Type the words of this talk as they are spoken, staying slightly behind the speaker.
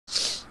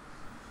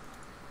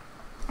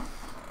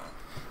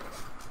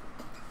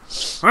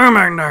I'm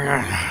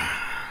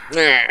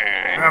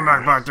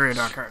back part 3,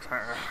 Doctor.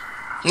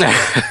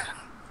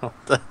 What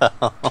the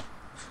hell?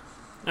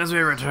 As we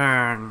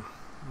return,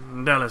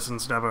 Delis and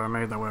Stubber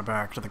made their way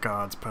back to the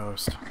God's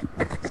Post.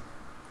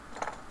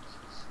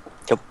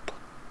 Yep.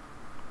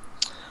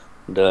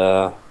 And,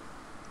 go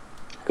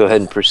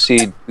ahead and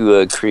proceed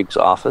to Krieg's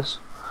office.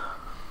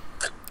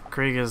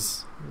 Krieg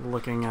is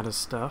looking at his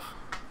stuff.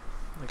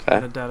 Looking Okay.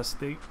 at a data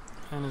sheet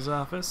in his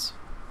office.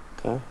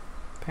 Okay.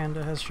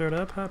 Panda has showed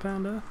up. Hi,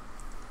 Panda.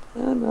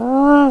 And,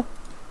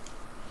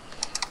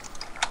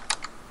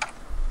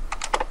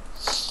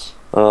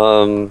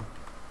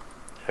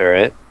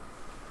 alright.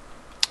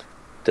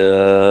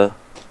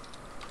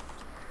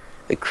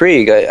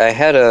 Krieg, I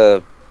had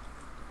an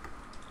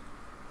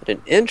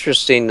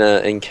interesting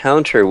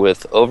encounter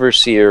with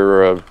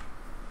Overseer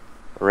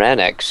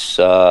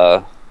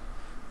Ranix.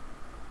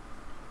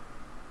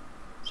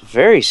 He's a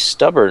very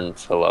stubborn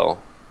fellow.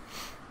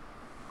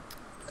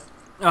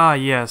 Ah,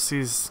 yes,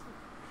 he's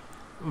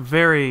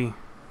very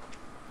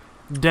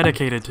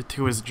dedicated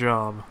to his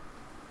job.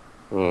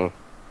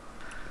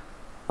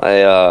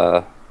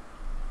 I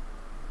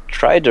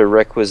tried to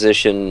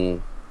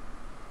requisition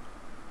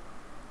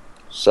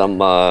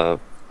some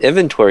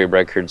inventory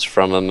records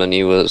from him, and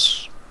he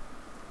was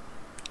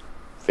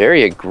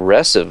very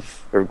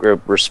aggressive, or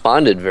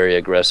responded very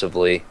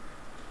aggressively,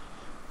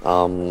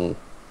 as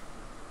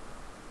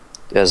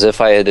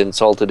if I had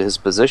insulted his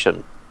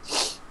position.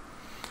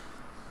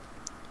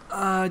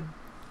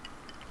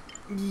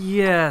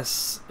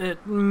 Yes,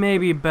 it may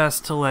be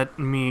best to let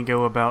me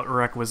go about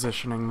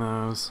requisitioning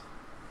those.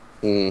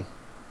 Fair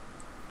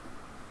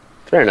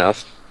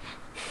enough.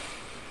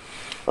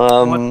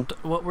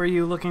 What were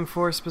you looking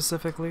for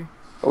specifically?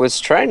 I was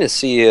trying to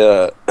see,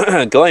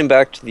 going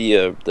back to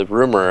the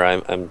rumor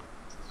I'm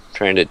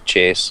trying to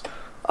chase.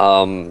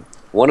 One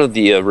of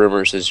the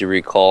rumors, as you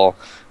recall,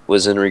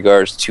 was in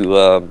regards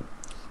to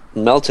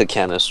melta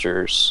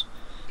canisters,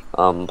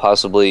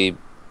 possibly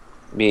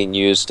being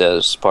used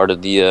as part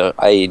of the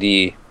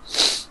IED.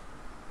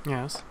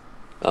 Yes.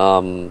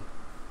 I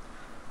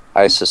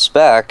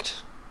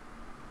suspect,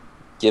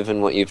 given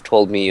what you've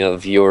told me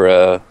of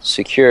your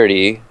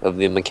security of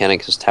the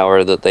Mechanicus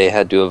Tower, that they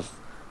had to have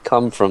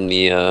come from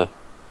the, or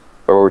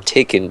were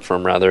taken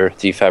from, rather,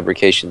 the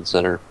fabrication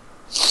center.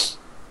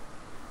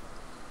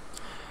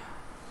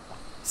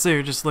 So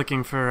you're just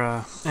looking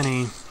for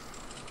any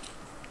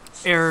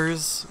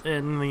errors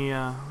in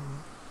the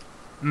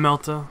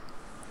Melta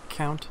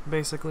count,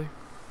 basically?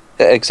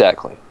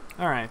 Exactly.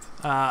 Alright,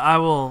 I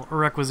will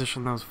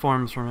requisition those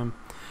forms from him.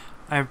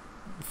 I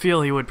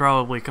feel he would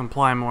probably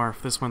comply more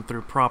if this went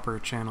through proper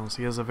channels.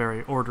 He is a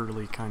very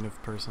orderly kind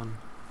of person.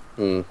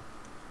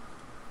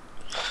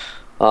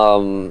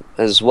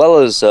 As well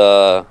as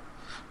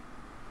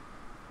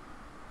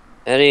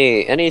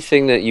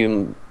anything that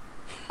you,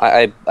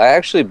 I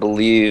actually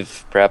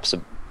believe perhaps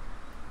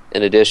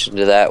in addition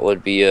to that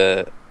would be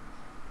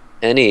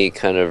any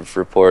kind of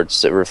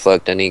reports that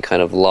reflect any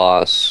kind of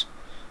loss.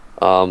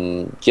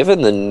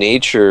 Given the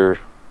nature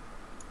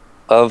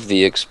of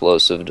the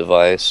explosive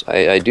device,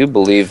 I do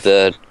believe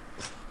that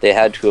they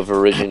had to have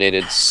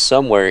originated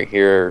somewhere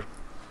here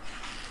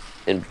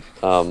in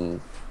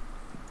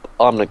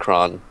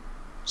Omicron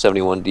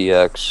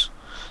 71DX.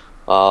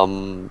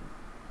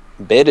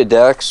 Beta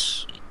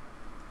decks,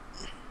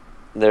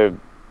 they're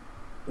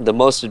the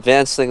most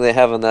advanced thing they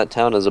have in that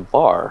town is a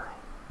bar.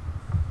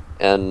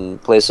 And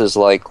places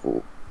like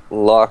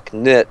Loch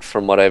Nit,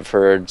 from what I've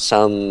heard,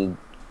 sound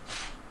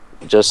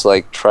just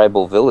like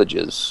tribal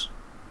villages.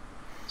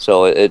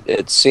 So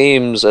it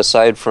seems,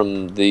 aside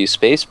from the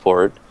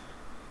spaceport,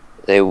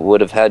 they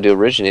would have had to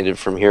originated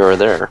from here or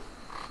there.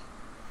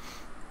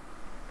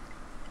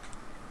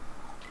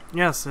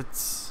 Yes,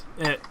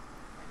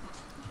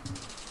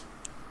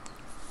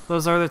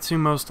 those are the two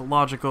most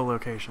logical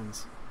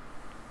locations.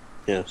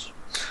 Yes.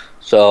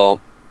 So,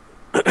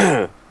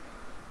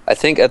 I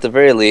think at the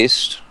very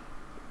least,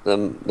 the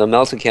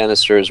melta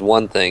canister is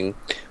one thing,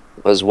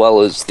 as well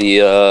as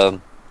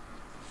the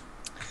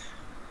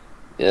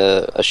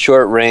a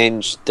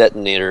short-range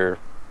detonator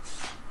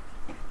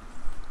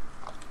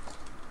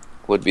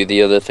would be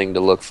the other thing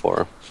to look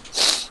for.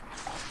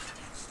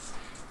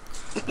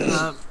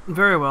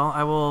 Very well.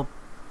 I will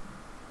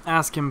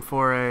ask him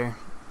for a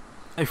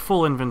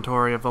full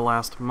inventory of the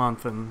last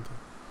month, and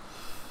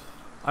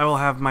I will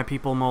have my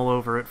people mull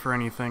over it for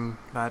anything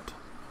that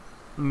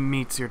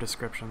meets your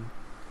description.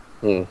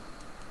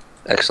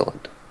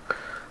 Excellent.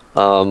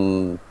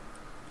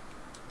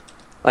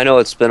 I know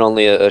it's been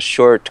only a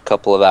short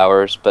couple of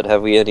hours, but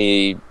have we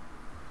any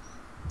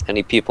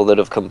people that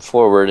have come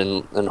forward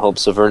in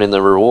hopes of earning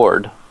the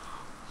reward?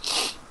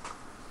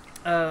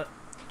 No,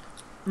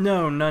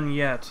 none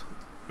yet.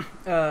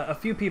 A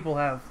few people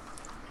have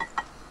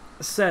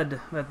said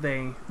that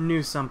they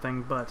knew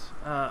something, but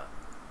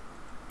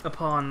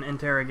upon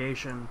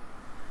interrogation,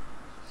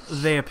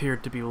 they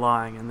appeared to be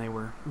lying, and they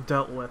were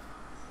dealt with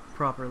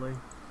properly.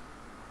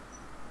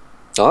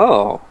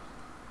 Oh,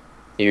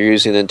 you're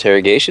using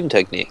interrogation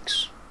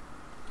techniques.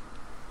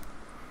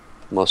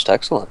 Most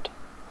excellent.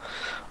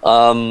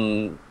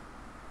 Um,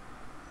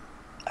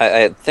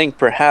 I think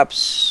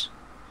perhaps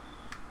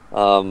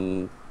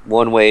one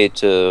way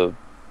to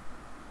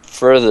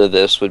further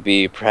this would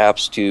be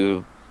perhaps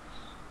to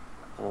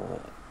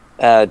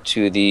add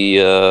to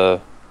the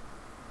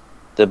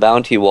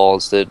bounty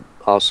walls that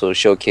also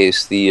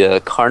showcase the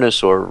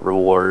Carnosaur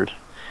reward,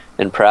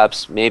 and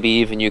perhaps maybe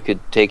even you could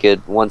take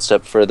it one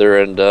step further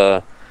and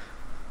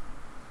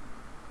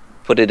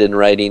put it in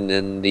writing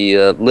in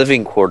the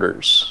living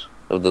quarters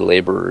of the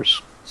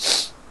laborers.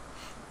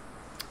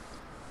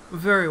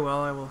 Very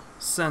well, I will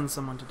send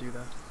someone to do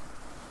that.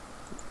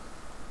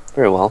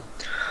 Very well.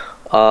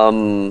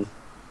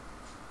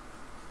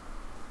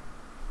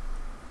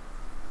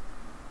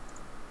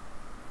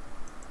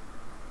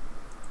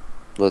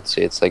 Let's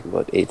see, it's like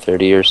what,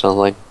 8:30 or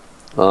something.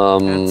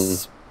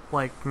 It's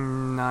like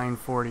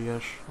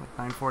 9:40ish, like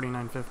 9:40,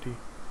 9:50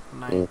 at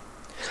night.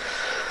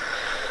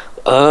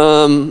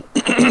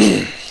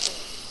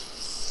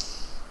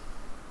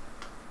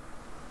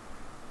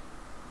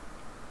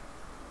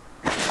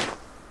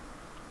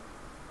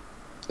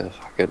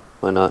 Fuck it,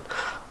 why not?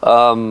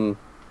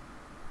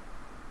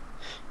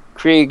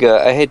 Krieg,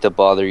 I hate to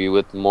bother you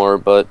with more,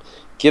 but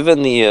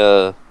given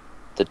the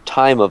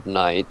time of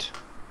night,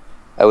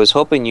 I was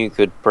hoping you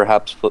could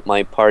perhaps put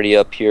my party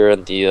up here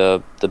in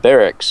the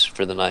barracks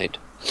for the night.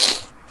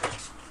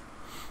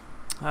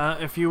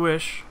 If you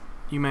wish,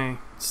 you may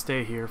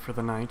stay here for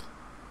the night.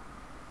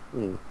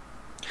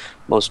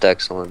 Most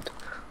excellent.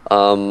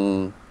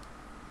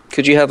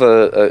 Could you have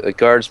a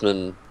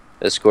guardsman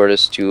escort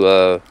us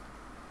to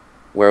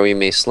where we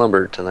may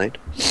slumber tonight?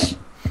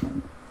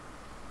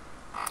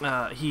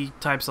 He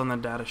types on the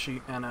data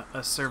sheet, and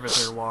a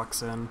servitor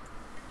walks in.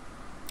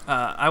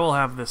 I will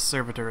have this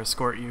servitor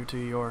escort you to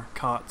your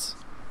cots.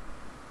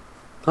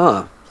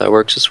 Ah, that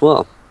works as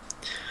well.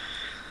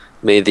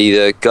 May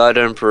the God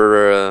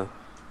Emperor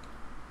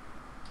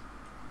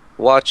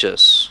watch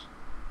us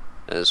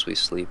as we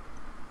sleep.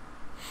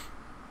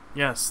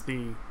 Yes,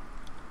 the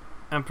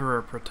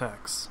Emperor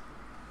protects.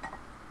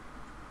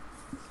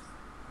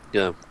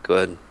 Yeah, go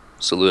ahead.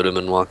 Salute him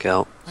and walk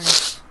out.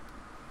 Okay.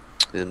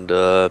 And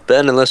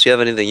Ben, unless you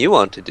have anything you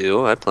want to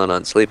do, I plan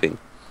on sleeping.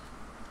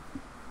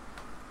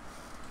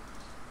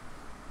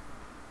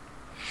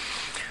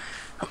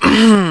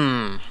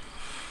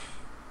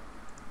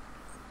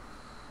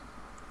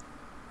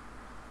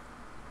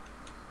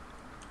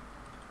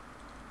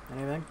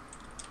 Anything?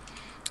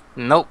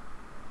 Nope.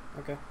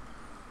 Okay.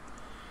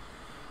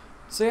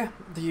 So yeah,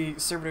 the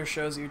servitor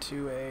shows you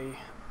to a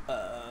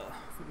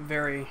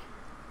very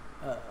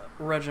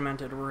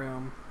regimented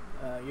room.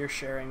 You're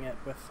sharing it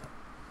with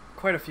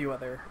quite a few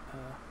other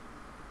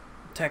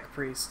tech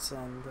priests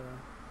and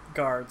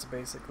guards,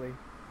 basically.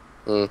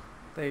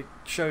 They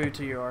show you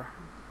to your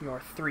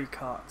 3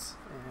 cots,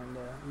 and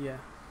yeah,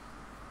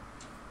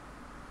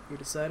 you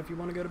decide if you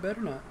want to go to bed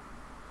or not.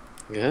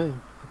 Yeah,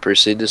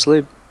 proceed to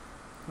sleep.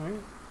 All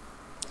right.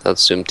 I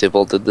assume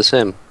Tybalt did the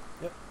same.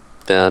 Yep.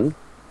 Ben?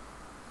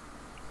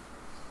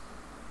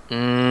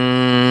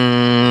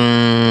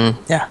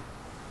 Yeah.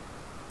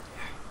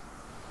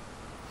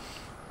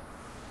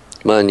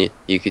 Come on,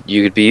 you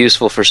could be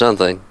useful for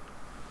something.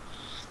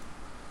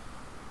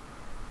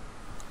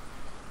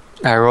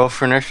 I roll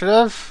for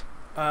initiative?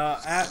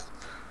 At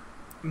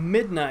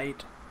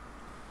midnight,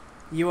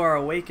 you are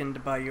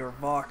awakened by your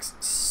Vox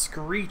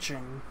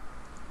screeching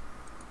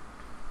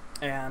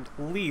and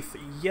Leaf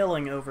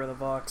yelling over the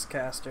Vox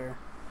caster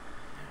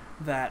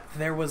that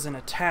there was an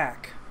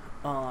attack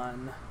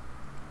on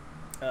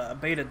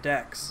Beta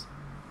Dex.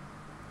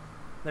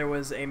 There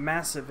was a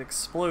massive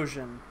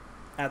explosion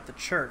at the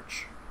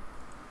church.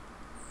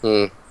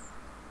 And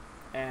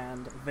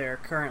they're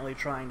currently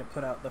trying to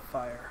put out the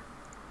fire.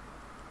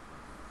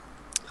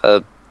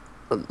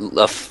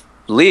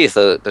 Leith,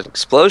 an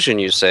explosion,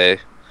 you say?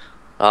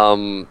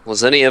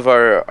 Was any of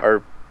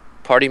our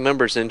party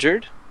members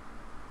injured?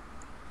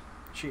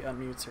 She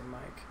unmutes her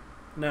mic.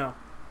 No.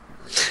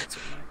 Unmutes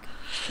her mic.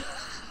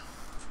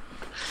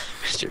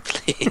 Mister,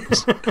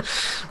 please.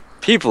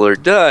 People are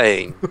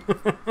dying.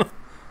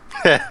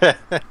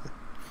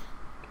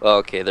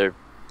 Okay, they're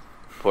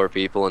poor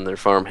people and their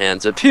farm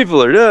hands, but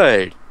people are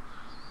dying.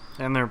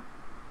 And they're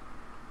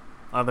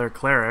other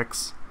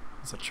clerics.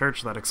 It's a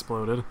church that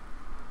exploded.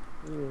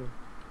 I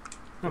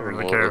don't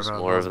really care about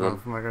more of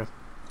them.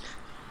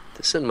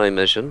 This isn't my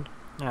mission.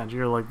 Yeah,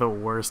 you're like the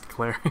worst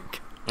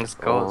cleric. Let's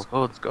go, let's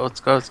go, let's go, let's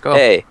go, let's go.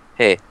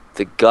 Hey,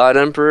 the God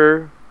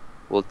Emperor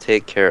will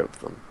take care of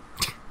them.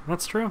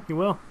 That's true, he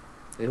will.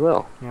 He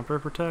will. The Emperor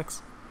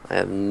protects. I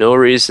have no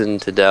reason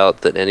to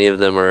doubt that any of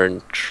them are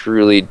in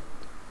truly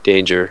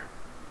danger.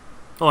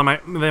 Well,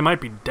 they might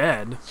be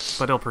dead,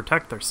 but he'll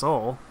protect their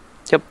soul.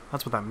 Yep.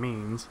 That's what that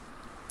means.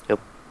 Yep.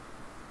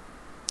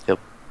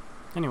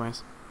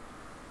 Anyways.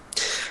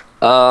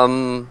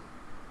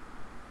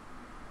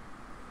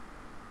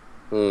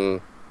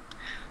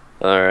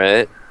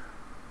 Alright.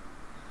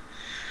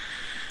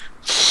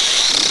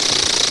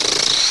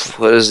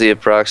 What is the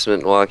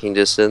approximate walking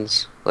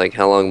distance? Like,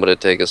 how long would it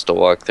take us to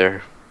walk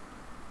there?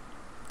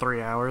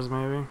 3 hours,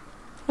 maybe?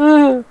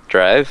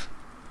 Drive?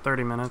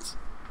 30 minutes.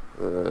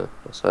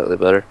 Slightly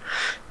better.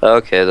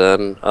 Okay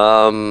then.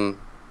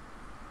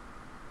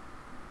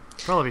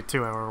 Probably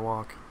 2-hour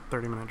walk,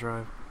 30-minute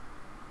drive.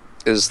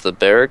 Is the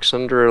barracks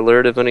under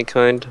alert of any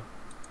kind?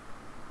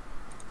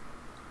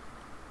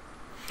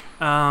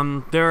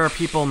 There are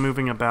people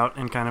moving about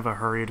in kind of a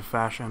hurried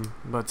fashion,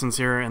 but since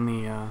you're in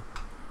the,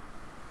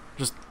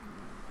 just,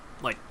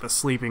 like, the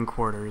sleeping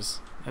quarters,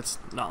 it's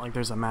not like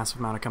there's a massive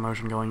amount of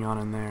commotion going on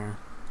in there.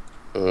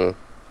 Mm.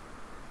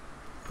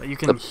 But you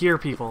can hear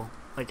people,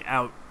 like,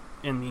 out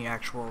in the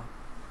actual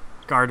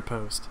guard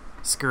post,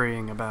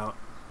 scurrying about.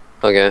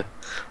 Okay.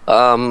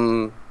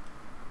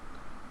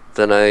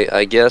 Then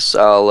I guess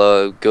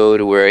I'll go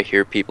to where I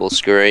hear people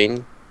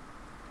scurrying.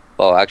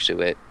 Well,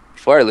 actually, wait.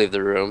 Before I leave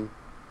the room,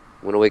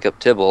 I'm gonna wake up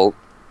Tybalt,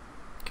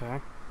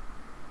 Okay.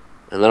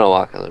 and then I'll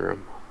walk in the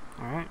room.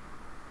 Alright.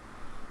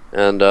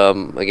 And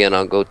again,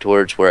 I'll go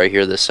towards where I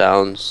hear the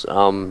sounds,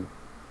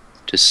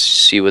 to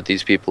see what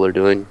these people are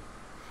doing.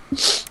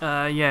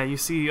 Yeah, you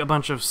see a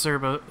bunch of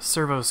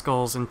servo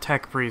skulls and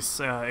tech priests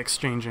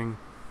exchanging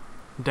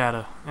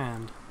data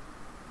and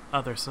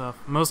other stuff.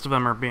 Most of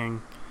them are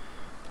being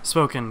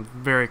spoken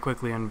very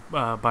quickly in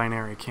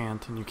binary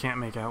cant, and you can't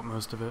make out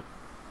most of it.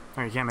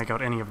 Or you can't make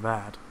out any of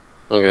that.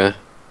 Okay.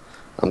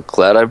 I'm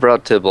glad I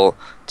brought Tybalt.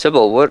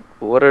 Tybalt,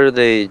 what are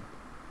they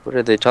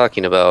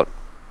talking about?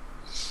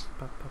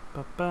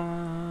 Oh,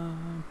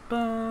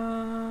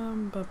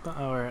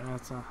 right,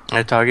 that's Are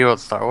you talking about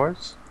Star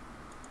Wars?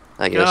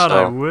 I guess God,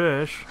 so. I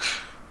wish.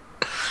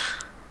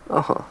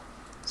 Oh,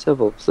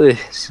 Tybalt,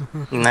 please.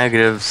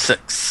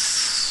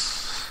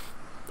 -6.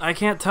 I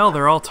can't tell,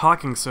 they're all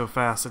talking so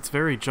fast, it's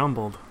very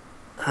jumbled.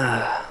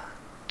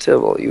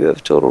 Tybalt, you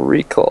have total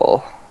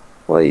recall.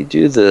 Why you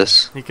do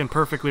this? He can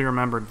perfectly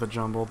remember the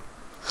jumbled.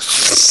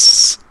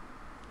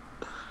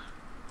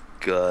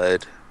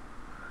 Good.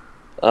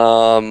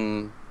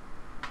 If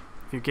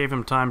you gave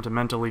him time to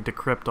mentally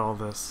decrypt all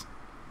this,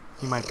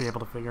 he might be able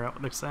to figure out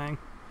what they're saying.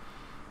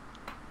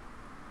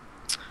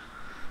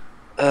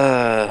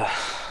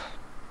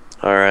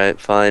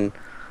 Alright, fine.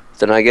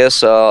 Then I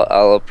guess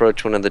I'll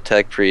approach one of the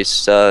tech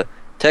priests.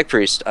 Tech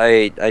priest,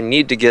 I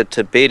need to get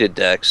to Beta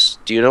Dex.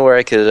 Do you know where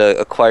I could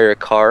acquire a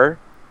car?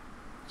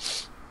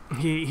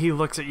 He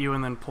looks at you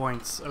and then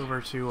points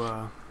over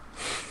to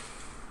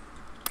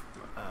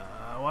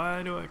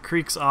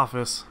Creek's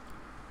office.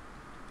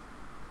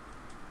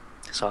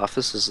 His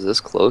office is this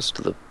close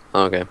to the...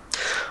 Okay.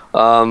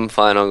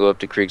 Fine, I'll go up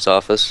to Creek's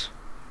office.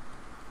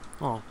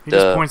 Well, he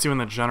just points you in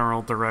the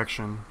general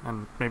direction,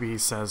 and maybe he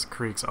says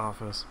Creek's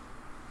office.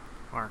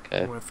 Or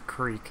with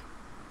Creek.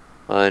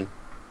 Fine.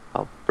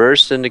 I'll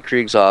burst into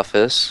Creek's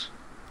office.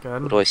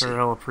 Good. What do I I'm sure see?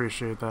 he'll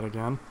appreciate that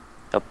again.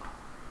 Yep.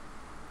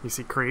 You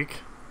see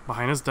Creek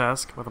behind his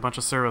desk with a bunch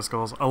of servo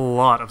skulls, a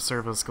lot of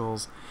servo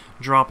skulls,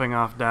 dropping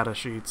off data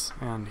sheets,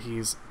 and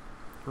he's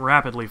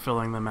rapidly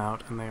filling them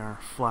out, and they are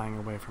flying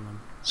away from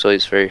him. So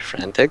he's very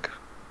frantic?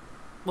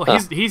 Well,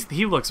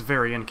 he looks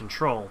very in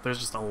control. There's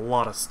just a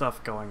lot of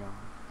stuff going on.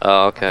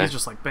 Oh, okay. Like, he's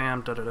just like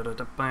bam, da da da da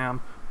da,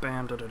 bam,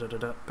 bam, da da da da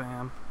da,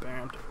 bam,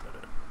 bam, da da da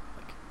da.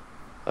 Like,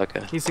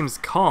 okay. he seems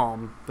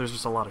calm. There's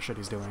just a lot of shit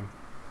he's doing.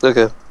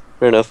 Okay,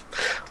 fair enough.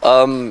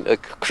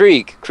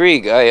 Krieg,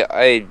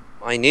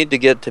 I need to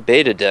get to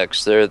Beta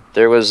Dex.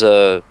 There was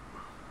an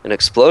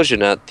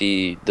explosion at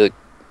the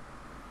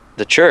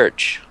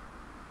church.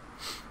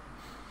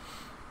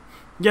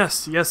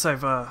 Yes,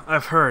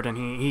 I've heard, and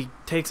he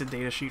takes a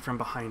data sheet from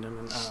behind him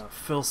and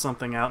fills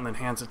something out and then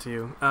hands it to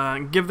you.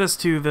 Give this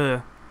to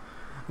the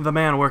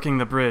man working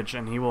the bridge,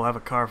 and he will have a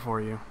car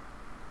for you.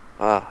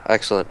 Ah,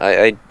 excellent.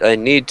 I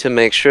need to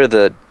make sure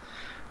that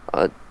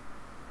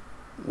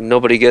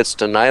nobody gets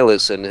to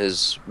Nihilus in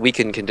his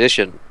weakened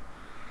condition.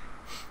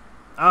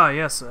 Ah,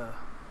 yes,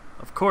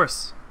 of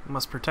course. You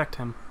must protect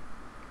him.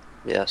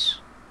 Yes,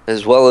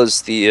 as well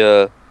as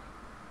the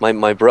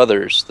my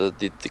brothers, the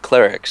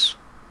clerics.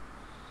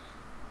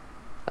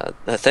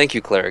 Thank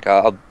you, cleric.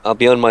 I'll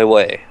be on my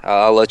way.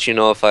 I'll let you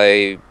know if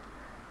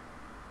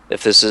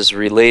this is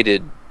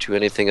related to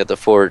anything at the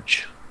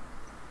forge.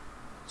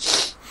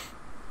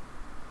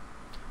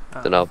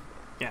 Then I'll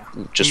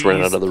just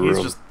run out of the room.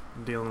 He's just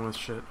dealing with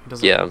shit. He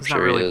doesn't. Yeah, I'm he's sure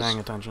not really he is. paying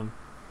attention.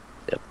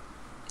 Yep.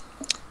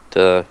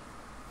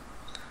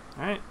 All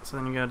right, so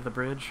then you go to the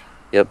bridge.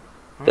 Yep.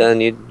 All Ben,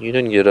 right. you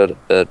didn't get out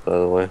of bed, by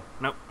the way.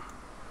 Nope.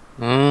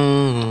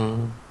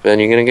 Ben,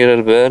 you gonna get out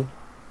of bed?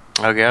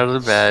 I'll get out of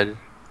the bed.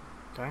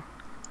 Okay.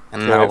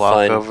 And then I'll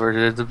walk over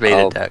to the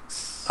Beta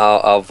Dex.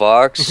 I'll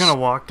vox. You're gonna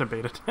walk to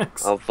Beta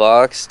Dex. I'll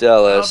vox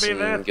Delos I'll be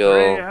there and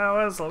go. 3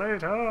 hours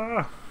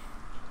later.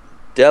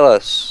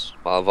 Delos.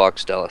 I'll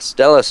vox Delos.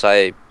 Delos,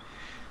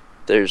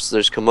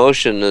 there's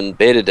commotion in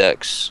Beta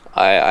Dex.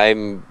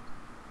 I'm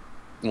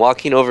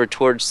walking over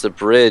towards the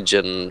bridge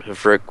and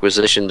have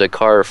requisitioned a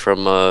car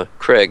from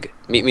Craig.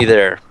 Meet me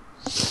there.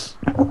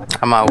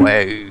 On my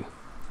way.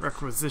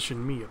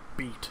 Requisition me a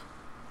beat.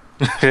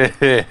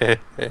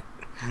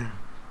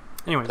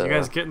 Anyways, you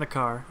guys get in the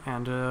car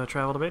and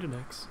travel to Beta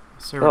Dex.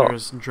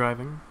 Servitor's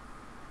driving.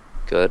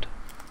 Good.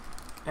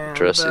 And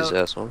Trust these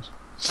assholes.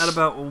 At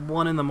about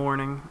 1 in the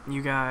morning,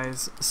 you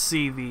guys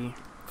see the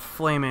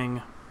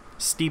flaming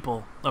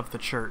steeple of the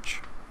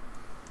church.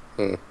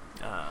 Hmm.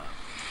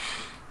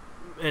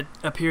 It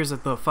appears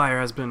that the fire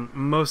has been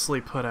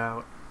mostly put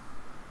out.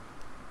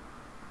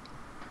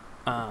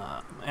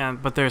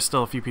 But there's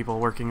still a few people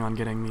working on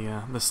getting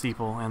the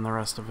steeple and the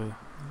rest of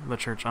the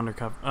church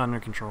under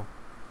control.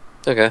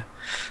 Okay.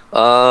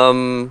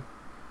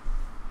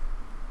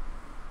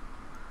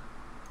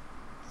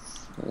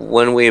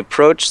 When we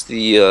approach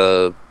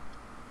the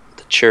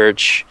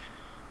church,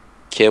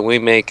 can we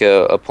make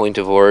a point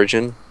of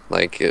origin,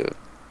 like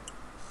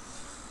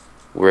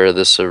where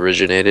this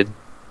originated?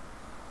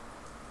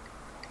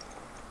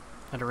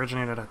 It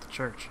originated at the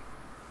church.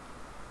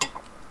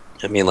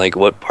 I mean, like,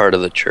 what part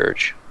of the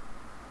church?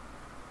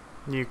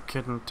 You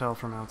couldn't tell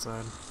from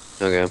outside.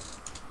 Okay.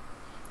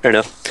 Fair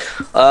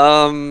enough.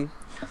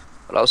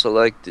 I'd also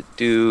like to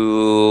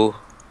do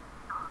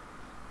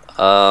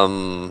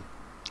a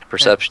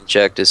perception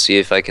check to see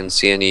if I can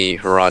see any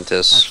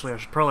Herontis. Actually, I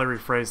should probably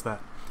rephrase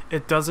that.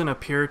 It doesn't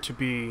appear to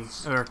be,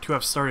 or to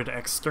have started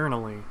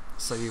externally,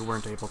 so you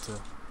weren't able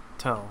to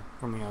tell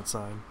from the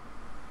outside.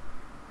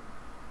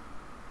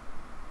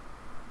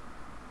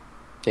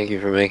 Thank you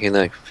for making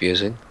that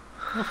confusing.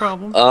 No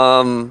problem.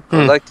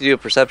 I'd like to do a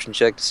perception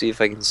check to see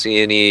if I can see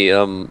any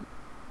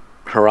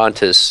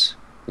Herontis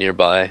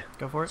nearby.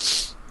 Go for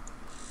it.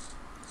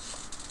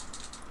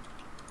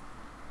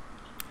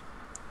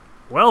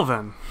 Well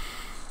then.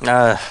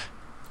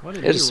 What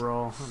did you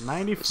roll?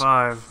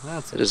 95.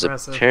 That's impressive. It is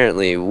impressive.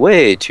 apparently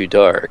way too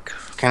dark.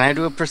 Can I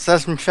do a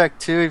perception check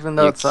too, even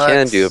though You it sucks?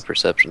 can do a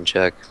perception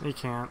check. You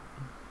can't.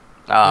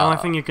 The only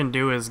thing you can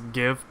do is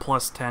give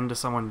plus 10 to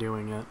someone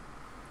doing it.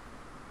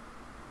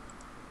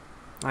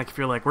 Like, if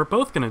you're like, we're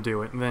both gonna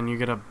do it, then you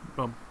get a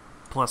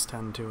plus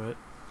 10 to it.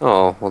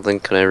 Oh, well then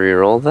can I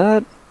re-roll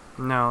that?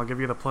 No, I'll give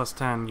you the plus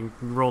 10. You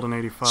rolled an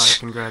 85.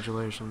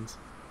 Congratulations.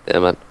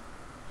 Damn it.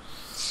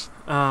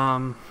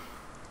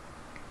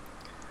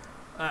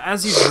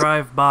 As you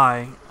drive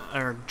by,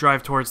 or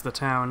drive towards the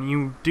town,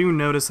 you do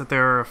notice that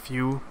there are a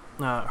few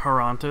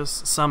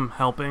Herontis, some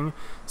helping,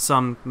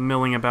 some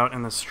milling about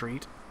in the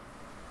street.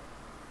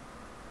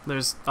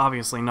 There's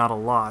obviously not a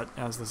lot,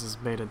 as this is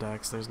beta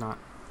dex. There's not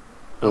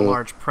a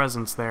large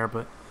presence there,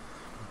 but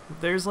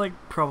there's like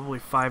probably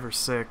 5 or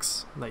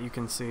 6 that you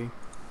can see.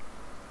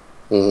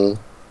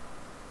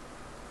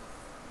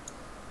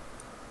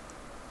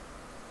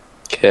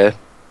 Okay.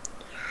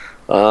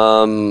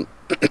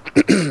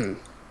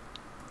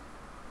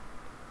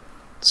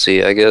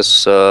 See, I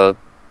guess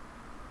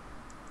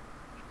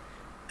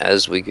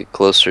as we get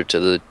closer to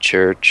the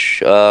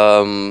church,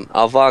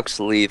 I'll vox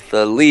Leith.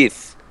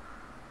 Leith,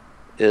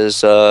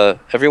 is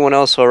everyone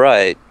else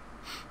alright?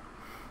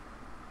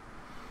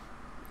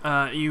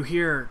 You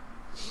hear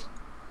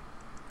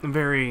a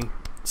very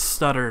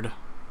stuttered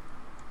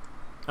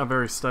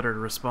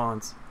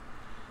response.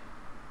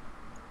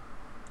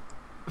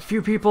 A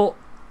few people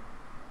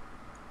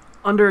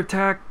under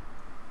attack.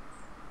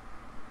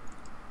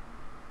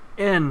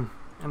 And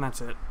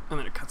that's it. And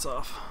then it cuts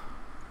off.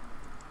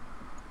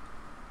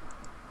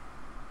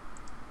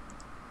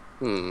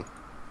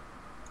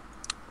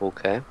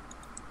 Okay.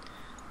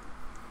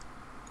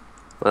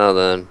 Well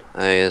then,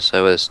 I guess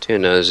I was too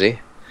nosy.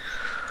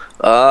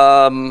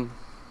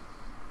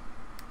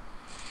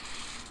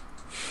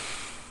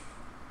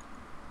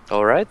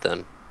 Alright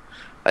then.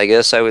 I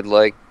guess I would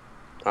like...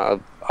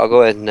 I'll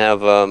go ahead and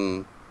have,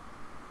 or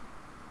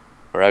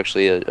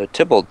actually, a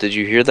Tybalt. Did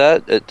you hear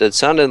that? It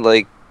sounded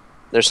like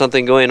there's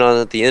something going on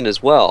at the inn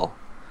as well.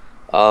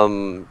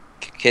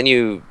 Can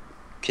you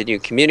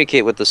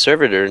communicate with the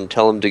servitor and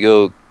tell him to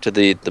go to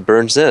the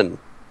Burns Inn?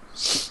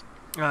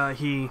 I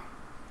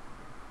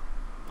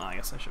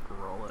guess I should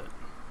roll it.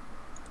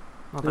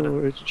 Not that No,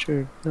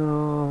 Richard,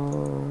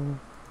 no.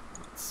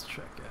 Let's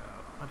check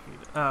out what he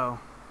did. Oh.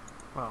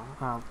 Well,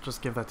 I'll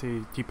just give that to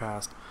you. He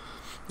passed.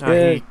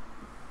 Yeah. He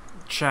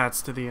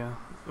chats to the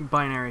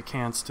binary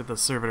cants to the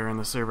servitor, and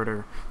the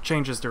servitor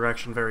changes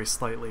direction very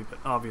slightly, but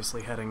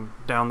obviously heading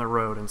down the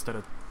road instead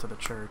of to the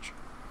church.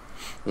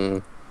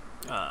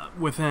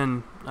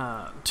 Within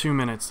 2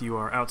 minutes, you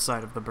are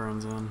outside of the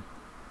Burns Inn.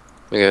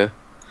 Okay.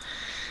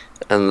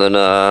 And then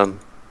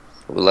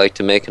we'd like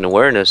to make an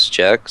awareness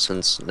check,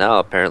 since now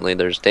apparently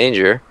there's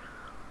danger.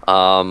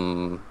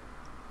 I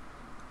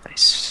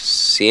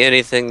see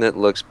anything that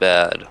looks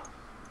bad?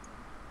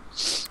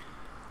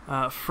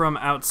 From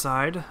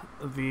outside,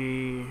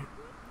 the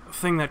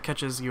thing that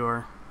catches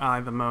your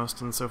eye the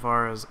most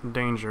insofar as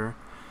danger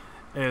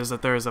is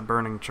that there is a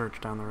burning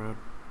church down the road.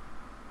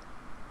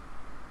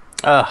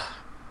 Do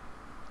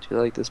you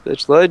like this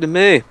bitch lied to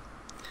me?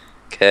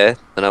 Okay,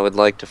 then I would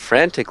like to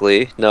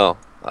frantically... No,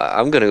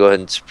 I'm gonna go ahead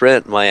and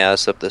sprint my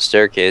ass up the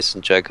staircase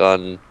and check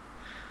on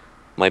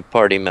my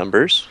party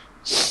members.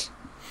 This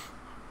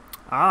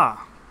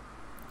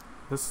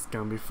is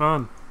gonna be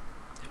fun.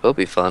 It will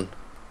be fun.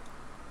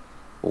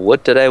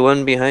 What did I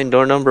win behind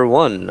door number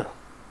 1?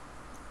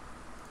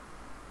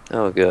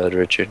 Oh god,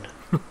 Richard.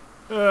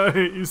 I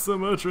hate you so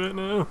much right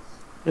now.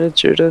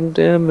 Richard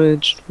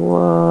undamaged.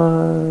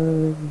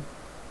 Why?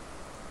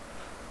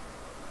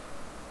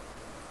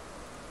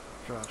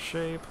 Draw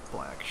shape,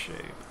 black shape.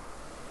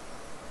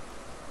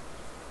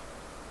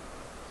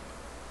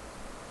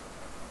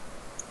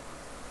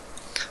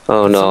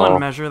 Oh Can no. someone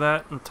measure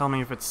that and tell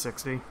me if it's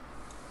 60?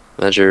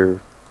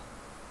 Measure.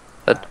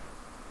 What?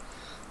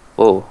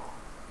 Whoa.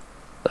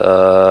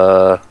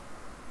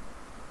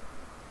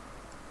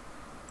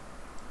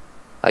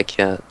 I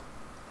can't.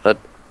 What?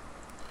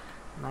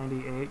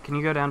 98. Can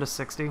you go down to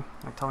 60?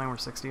 Like, tell me where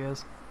 60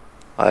 is.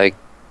 I,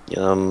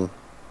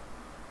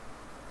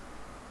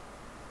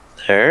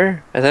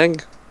 there, I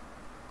think?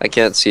 I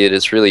can't see it,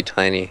 it's really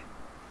tiny.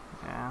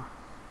 Yeah.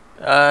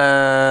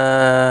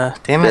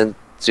 Damn it. And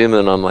zoom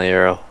in on my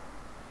arrow.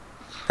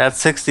 That's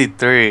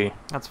 63.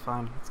 That's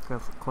fine. It's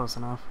close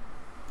enough.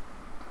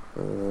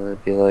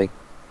 It'd be like,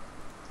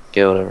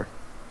 yeah, whatever.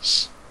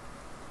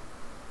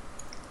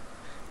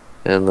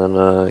 And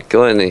then,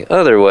 going the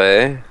other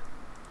way.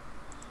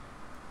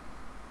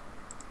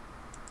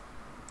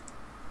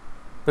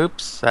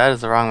 Oops, that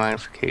is the wrong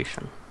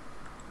magnification.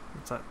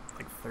 What's that,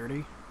 like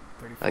 30?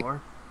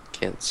 34?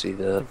 Can't see I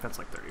that. think that's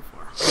like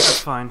 34. That's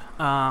fine.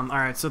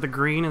 Alright, so the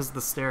green is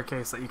the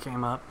staircase that you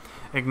came up.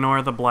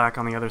 Ignore the black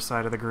on the other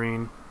side of the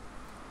green.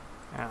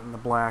 And the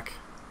black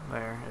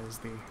there is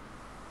the...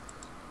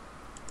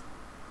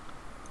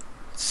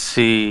 Let's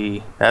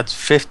see, that's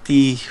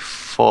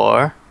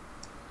 54.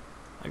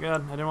 Oh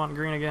god, I didn't want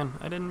green again.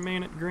 I didn't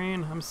mean it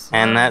green. I'm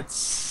sorry. And that's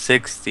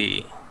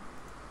 60.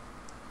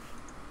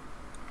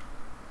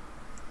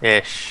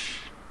 Ish.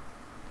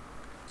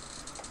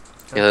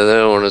 Yeah,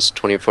 that one is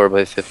 24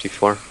 by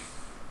 54.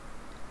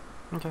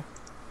 Okay.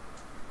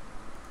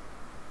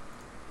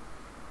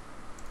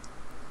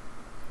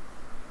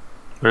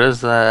 What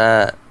is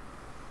that?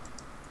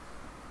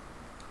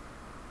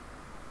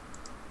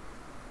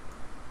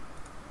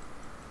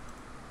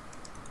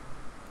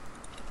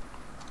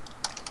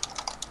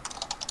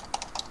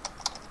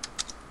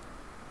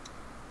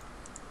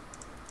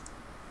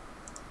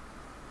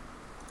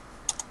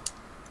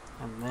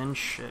 And then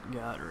shit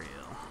got real.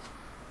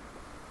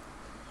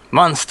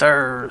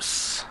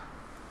 Monsters.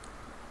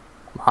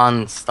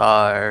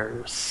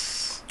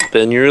 Monsters.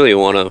 Ben, you really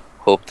want to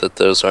hope that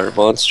those aren't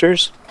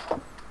monsters?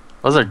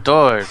 Those are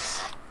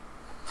doors.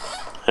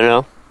 I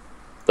know.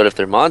 But if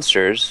they're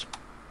monsters,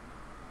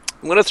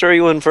 I'm gonna throw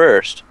you in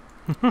first.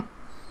 I'm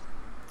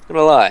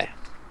gonna lie.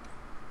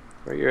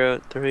 Throw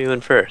you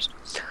in first.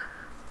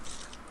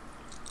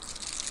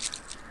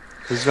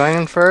 Who's going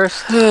in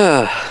first?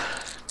 Damn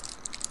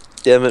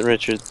it,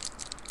 Richard.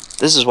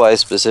 This is why I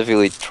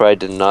specifically tried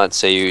to not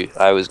say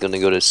I was gonna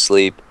go to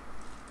sleep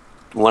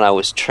when I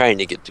was trying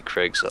to get to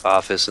Craig's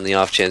office, in the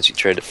off chance you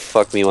tried to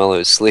fuck me while I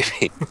was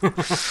sleeping.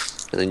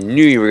 And I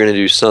knew you were gonna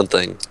do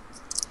something.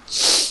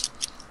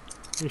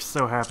 You're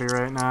so happy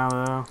right now,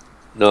 though.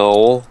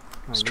 No.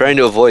 I was trying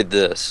to avoid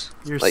this.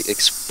 You're Like,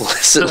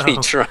 explicitly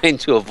trying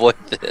to avoid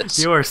this.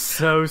 You are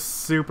so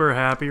super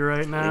happy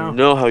right now. I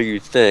know how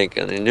you think,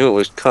 and I knew it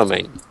was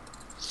coming.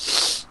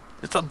 It's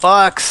a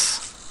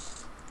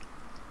box.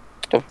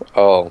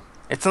 Oh.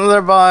 It's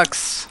another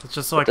box. It's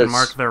just so I can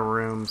mark their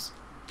rooms.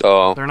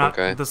 Oh, They're not.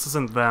 okay. This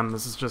isn't them.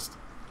 This is just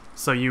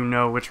so you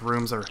know which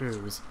rooms are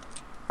whose.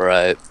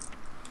 Right.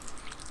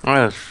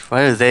 Why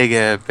did they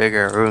get a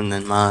bigger room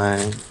than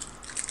mine?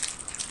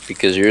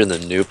 Because you're the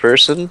new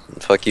person?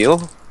 Fuck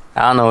you.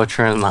 I don't know which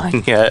room is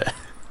mine yet.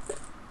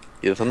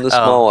 Give him the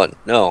small one.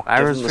 No, My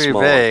give room's him the pretty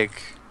small big.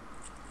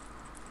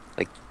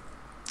 one.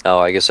 Oh,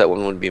 I guess that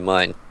one would be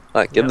mine.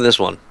 Give him this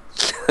one.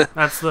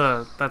 That's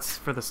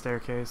for the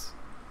staircase.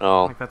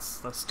 Oh. Like that's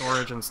the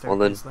storage and Well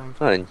then, staircase thing.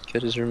 fine.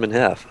 Cut his room in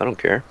half. I don't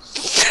care.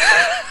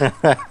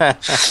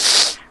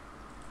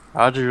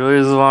 Roger really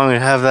doesn't want me to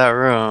have that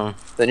room.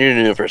 Then you're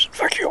the new person.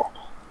 Fuck you.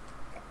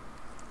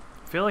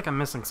 I feel like I'm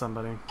missing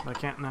somebody. But I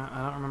can't.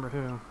 I don't remember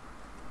who.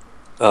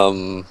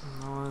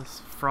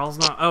 Frall's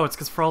not. Oh, it's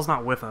because Frall's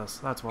not with us.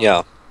 That's why.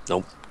 Yeah.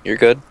 Nope. You're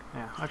good.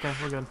 Yeah. Okay,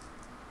 we're good.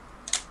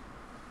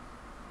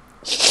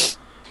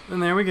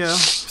 And there we go.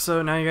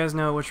 So now you guys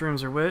know which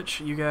rooms are which.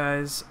 You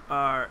guys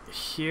are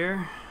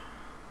here.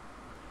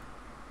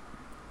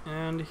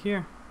 And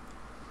here.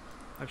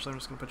 Actually, I'm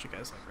just gonna put you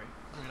guys like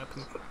right up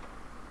in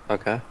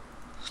Okay.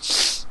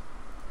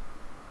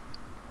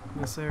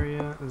 this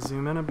area.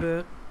 Zoom in a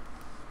bit.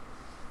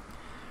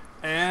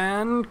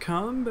 And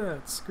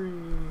combat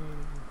screen.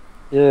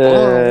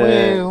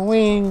 Yay.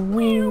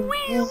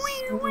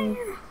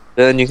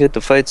 Then you get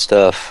to fight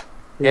stuff.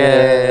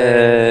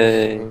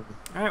 Yay.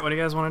 Alright, what do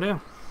you guys want to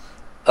do?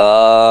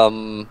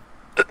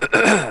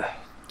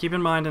 Keep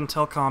in mind,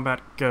 until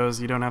combat goes,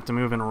 you don't have to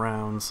move in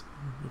rounds.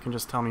 You can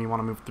just tell me you want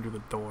to move through the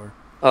door.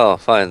 Oh,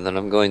 fine. Then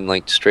I'm going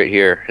like straight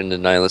here into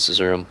Nihilus's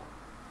room.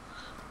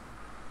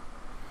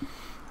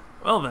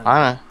 Well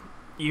then,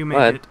 you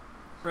make it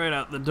right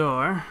out the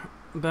door.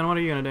 Ben, what are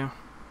you gonna do?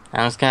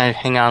 I'm just gonna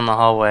hang out in the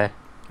hallway.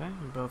 Okay,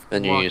 you both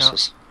And you're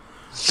useless.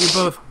 You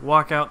both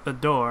walk out the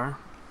door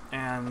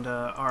and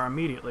are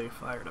immediately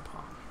fired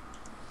upon.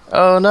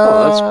 Oh no!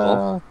 Oh, that's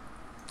cool.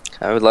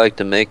 I would like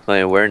to make my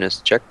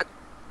awareness check.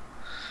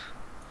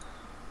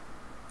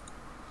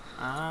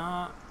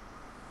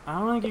 I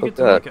don't think you Oh get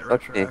to make god, it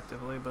fuck me.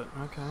 retroactively, but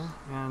okay.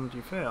 And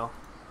you fail.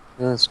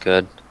 That's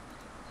good.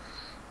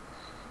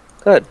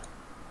 Good.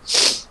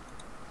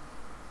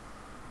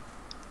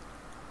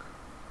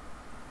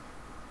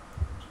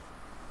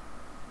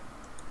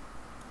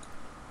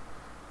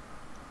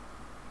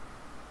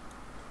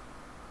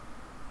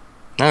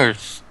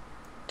 There's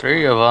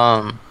 3 of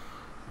them.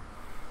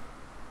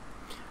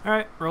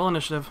 Alright, roll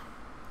initiative.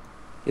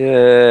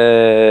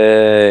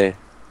 Yay.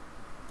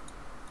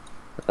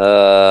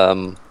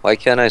 Why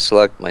can't I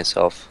select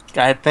myself?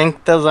 I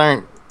think those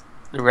aren't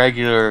the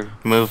regular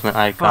movement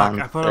Fuck, icons.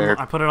 I They're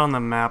put it on the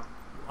map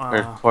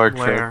layer.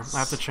 portraits. I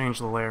have to change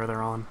the layer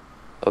they're on.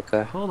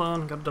 Okay. Hold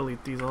on, gotta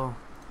delete these all.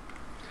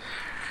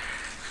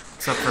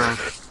 Except for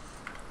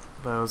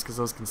those, because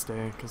those can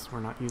stay, because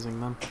we're not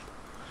using them.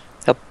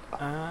 Yep.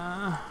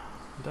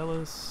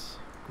 Delos,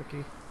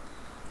 Quickie.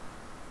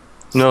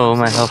 No,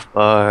 my health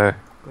bar.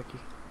 Quickie.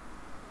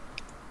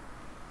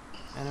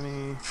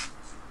 Enemy.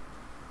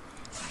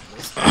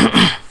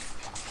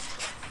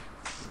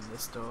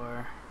 This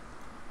door.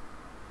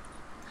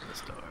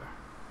 This door.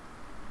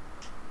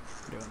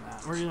 We're doing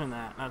that. We're doing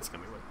that. That's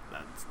gonna be what.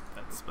 That's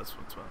what's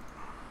up.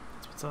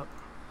 That's what's up.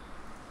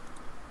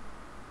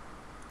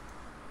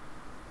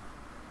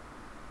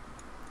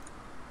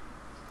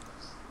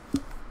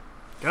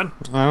 Good.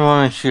 I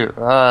want to shoot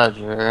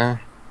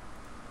Roger.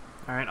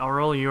 Alright, I'll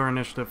roll your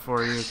initiative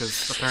for you,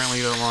 because apparently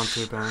you don't want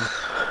to, Ben.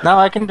 No,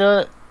 I can do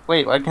it.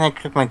 Wait, why can't I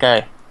click my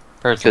guy?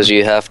 Because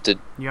you have to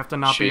You have to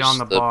not be choose on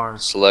the bar.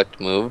 select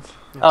move.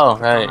 You have to Oh,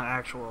 click on right. the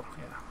actual,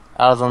 yeah.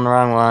 I was on the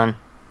wrong one.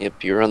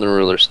 Yep, you're on the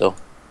ruler still.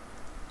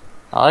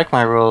 I like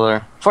my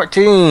ruler.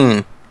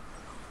 14!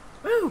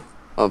 Woo!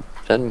 Oh,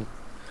 Ben,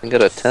 I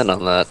got a 10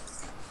 on that.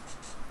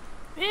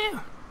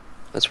 Yeah.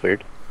 That's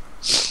weird.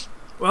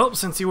 Well,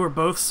 since you were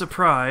both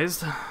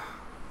surprised,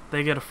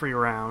 they get a free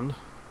round.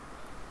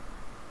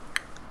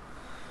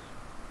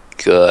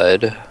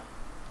 Good.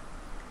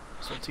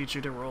 So I'll teach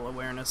you to roll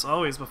awareness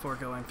always before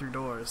going through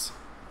doors.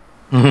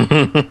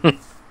 That's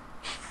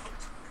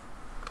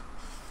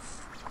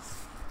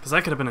Because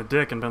I could have been a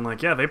dick and been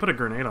like, yeah, they put a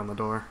grenade on the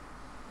door.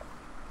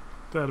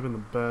 That'd have been the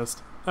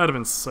best. I'd have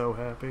been so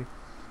happy.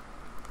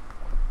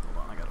 Hold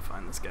on, I gotta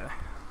find this guy.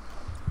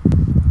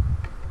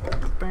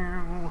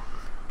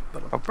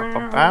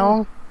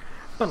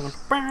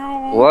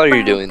 While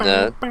you're doing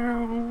that,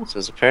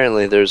 since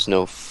apparently there's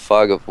no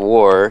fog of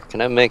war,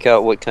 can I make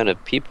out what kind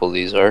of people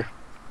these are?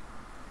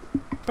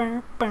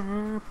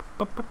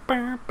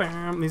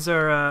 These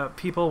are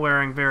people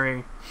wearing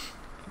very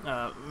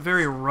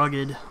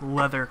rugged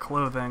leather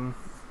clothing.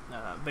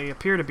 They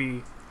appear to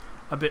be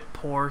a bit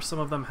poor. Some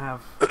of them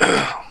have...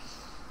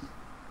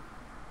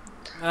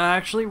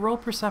 actually, roll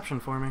perception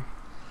for me.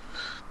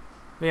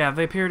 But yeah,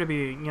 they appear to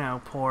be, you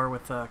know, poor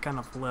with kind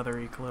of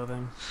leathery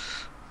clothing.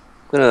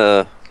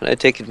 Can I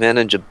take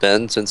advantage of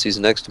Ben since he's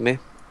next to me?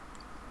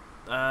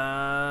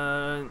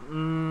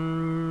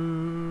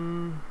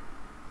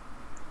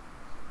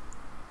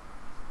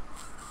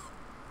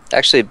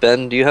 Actually,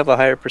 Ben, do you have a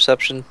higher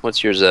perception?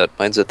 What's yours at?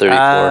 Mine's at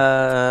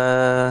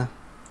 34.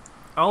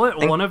 I'll let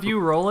one of you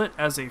roll it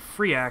as a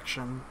free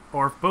action,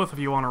 or if both of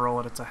you want to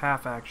roll it, it's a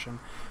half action.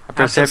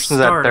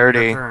 perception's at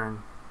 30.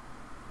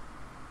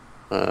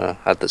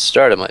 At the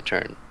start of my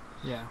turn.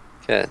 Yeah.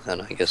 Okay,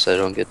 then I guess I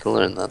don't get to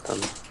learn that then.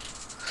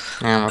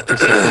 Yeah, my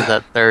perception's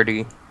at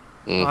 30.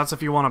 Well, that's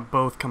if you want to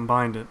both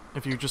combine it.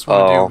 If you just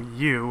want to do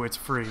you, it's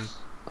free.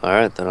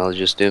 Alright, then I'll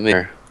just do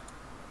me.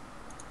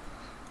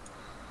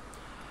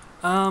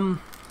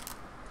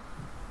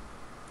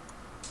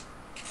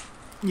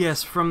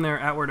 Yes, from their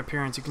outward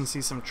appearance, you can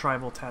see some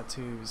tribal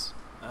tattoos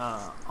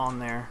on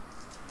their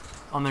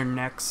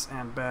necks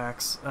and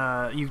backs.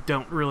 You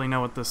don't really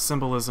know what the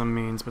symbolism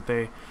means, but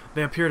they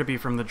appear to be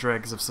from the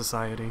dregs of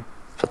society.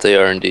 But they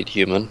are indeed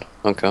human.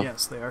 Okay.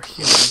 Yes, they are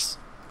humans.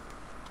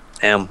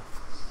 Damn.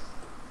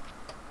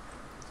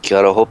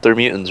 Gotta hope they're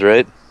mutants,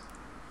 right?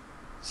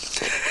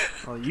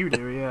 Well, you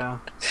do, yeah.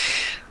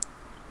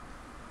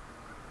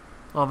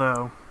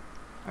 Although,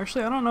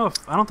 actually, I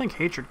don't think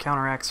hatred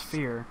counteracts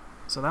fear,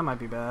 so that might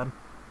be bad.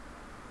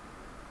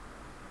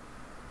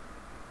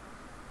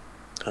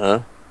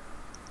 Huh?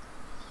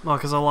 Well,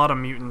 because a lot of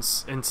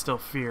mutants instill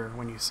fear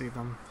when you see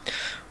them.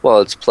 Well,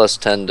 it's plus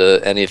 10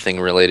 to anything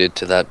related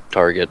to that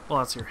target. Well,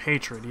 that's your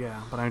hatred,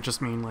 yeah. But I just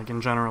mean, like,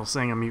 in general,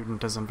 saying a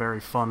mutant isn't very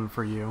fun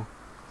for you.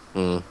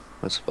 I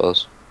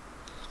suppose.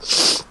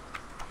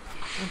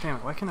 God damn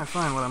it, why can't I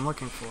find what I'm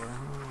looking for?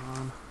 Hold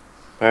on.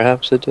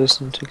 Perhaps it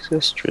doesn't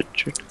exist,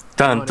 Richard.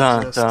 Dun it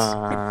dun exists.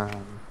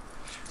 dun.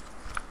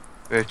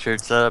 Richard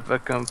set up a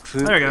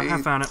completely There you go,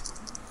 I found it.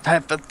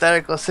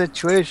 hypothetical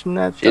situation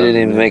that She didn't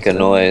even make a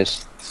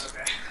noise.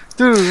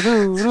 Do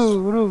do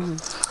do do.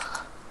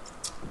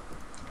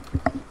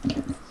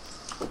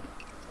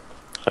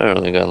 I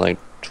only got like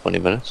 20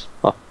 minutes.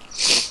 Huh.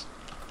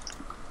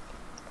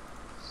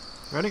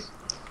 Ready?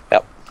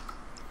 Yep.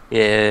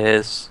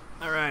 Yes.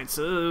 Alright,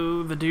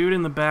 so the dude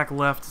in the back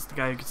left is the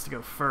guy who gets to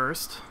go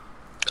first.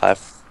 Okay.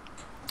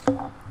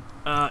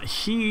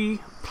 He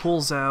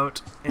pulls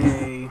out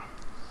a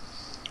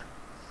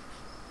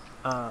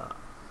a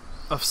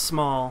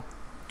small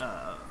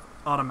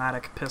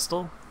automatic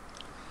pistol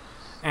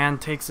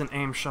and takes an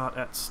aim shot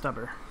at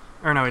Stubber.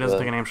 Or no, he doesn't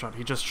take an aim shot.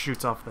 He just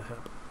shoots off the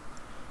hip.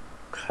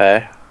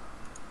 Okay.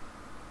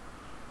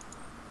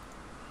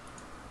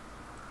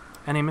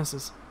 And he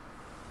misses.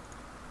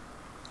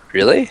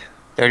 Really?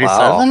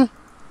 37?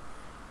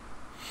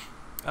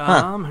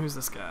 Wow. Who's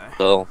this guy?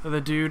 So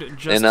The dude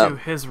just And,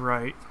 to his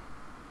right.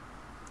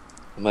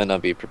 he might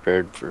not be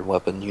prepared for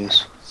weapon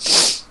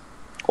use.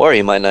 Or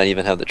he might not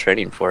even have the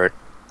training for it.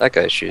 That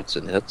guy shoots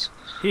and hits.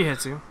 He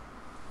hits you.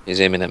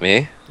 He's aiming at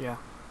me. Yeah.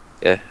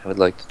 Yeah, I would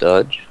like to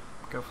dodge.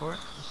 Go for it.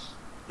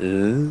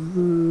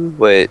 Ooh,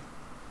 wait.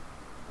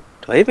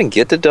 Do I even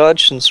get to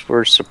dodge since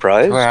we're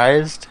surprised?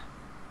 Surprised?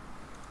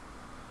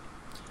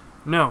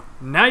 No.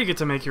 Now you get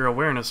to make your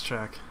awareness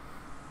check.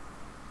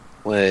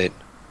 Wait.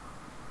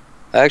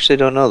 I actually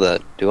don't know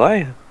that. Do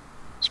I?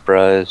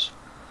 Surprise.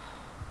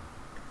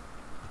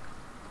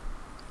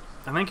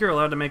 I think you're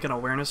allowed to make an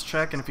awareness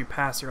check, and if you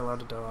pass, you're allowed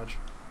to dodge.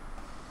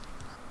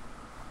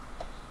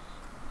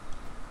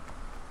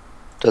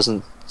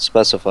 Doesn't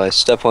specify.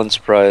 Step 1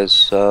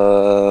 surprise.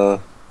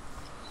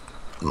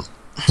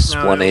 It's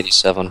No,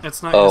 187.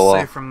 It's not Oh, gonna well.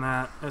 say from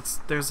that.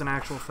 There's an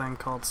actual thing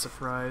called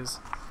surprise.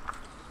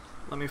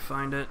 Let me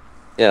find it.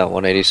 Yeah,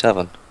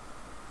 187.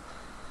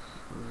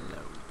 No.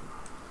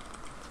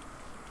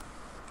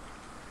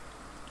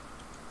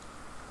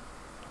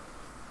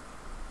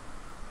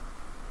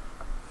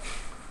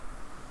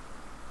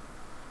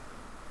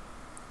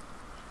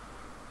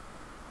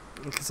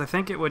 Because I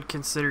think it would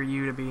consider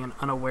you to be an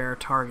unaware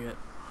target,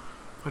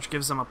 which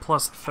gives them a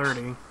plus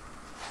 30.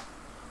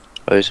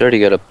 Oh, he's already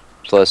got a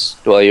plus.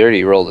 Well, he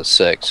already rolled a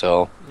 6,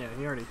 so. Yeah,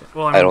 he already hit.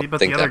 Well, I I mean, don't but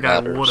think the other that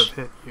guy matters. would have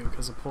hit you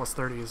because a plus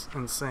 30 is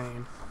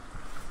insane.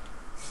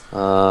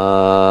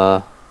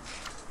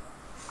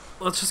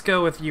 Let's just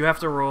go with you have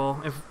to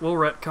roll. We'll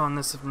retcon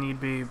this if need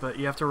be, but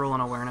you have to roll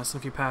an awareness.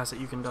 If you pass it,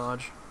 you can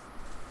dodge.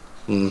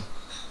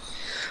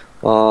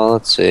 Well,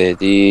 let's see.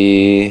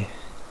 The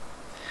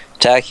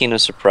attacking a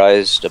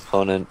surprised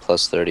opponent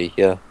plus 30.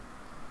 Yeah.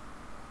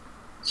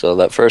 So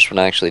that first one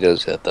actually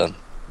does hit then.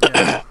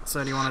 Yeah.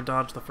 So do you want to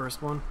dodge the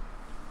first one?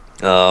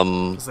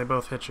 Um. Because they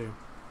both hit you.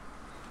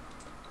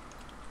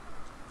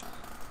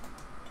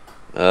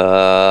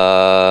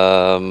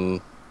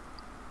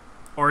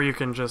 Or you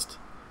can just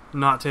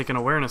not take an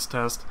awareness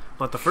test,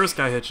 let the first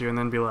guy hit you, and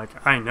then be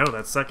like, I know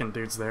that second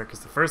dude's there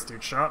because the first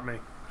dude shot me.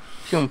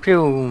 Pew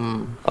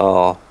pew.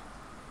 Oh.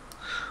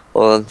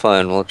 Well, then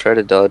fine. We'll try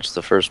to dodge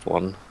the first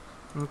one.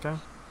 Okay.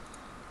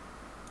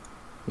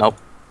 Nope.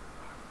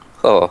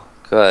 Oh,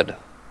 good.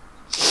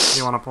 Do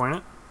you want to point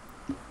it?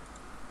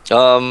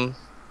 An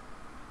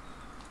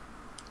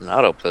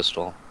auto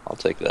pistol. I'll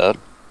take that.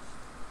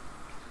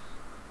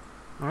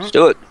 Let's Alright.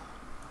 do it.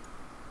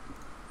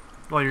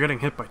 Well, you're getting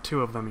hit by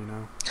 2 of them, you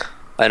know.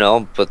 I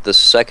know, but the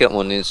second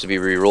one needs to be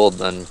re-rolled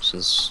then,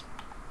 since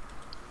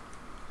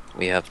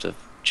we have to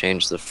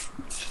change the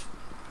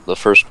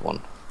first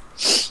one.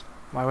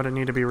 Why would it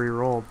need to be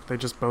re-rolled? They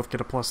just both get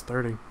a plus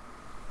 30.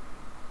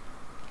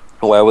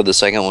 Why would the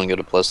second one get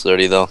a plus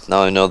 30 though?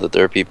 Now I know that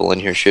there are people in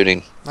here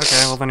shooting.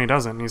 Okay, well then he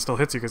doesn't. He still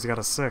hits you because he got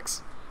a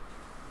 6.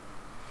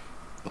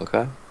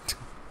 Okay.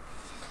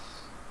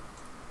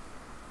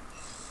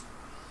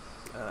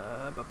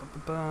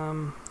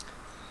 Bum.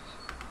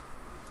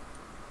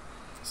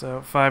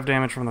 So 5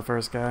 damage from the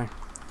first guy.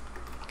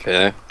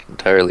 Okay.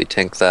 Entirely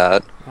tank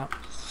that. Yep.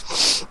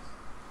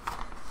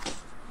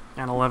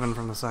 And 11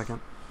 from the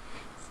second.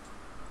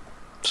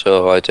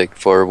 So I take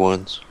 4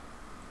 wounds.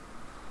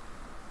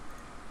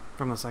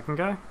 From the second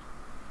guy?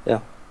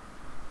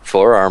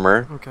 4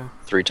 armor, Okay.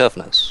 3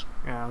 toughness,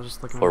 Yeah, I was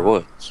just looking 4 at that.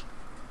 wounds.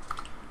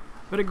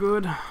 Very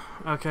good.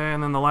 Okay,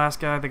 and then the last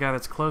guy, the guy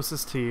that's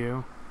closest to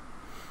you,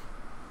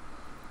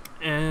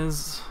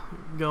 is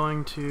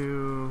going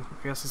to...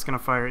 I guess he's going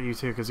to fire at you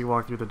too, because you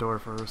walked through the door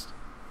first.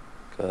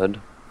 Good.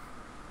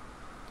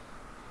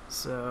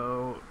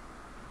 So,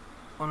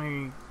 let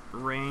me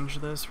range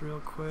this real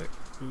quick.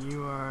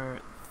 You are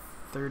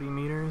 30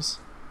 meters.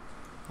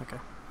 Okay.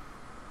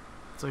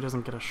 So he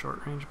doesn't get a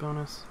short range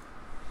bonus.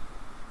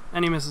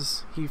 And he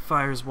misses. He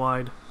fires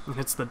wide and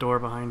hits the door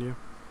behind you.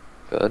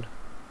 Good.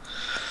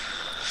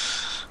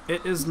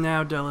 It is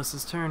now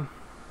Delis's turn.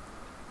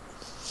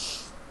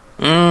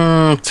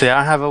 See,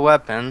 I have a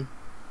weapon.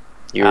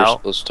 You were Ow.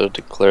 supposed to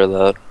declare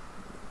that.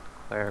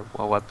 Where?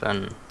 What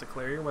weapon?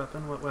 Declare your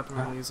weapon. What weapon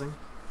are you using?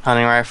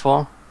 Hunting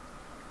rifle?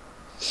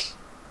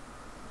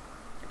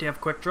 Do you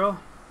have quick draw?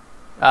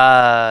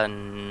 No.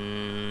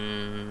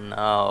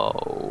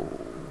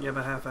 You have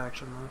a half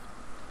action left.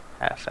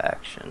 Half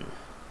action.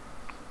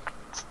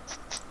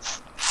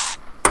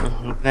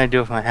 What can I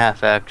do with my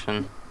half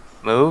action?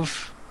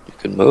 Move? You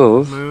can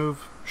move.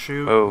 Move,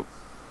 shoot. Move.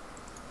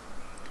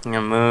 I'm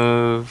gonna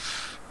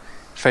move.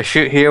 If I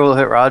shoot here, will it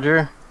hit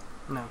Roger?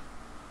 No.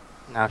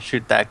 Now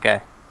shoot that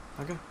guy.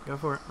 Okay, go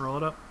for it. Roll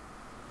it up.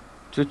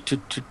 Toot,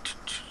 toot, toot, toot,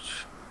 toot.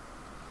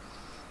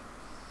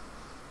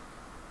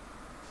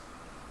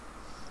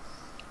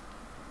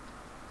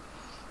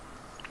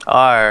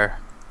 R.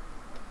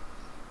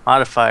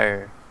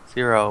 Modifier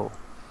 0.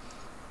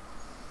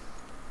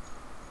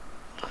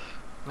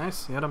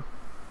 Nice, you hit him.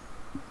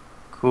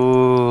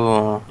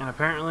 Cool. And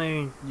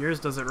apparently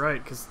yours does it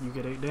right, because you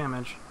get 8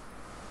 damage.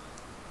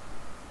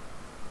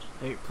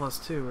 8 plus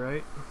 2,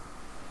 right?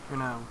 Or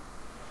no?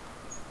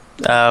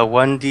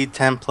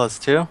 1d10 plus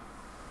 2?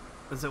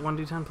 Is it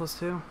 1d10 plus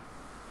 2?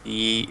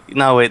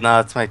 No, wait, no,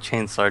 it's my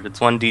chain sword.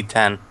 It's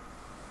 1d10.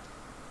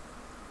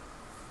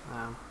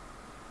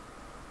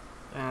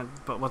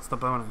 But what's the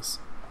bonus?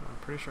 I'm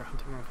pretty sure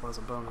hunting rifle has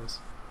a bonus.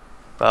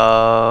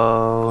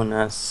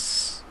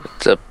 Bonus.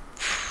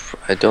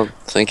 I don't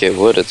think it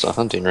would. It's a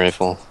hunting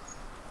rifle.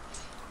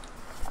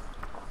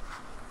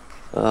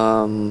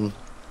 And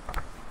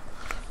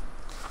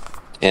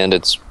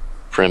it's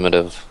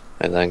primitive,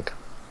 I think.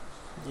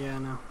 Yeah,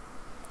 no.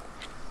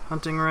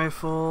 Hunting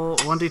rifle,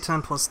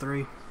 1d10 plus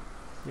 3.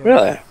 Yeah,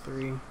 Really?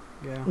 3,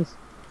 yeah.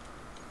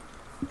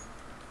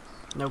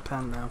 No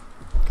pen, though,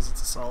 because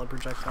it's a solid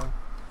projectile.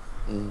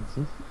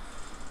 Mm-hmm.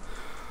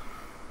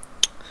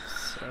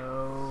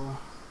 So...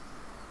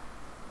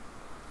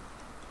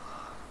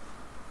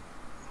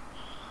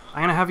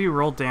 I'm gonna have you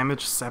roll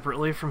damage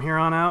separately from here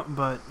on out,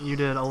 but you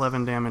did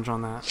 11 damage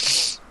on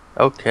that.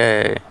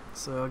 Okay.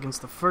 So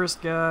against the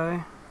first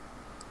guy...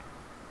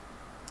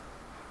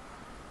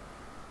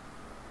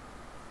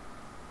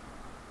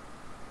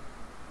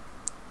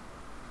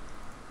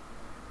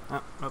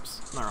 Oh, oops,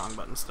 the wrong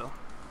button still.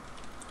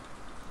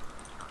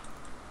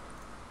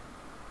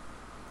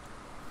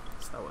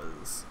 So that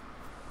was...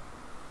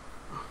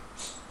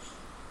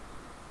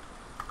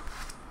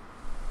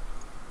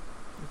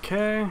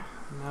 Okay,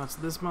 now it's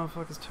this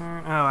motherfucker's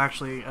turn. Oh,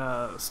 actually,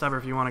 Stubber,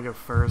 if you want to go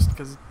first,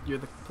 because you're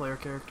the player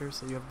character,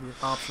 so you have the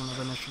option of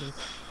initiative.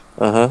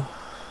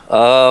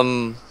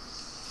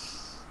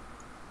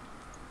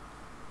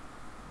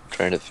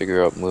 Trying to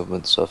figure out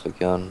movement stuff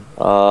again.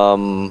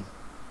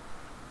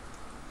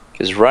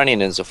 Because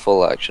running is a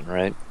full action,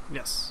 right?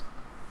 Yes.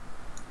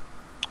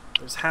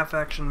 There's half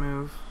action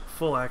move,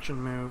 full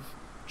action move,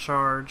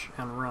 charge,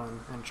 and run.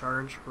 And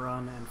charge,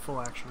 run, and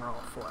full action are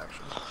all full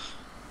action.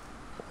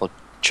 Well,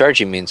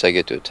 charging means I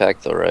get to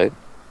attack, though, right?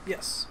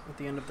 Yes, at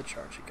the end of the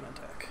charge you can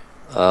attack.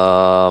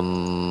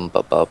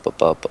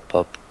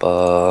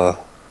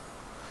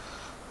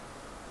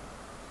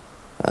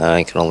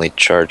 I can only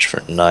charge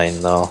for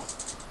 9, though.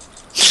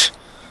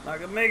 Not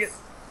gonna make it.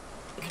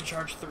 You can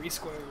charge 3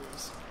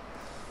 squares.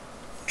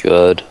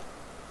 Good.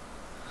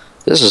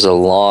 This is a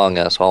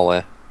long-ass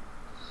hallway.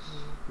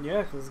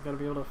 Yeah, because it's gotta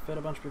be able to fit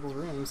a bunch of people's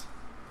rooms.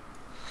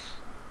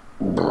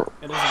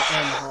 It is an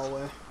M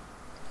hallway.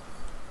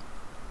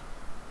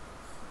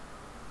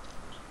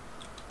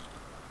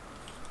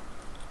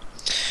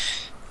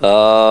 I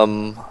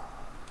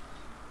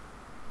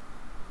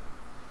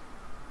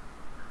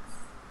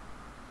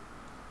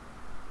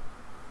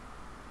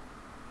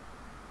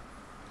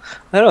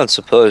don't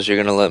suppose you're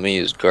gonna let me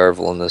use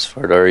Garvel in this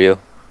fart, are you?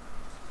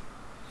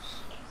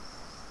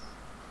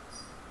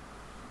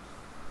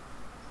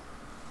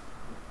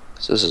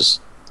 So this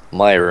is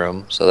my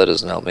room, so that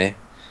doesn't help me.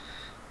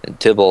 And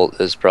Tybalt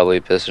is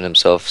probably pissing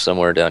himself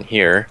somewhere down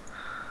here.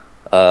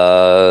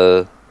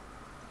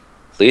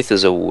 Leith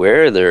is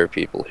aware there are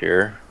people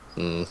here.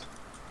 And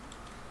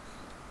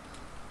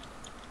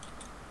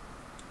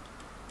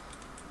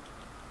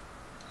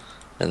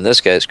this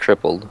guy's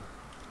crippled.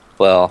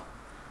 Well,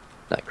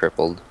 not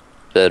crippled,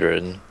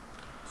 bedridden.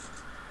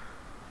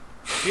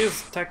 He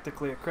is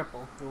technically a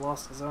cripple. He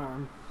lost his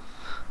arm.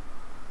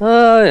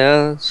 Oh,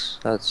 yeah,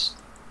 that's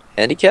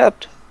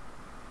handicapped?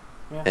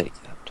 Yeah.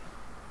 Handicapped.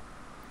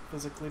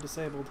 Physically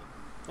disabled.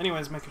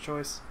 Anyways, make a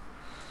choice.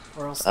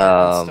 Or I'll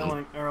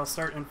start I'll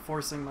start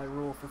enforcing my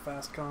rule for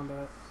fast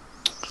combat.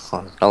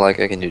 Well, it's not like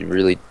I can do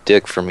really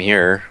dick from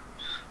here.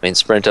 I mean,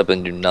 sprint up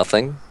and do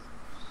nothing.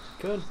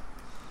 Good.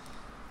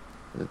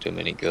 Doesn't do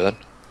me any good.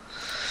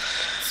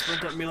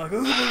 Sprint up and be like,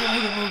 ooga booga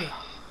booga booga.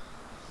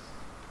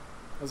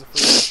 As a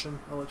free action,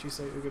 I'll let you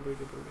say ooga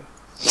booga booga.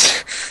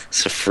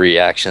 It's a free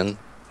action.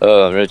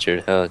 Oh,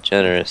 Richard, how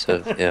generous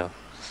of you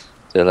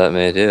to let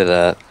me do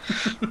that.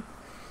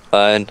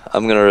 Fine,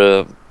 I'm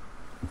gonna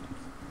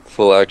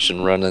full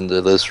action run into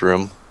this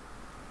room.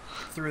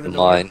 Through the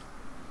door. Mine.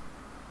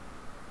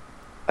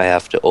 I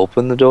have to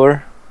open the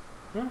door?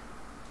 Yeah.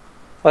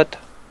 What?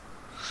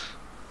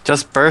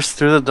 Just burst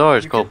through the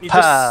doors. You Go just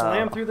pow.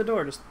 slam through the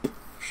door. Just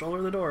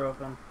shoulder the door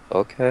open.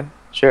 Okay,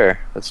 sure,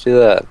 let's do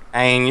that.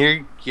 I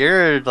mean,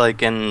 you're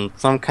like in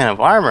some kind of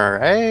armor,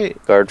 right?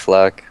 Guard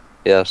flak,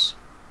 yes.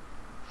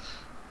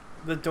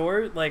 The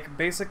door, like,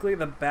 basically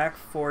the back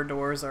 4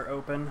 doors are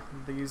open.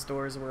 These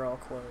doors were all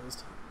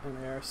closed. And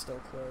they are still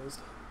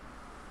closed.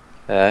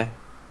 Okay.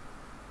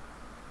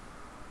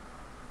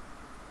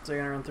 So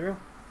you're gonna run through?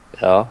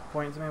 Yeah.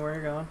 Point to me where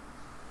you're going.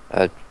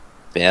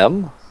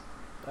 Bam?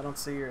 I don't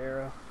see your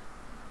arrow.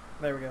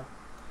 There we go.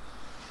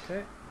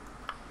 Okay.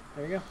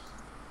 There you go.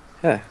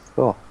 Yeah,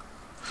 cool.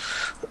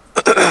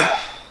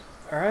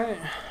 Alright.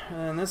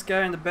 And this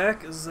guy in the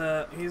back is,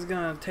 he's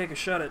gonna take a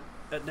shot at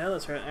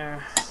Dallas right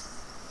there.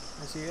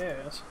 Yes, he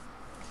is.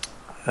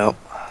 Yep.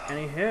 And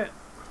he hit.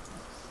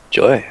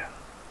 Joy.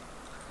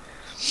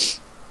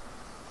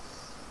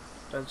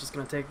 I was just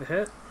gonna take the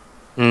hit.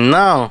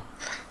 No.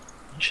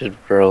 You should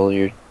roll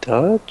your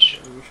dodge.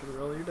 You should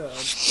roll your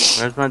dodge.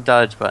 Where's my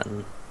dodge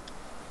button?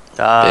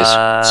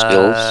 Basic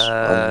skills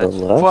on the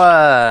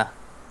left.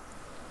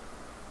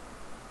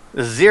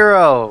 What?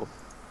 0.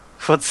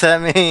 What's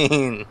that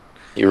mean?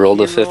 You rolled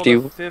He a 50.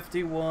 rolled a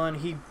 51.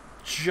 He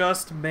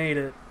just made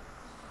it.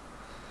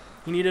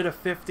 He needed a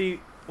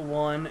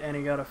 51, and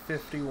he got a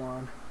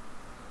 51.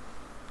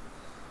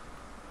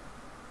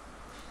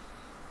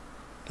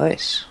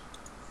 Nice.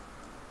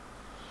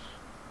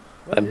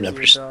 What I've is never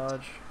your s-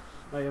 dodge?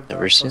 Oh, you have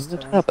Never dodge seen plus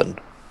that 10. happen.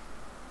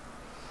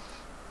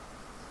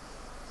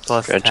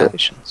 Plus 10.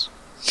 Congratulations.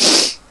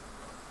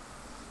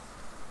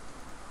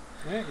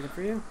 Alright, good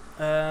for you.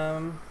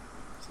 So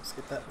let's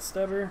get that in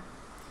stubber.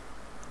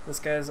 This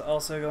guy's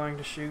also going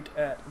to shoot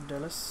at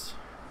Dennis.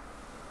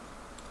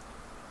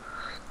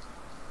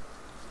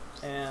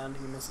 And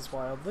he misses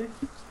wildly.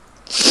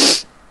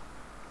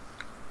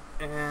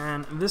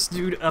 And this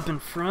dude up in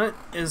front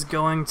is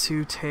going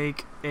to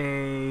take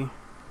a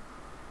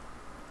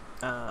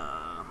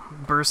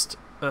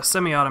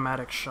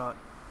semi-automatic shot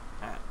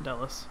at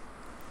Delis.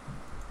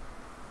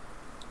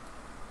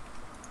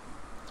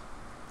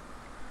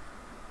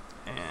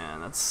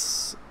 And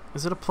that's...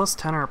 Is it a plus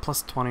 10 or a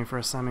plus 20 for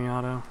a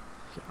semi-auto?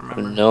 Can't I have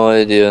remember. no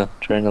idea.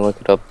 Trying to look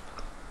it up.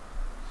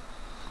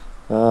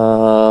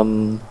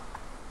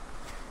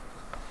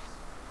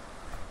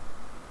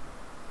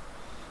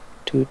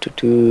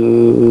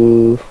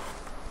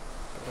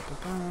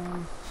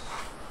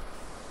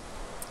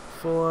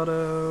 Full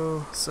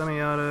auto,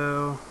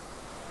 semi-auto,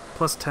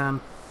 plus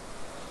 10.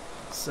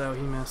 So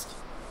he missed.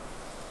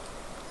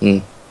 Hmm.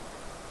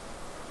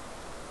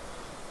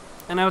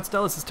 And now it's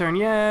Delis' turn.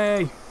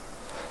 Yay!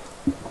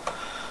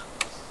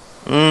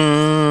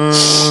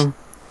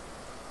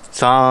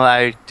 So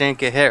I didn't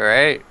get hit,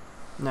 right?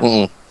 No.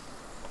 Mm-mm.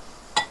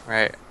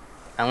 Right.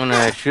 I'm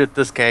gonna shoot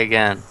this guy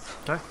again.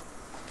 Okay.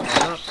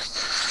 Hold up.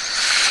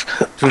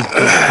 Dun,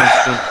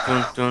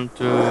 dun, dun, dun, dun,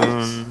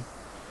 dun.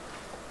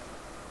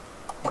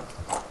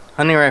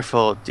 Honey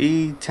rifle,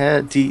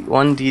 D10,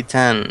 D1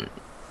 D10.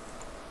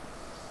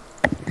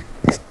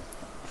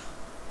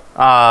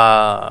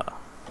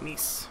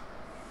 Nice.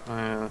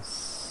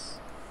 Yes.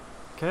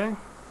 Okay.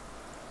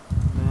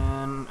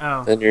 Then,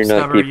 oh. Then you're not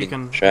Stubber, you keeping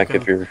can, track you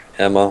of your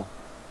ammo.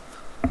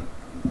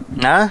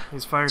 Nah,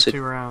 He's fired So-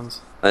 2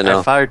 rounds. I know.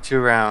 I fired 2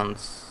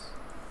 rounds.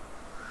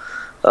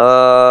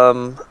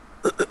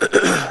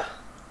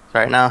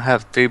 Right now I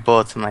have 3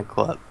 bullets in my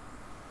clip.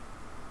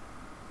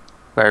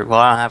 Right, well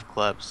I don't have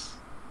clips.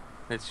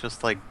 It's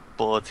just like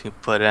bullets you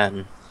put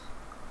in.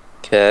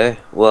 Okay.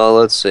 Well,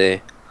 let's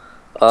see.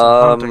 It's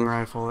a hunting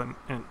rifle. It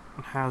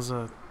has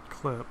a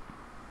clip.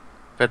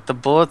 But the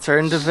bullets are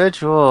Well, it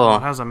individual.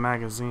 has a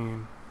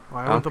magazine.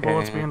 Why would the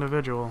bullets be Okay.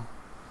 individual?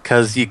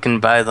 Because you can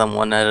buy them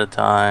one at a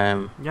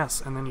time.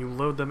 Yes, and then you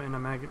load them in a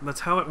mag.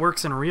 That's how it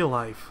works in real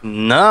life.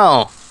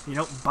 No! You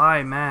don't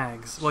buy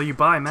mags. Well, you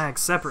buy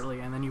mags separately,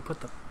 and then you put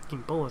the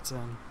fucking bullets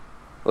in.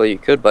 Well, you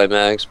could buy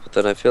mags, but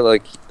then I feel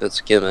like that's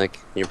a gimmick.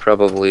 You're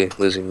probably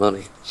losing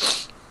money.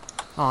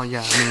 Oh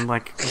yeah, I mean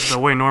like the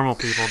way normal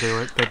people do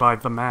it, they buy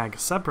the mag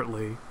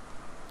separately,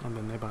 and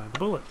then they buy the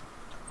bullet.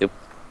 Anyway.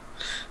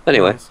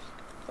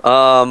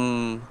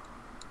 Anyways,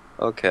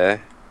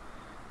 Okay.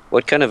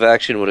 What kind of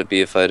action would it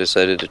be if I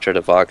decided to try to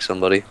vox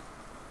somebody?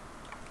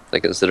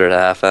 Like, consider it a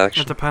half it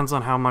action? depends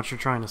on how much you're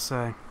trying to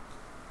say.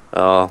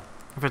 Oh.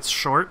 If it's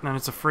short, then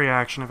it's a free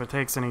action. If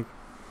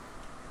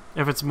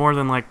it's more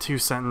than like 2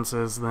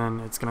 sentences, then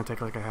it's gonna take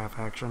like a half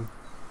action.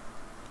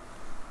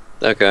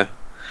 Okay.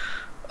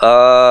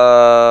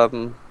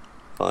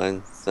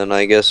 Fine. Then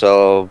I guess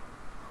I'm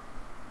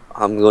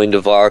going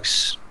to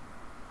vox.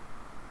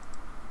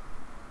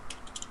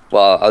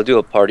 Well, I'll do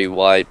a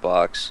party-wide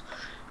vox.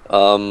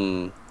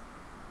 Garvel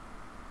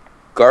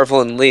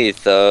and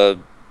Leith,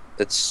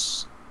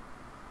 it's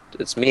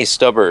me,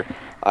 Stubber.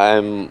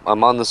 I'm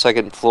on the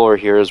 2nd floor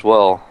here as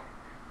well.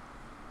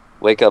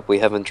 Wake up, we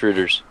have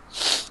intruders.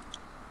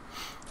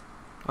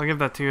 I'll give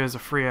that to you as a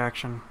free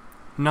action.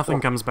 Nothing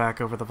Cool. comes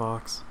back over the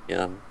Vox.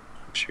 Yeah, I'm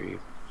sure you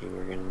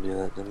were gonna do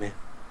that to me.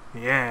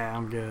 Yeah,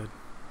 I'm good.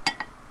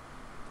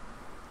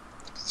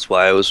 That's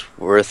why it was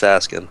worth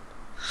asking.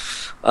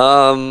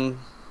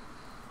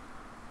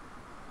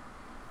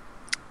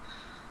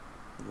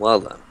 Well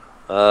then.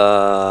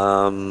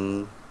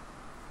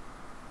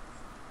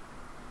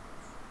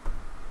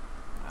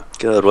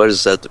 God, why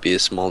does that have to be a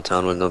small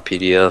town with no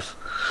PDF?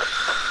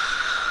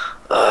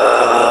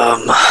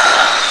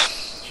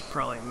 Should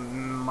probably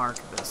mark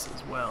this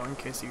as well in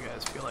case you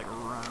guys feel like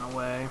running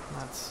away.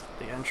 That's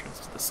the entrance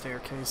to the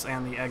staircase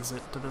and the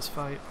exit to this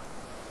fight.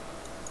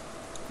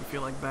 If you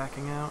feel like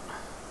backing out.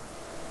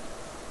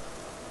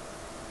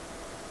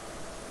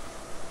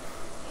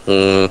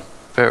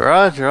 But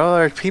Roger, all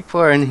our people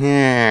are in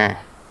here.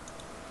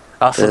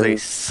 Also, they Then-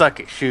 suck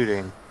at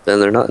shooting. Then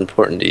they're not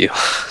important to you.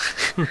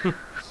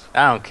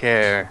 I don't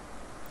care.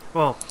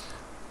 Well,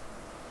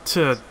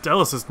 to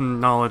Delis'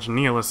 knowledge,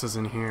 Neolis is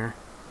in here.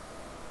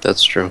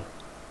 That's true.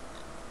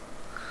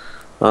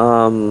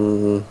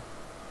 God,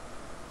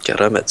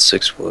 I'm at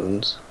 6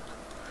 wounds.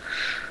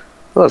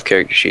 I love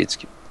character sheets.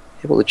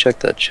 Able to check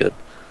that shit.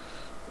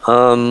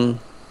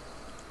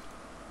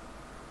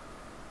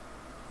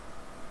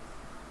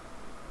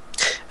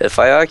 If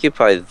I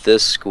occupy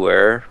this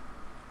square,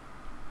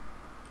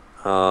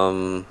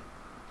 You'll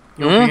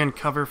be in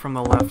cover from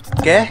the left.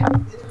 ¿Qué?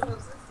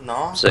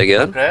 No. Say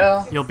again? No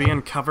creo. You'll be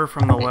in cover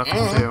from the left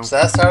too. ¿Se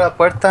va a cerrar la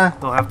puerta?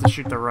 They'll have to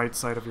shoot the right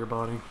side of your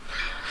body.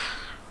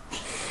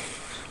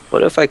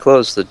 What if I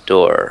close the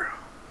door?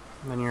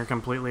 Then you're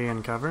completely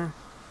in cover.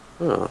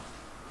 Oh.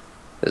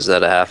 Is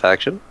that a half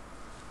action?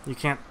 You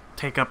can't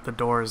take up the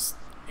door's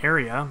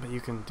area, but you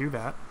can do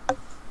that.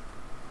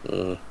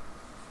 Mm.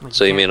 Like,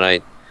 So you can't-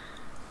 mean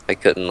I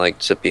couldn't like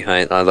sit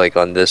behind like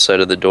on this side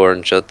of the door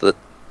and shut the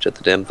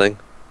damn thing?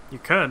 You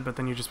could, but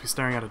then you'd just be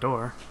staring at a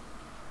door.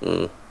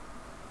 Mm.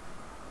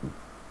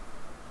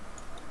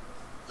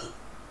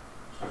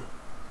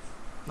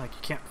 Like,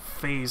 you can't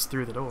phase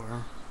through the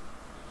door.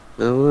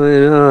 No, why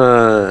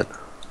not?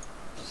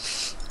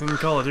 In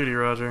Call of Duty,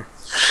 Roger.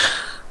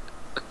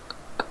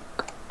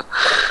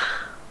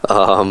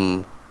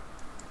 God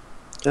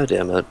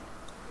damn it.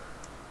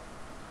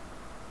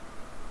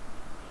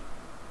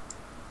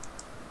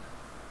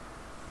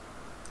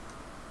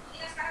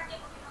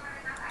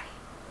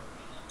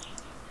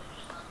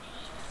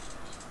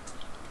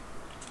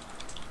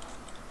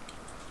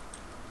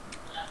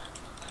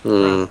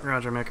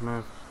 Roger, make a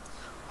move.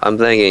 I'm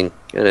thinking.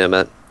 God damn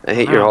it. I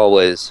hate your Wow.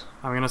 hallways.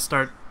 I'm gonna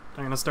start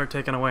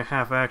taking away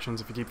half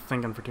actions if you keep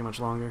thinking for too much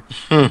longer.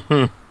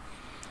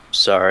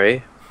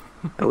 Sorry.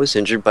 I was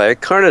injured by a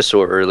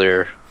carnosaur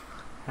earlier.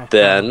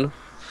 Then.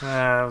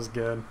 That was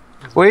good.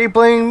 What are you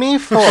blaming me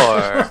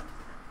for?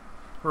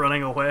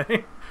 Running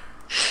away.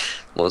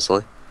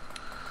 Mostly.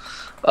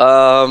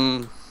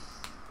 God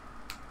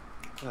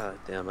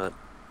damn it.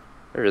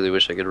 I really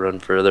wish I could run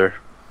further.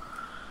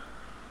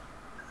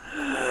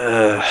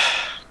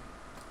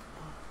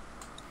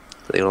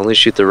 They can only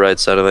shoot the right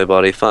side of my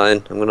body.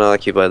 Fine. I'm gonna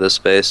occupy this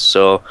space.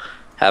 So,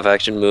 half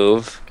action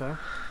move. Okay.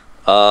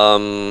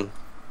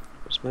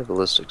 Where's my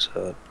ballistics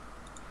at?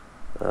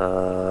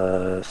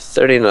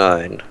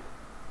 39.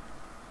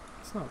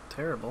 It's not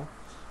terrible.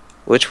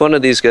 Which one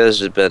of these guys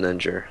did Ben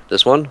injure?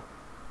 This one?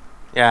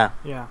 Yeah.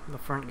 Yeah, the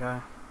front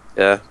guy.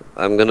 Yeah.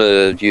 I'm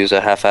gonna use a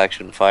half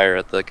action fire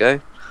at that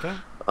guy. Okay.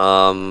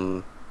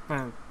 You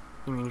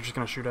mean you're just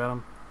gonna shoot at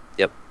him?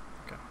 Yep.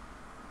 Okay.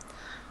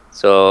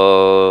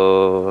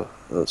 So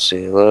let's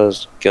see,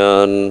 last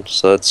gun.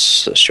 So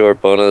that's a short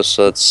bonus.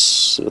 So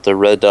that's with a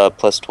red dot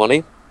plus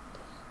 20.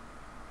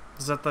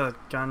 Is that the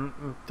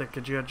gun that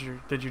did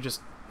you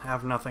just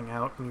have nothing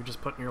out and you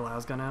just put your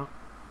las gun out?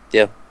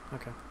 Yeah.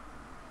 Okay.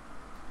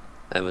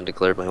 I haven't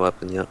declared my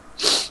weapon yet.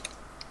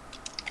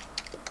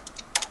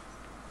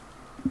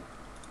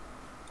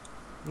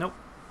 Nope.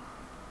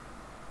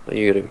 Oh,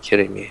 you gotta be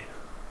kidding me.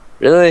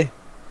 Really?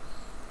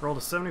 Rolled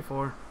a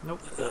 74.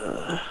 Nope.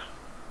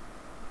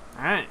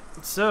 Alright,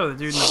 so the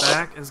dude in the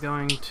back is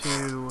going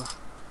to...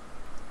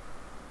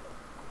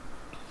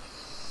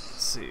 Let's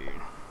see.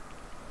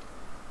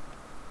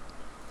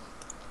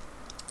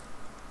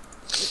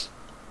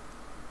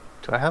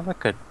 Do I have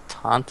like a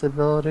taunt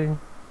ability?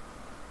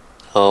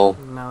 Oh.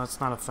 No, that's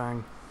not a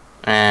thing.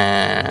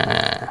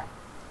 Eh.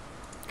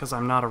 Because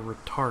I'm not a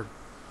retard.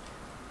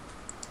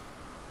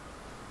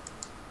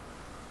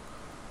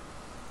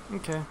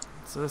 Okay,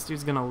 so this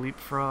dude's gonna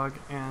leapfrog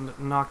and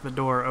knock the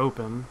door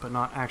open, but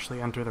not actually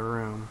enter the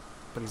room.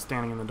 But he's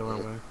standing in the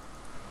doorway.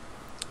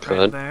 Right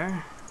Good.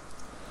 there.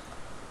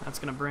 That's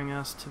gonna bring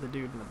us to the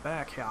dude in the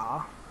back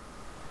here.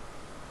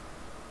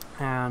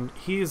 And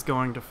he's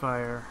going to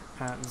fire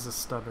at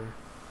Zestubber.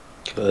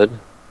 Good.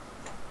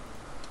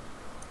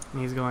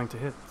 And he's going to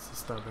hit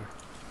Zestubber.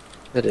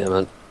 God damn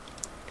it.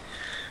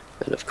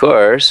 And of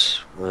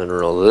course, I'm gonna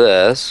roll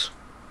this.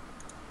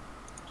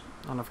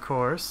 And of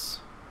course...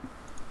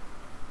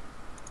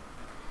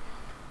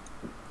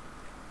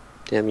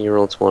 Damn, you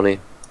roll 20.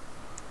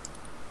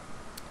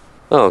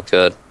 Oh,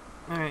 good.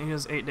 Alright, he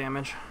does 8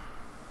 damage.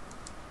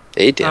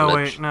 8 damage. Oh,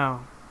 wait,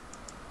 no.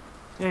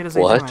 Yeah, he does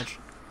 8 What? damage.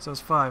 So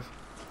it's 5. 5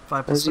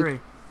 How's plus he 3.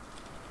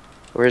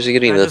 Where is he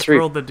getting I the just 3?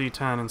 rolled the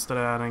d10 instead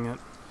of adding it.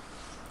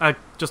 I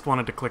just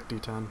wanted to click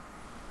d10.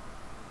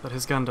 But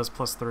his gun does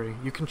plus 3.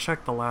 You can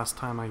check the last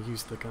time I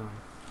used the gun.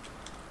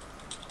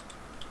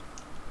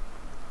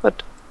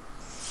 What?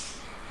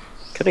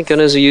 What kind of gun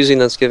is he using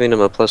that's giving him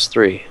a plus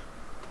 3?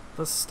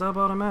 The stub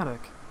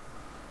automatic.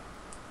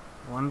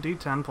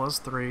 1d10 plus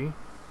 3.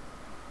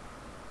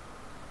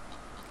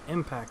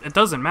 Impact. It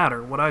doesn't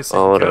matter. What I say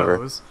Oh, whatever.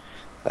 goes.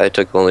 I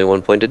took only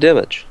 1 point of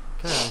damage.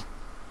 Okay.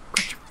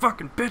 Quit your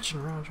fucking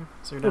bitching, Roger.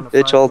 So you're down to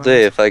Bitch 5 all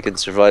day points. if I could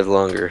survive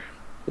longer.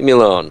 Leave me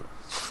alone.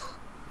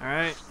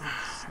 Alright.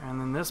 And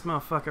then this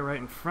motherfucker right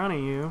in front of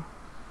you.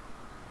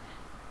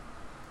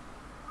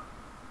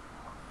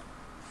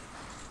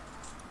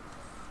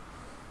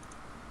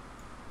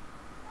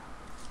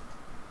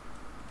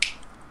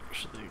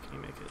 Actually, can you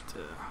make it to...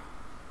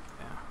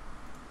 Yeah.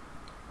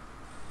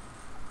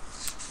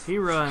 He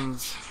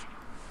runs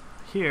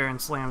here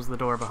and slams the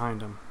door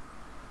behind him.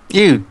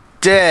 You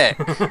dick!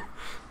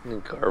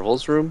 In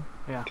Carvel's room?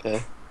 Yeah.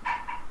 Okay.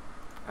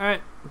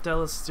 Alright,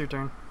 Dallas, it's your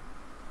turn.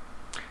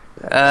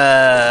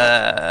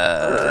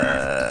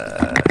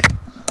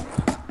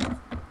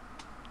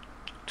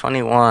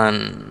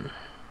 21.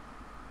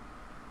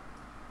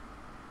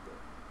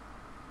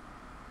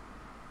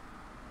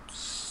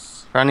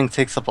 Running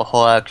takes up a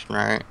whole action,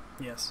 right?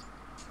 Yes.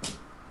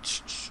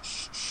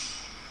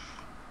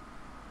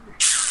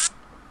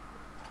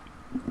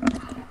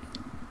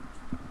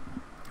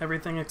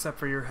 Everything except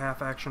for your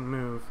half-action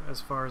move,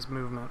 as far as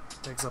movement,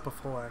 takes up a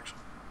full action.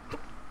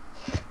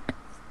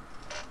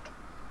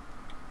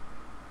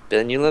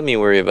 Ben, you let me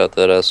worry about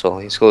that asshole.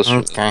 He's closer.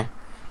 Okay.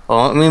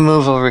 Well, let me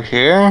move over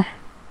here.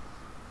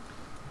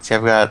 See,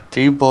 I've got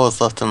 3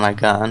 bullets left in my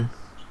gun.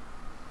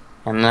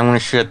 And then I'm going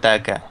to shoot at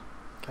that guy.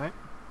 Okay.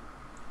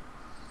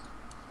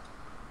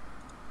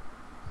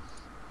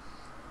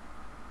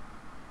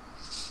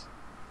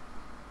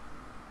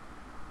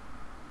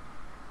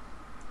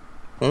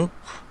 Boom.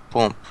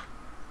 Boom.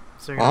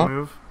 So you're gonna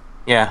move?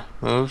 Yeah,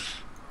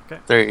 move.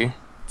 Okay. 3.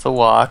 It's a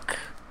walk.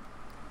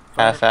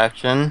 Fire. Half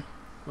action.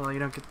 Well, you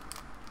don't get...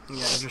 Yeah,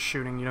 you're just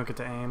shooting, you don't get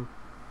to aim.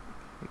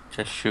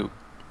 Just shoot.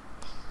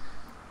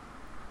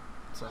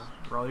 So,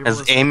 roll your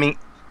Because ballistic.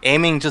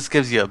 aiming just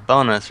gives you a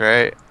bonus,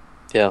 right?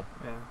 Yeah.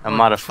 Yeah. A Well,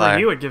 modifier. For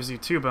you, it gives you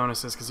 2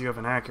 bonuses because you have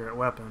an accurate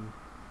weapon.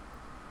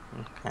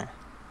 Okay.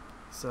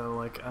 So,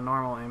 like, a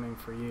normal aiming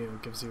for you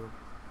gives you...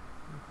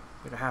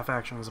 Like, a half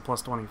action is a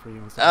plus 20 for you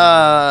instead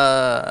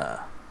of...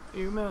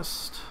 You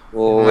missed.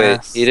 Well, wait.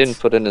 Yes. He didn't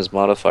put in his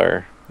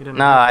modifier. You didn't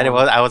No, move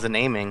one. I wasn't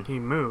aiming. He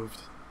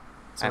moved.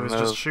 So I he was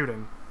moved. just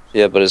shooting.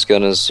 Yeah, but his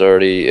gun is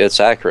already...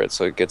 It's accurate,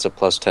 so it gets a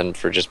plus 10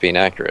 for just being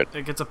accurate.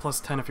 It gets a plus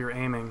 10 if you're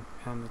aiming,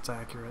 and it's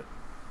accurate.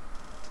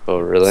 Oh,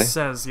 really? It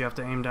says you have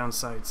to aim down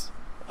sights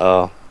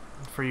Oh.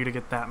 for you to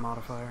get that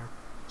modifier.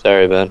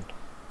 Sorry, Ben.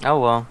 Oh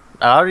well.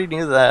 I already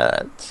knew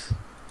that.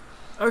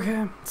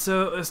 Okay,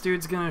 so this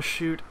dude's gonna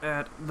shoot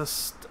at the...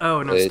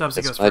 oh, no, Wait, Stubbsy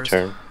it's goes my first.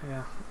 turn.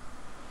 Yeah.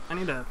 I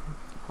need to...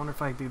 I wonder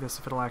if I do this,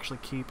 if it'll actually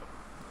keep.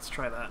 Let's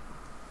try that.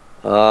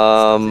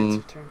 Stubbsy, it's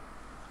your turn.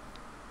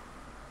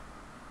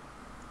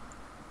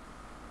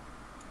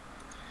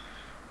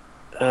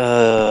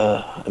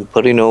 I'm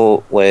putting a...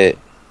 Wait.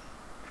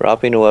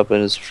 Dropping a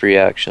weapon is a free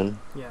action.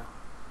 Yeah.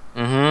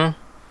 Mm-hmm.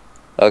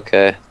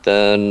 Okay,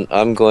 then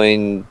I'm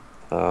going...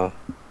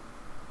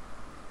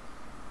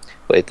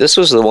 Wait, this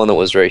was the one that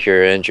was right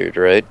here injured,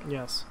 right?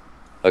 Yes.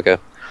 Okay.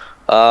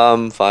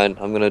 Fine.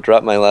 I'm gonna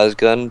drop my las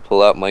gun,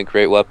 pull out my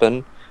great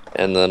weapon,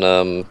 and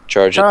then,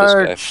 charge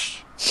at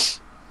this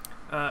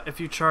guy. If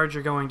you charge,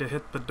 you're going to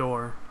hit the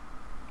door.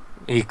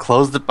 He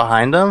closed it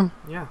behind him?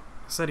 Yeah.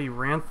 I said he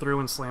ran through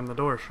and slammed the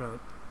door shut.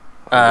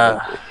 I'm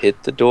gonna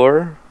hit the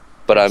door,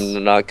 but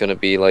I'm not gonna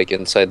be, like,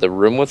 inside the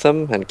room with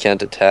him and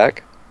can't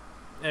attack.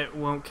 It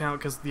won't count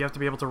because you have to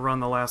be able to run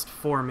the last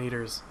 4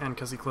 meters, and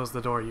because he closed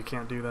the door, you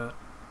can't do that.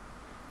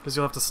 Because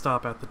you'll have to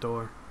stop at the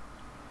door.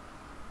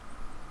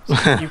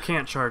 So you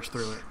can't charge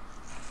through it.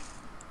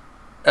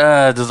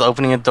 Does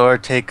opening a door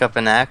take up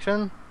an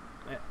action?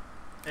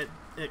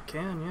 It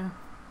can, yeah.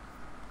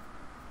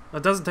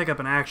 It doesn't take up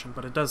an action,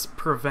 but it does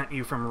prevent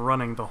you from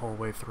running the whole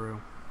way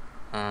through.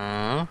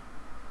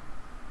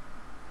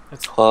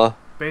 It's Huh.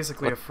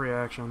 basically a free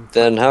action.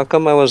 Then how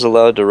come I was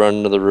allowed to run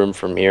into the room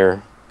from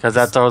here? Because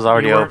that door was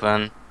already You weren't-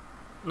 open.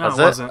 No, Was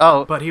it it? wasn't.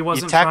 Oh, but he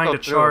wasn't tackled trying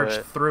to through charge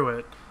it. through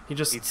it. He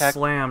just He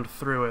slammed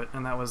through it,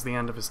 and that was the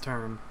end of his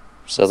turn.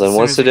 So As then soon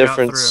what's as the he got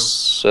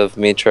difference of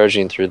me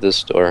charging through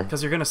this door?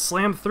 Because you're going to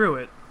slam through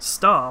it,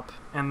 stop,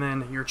 and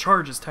then your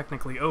charge is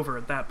technically over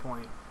at that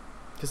point.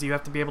 Because you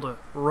have to be able to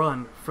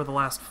run for the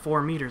last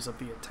 4 meters of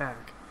the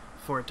attack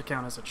for it to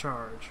count as a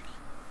charge.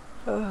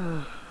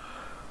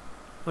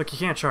 Look, you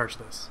can't charge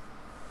this.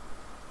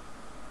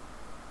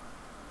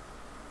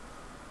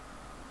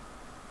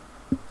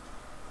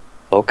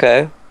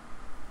 Okay.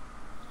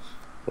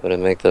 Would it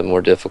make that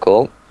more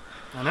difficult?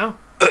 I know.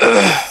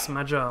 It's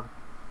my job.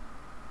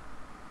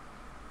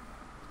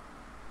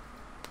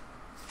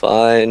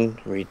 Fine.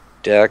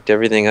 Redact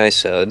everything I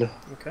said.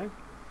 Okay.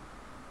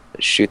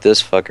 Shoot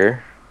this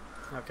fucker.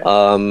 Okay.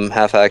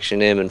 Half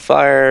action aim and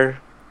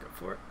fire. Go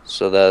for it.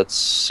 So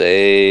that's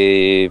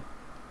a...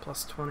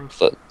 Plus 20.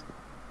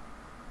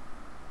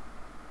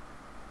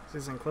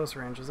 He's in close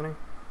range, isn't he?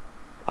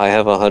 I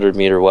have a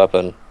 100-meter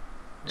weapon.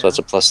 So that's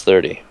a plus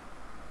 30.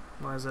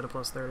 Why is it a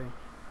plus 30?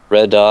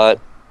 Red dot,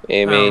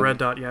 aiming, Oh, red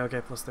dot. Yeah,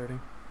 okay, plus 30.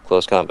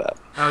 close combat.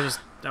 I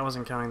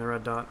wasn't counting the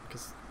red dot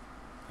because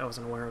I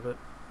wasn't aware of it.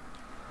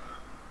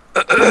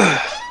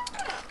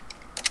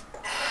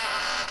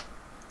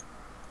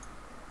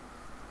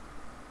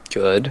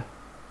 Good.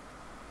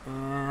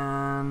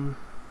 And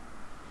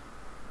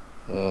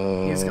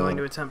he's going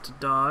to attempt to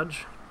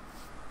dodge.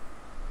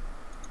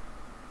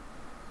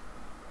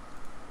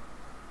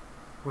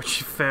 Which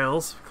he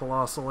fails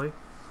colossally.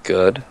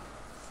 Good.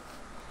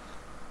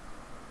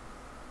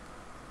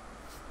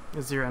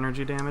 Is your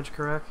energy damage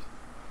correct?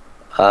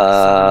 7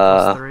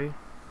 plus 3.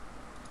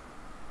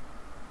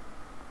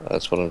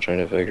 That's what I'm trying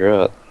to figure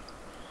out.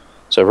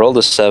 So I rolled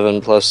a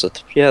 7 plus a...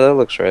 yeah, that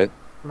looks right.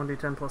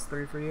 1d10 plus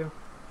 3 for you.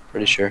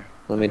 Pretty sure.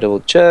 Let me double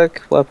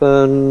check.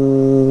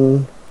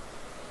 Weapon...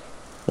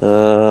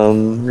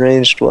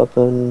 ranged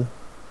weapon...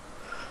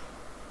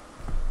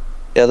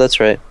 yeah, that's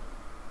right.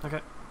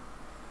 Okay.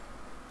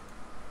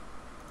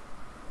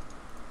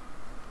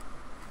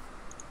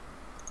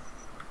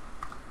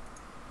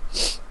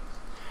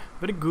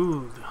 Very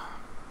good.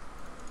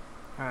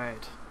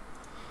 Alright.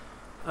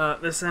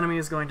 This enemy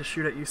is going to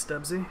shoot at you,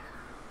 Stubbsy.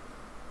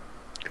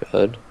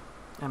 Good.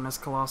 And miss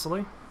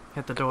colossally.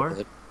 Hit the door.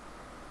 Good.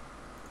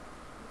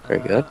 Very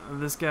good.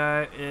 This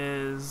guy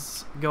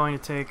is going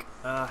to take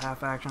a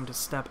half action to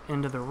step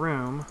into the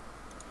room.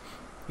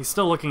 He's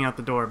still looking out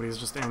the door, but he's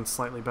just in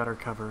slightly better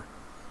cover.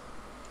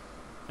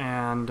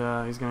 And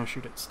he's going to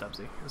shoot at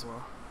Stubbsy as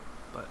well,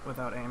 but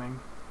without aiming.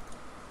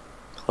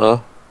 Huh?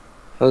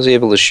 How's he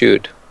able to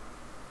shoot?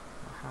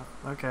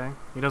 Okay,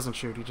 he doesn't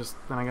shoot. He just,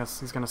 then I guess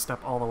he's going to step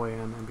all the way in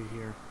and be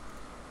here.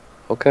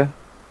 Okay.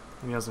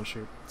 And he doesn't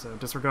shoot, so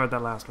disregard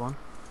that last one.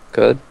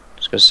 Good.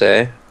 Just gonna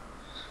say.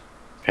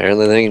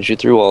 Apparently they can shoot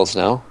through walls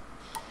now.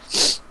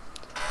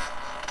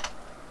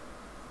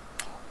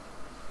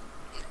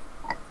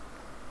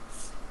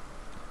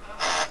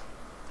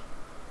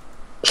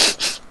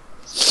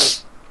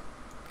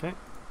 Okay,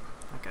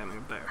 that guy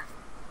moved there.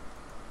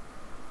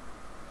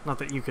 Not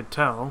that you could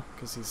tell,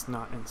 because he's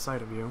not in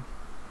sight of you.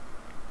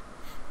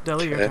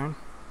 Deli, your Okay. turn.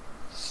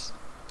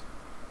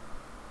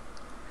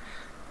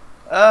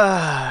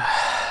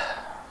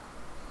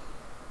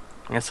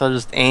 I guess I'll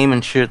just aim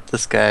and shoot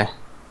this guy.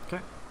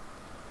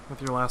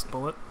 With your last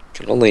bullet.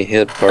 Can only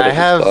hit part I of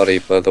have- his body,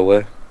 by the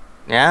way.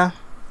 Yeah?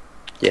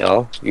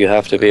 Yeah, you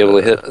have to be able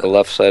to hit the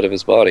left side of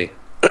his body.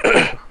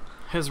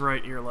 His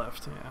right, your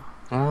left, yeah.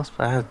 Well,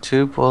 I have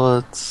 2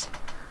 bullets.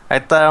 I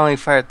thought I only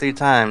fired 3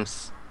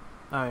 times.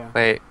 Oh, yeah.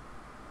 Wait.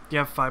 Do you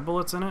have 5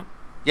 bullets in it?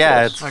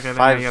 Yeah, Yes. it's Okay, then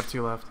 5. yeah, you have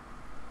 2 left.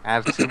 I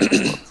have 2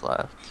 bullets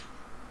left.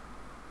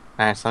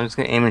 Alright, so I'm just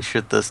gonna aim and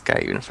shoot this guy,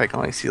 even if I can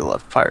only see the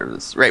left part of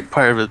his right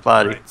part of his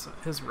body. Right, so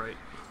his right.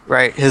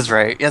 Right, his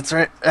right. That's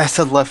right. I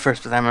said left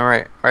first, but I'm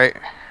right. Right.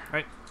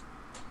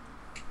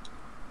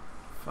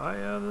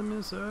 Fire the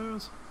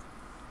missiles.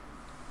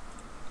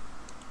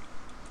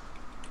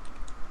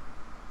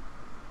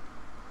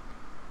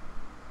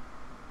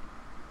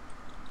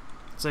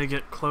 So you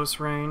get close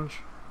range,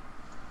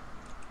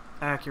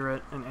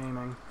 accurate, and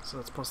aiming. So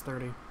that's plus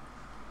 30.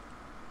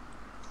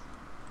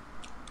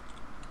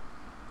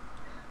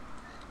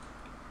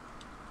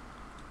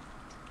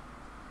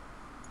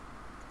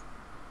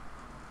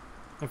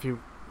 If you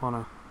want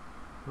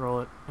to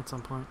roll it at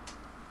some point.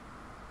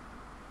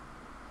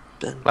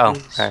 Oh,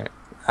 alright.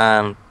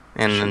 And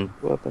then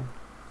Weapon.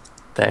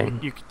 thing.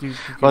 You can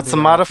What's do the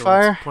that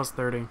modifier? afterwards. Plus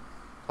 30.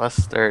 Plus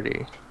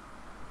 30.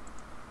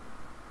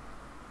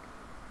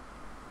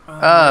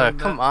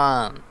 Come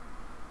on.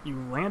 You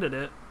landed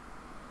it.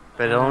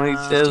 But it only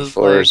Uh, says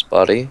For like, his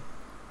body,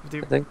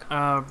 Do- I think.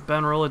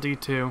 Ben, roll a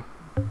d2.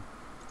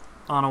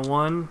 On a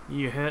 1,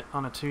 you hit.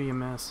 On a 2, you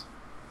miss.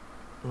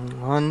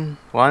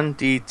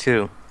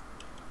 1d2.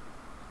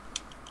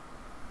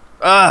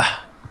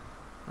 Ah!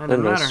 That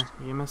doesn't I matter. missed.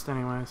 You missed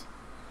anyways.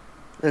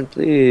 And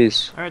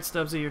please. Alright,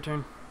 Stubbsy, your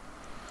turn.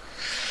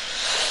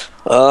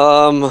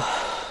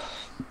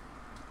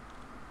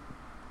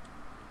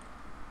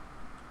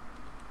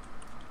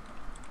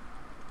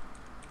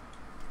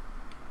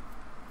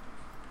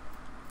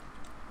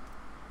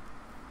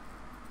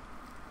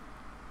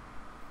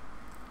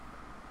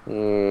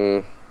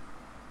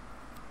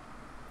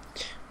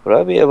 Would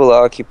I be able to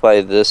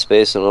occupy this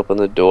space and open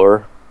the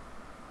door?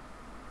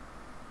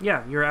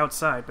 Yeah, you're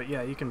outside, but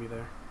yeah, you can be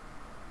there.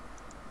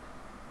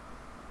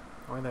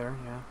 Or there,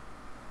 yeah.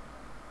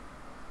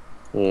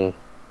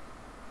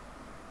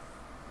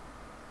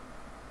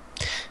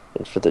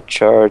 And for the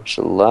charge,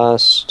 the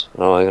last...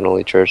 oh, I can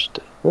only charge...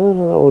 oh,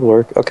 no, that would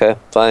work. Okay,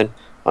 fine.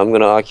 I'm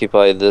gonna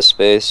occupy this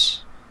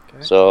space.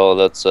 Okay. So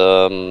that's,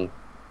 9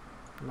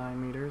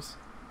 meters.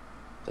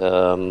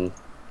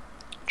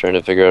 trying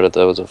to figure out if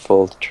that was a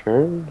full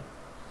turn.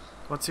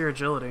 What's your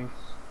agility?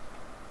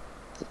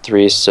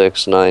 3,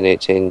 6, 9,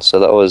 18. So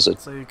that was a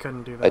So you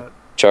couldn't do that.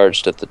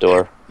 charged at the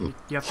door. You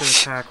have to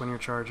attack when you're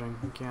charging.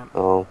 You can't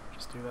Oh.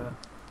 just do that.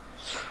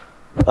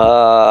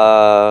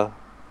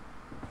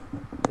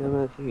 Damn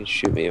it, he can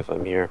shoot me if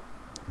I'm here.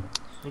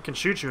 He can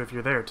shoot you if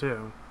you're there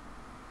too.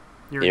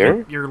 You're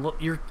Here?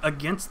 you're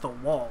against the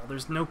wall.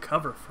 There's no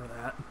cover for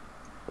that.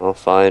 Oh,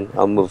 fine.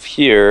 I'll move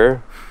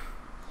here.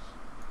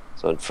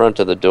 So in front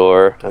of the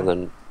door, and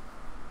then...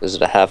 is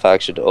it a half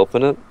action to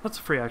open it? That's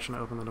a free action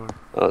to open the door.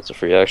 Oh, it's a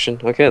free action?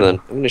 Okay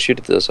then. I'm gonna shoot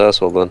at this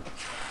asshole then.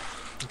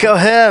 Go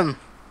him!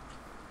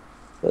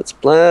 Let's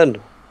plan.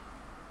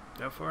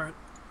 Go for it.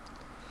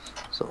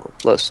 So,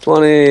 plus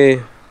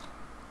 20.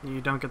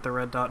 You don't get the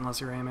red dot unless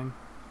you're aiming.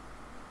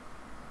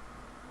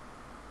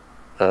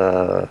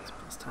 It's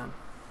plus 10.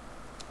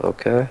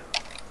 Okay.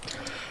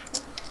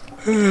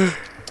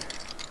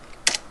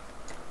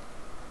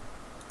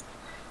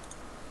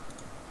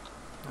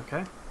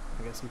 Okay.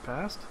 I guess you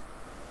passed.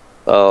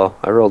 Oh,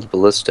 I rolled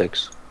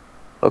ballistics.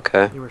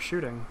 Okay. You were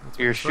shooting. That's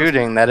what You're supposed to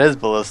shooting. That is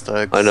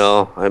ballistics. I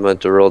know. I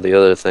meant to roll the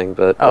other thing,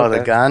 but Oh, okay.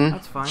 the gun?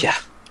 That's fine. Yeah.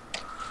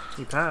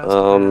 You passed,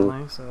 Um,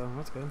 apparently, so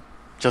that's good.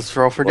 Just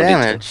roll for 1d10.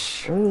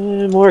 damage.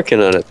 I'm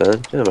working on it,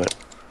 man. Damn it.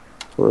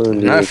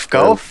 1d10 Enough,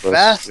 go plus 3.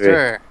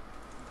 faster.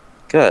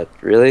 God,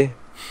 really?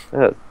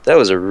 That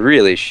was a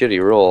really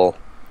shitty roll.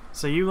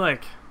 So you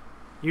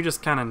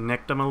just kind of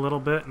nicked him a little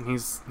bit, and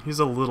he's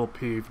a little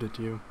peeved at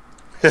you.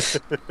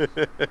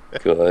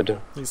 Good.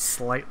 He's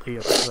slightly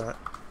upset.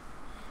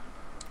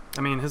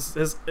 I mean,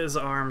 his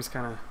arm's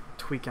kind of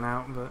tweaking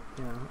out, but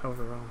you know,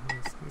 overall,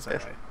 he's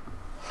alright.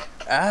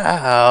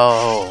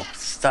 Ow!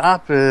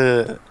 Stop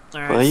it.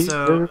 Why Alright, you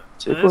so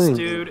tickling this me?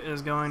 dude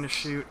is going to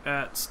shoot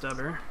at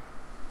Stubber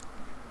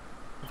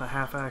with a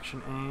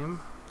half-action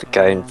aim. The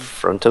guy in and-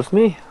 front of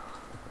me?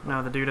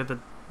 No, the dude at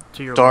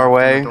to your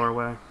Doorway. left in the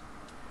doorway.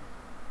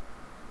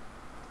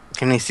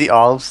 Can you see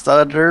all of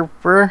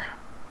Stutterber?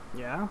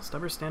 Yeah,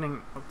 Stubber's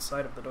standing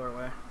outside of the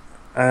doorway.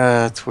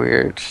 That's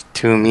weird.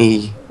 To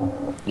me.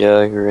 Yeah,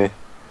 I agree.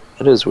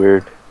 It is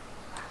weird.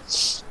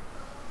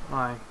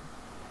 Why?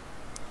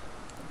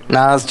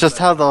 No, it's just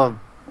how the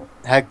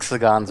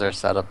hexagons are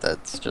set up.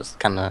 That's just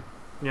kind of,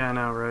 Yeah, I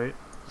know, right?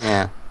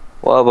 yeah.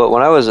 Well, but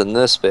when I was in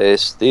this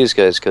space, these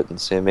guys couldn't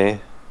see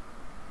me.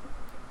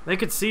 They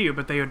could see you,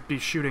 but they would be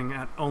shooting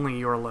at only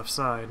your left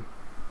side.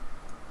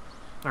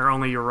 Or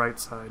only your right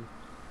side.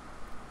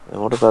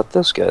 And what about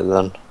this guy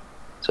then?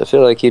 So I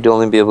feel like he'd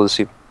only be able to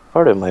see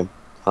part of my...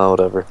 Oh,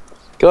 whatever.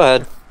 Go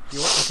ahead.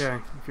 Okay,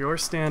 if you're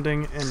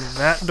standing in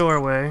that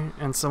doorway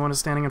and someone is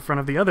standing in front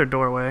of the other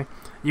doorway,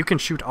 you can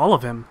shoot all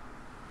of him.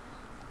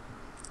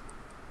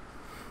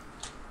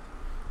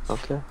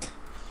 Okay.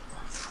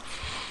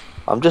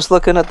 I'm just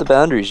looking at the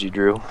boundaries you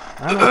drew.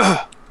 I know.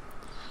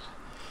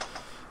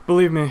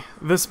 Believe me,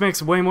 this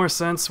makes way more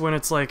sense when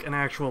it's like an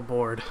actual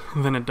board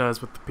than it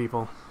does with the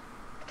people.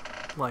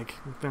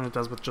 Than it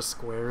does with just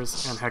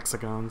squares and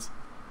hexagons.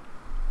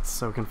 It's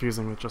so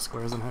confusing with just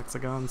squares and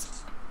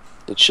hexagons.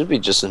 It should be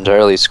just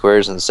entirely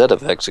squares instead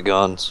of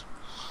hexagons.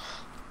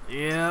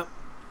 Yep.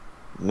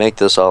 Make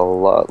this all a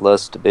lot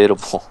less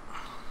debatable.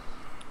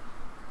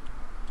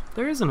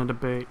 There isn't a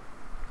debate.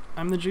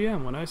 I'm the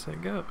GM when I say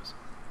goes.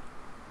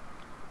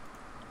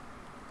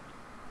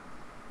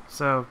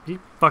 So, you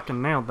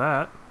fucking nailed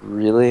that.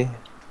 Really?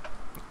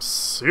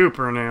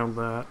 Super nailed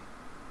that.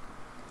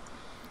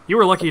 You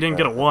were lucky you didn't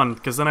get a 1,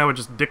 because then I would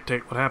just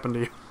dictate what happened to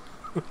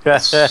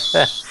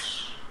you.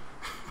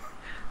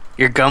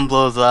 Your gun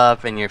blows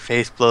up, and your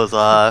face blows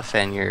off,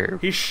 and your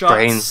He shot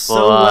brains so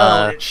blow well,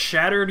 up. it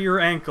shattered your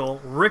ankle,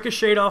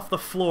 ricocheted off the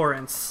floor,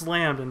 and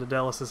slammed into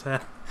Dallas's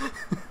head.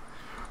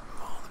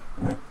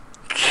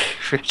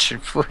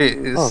 Richard,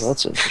 please. Oh,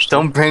 that's interesting.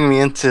 Don't bring me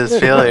into this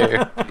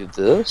failure. Do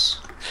this?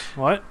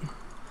 What?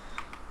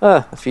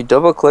 If you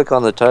double click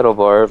on the title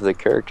bar of the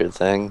character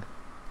thing,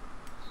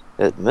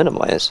 it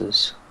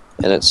minimizes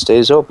and it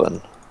stays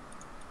open.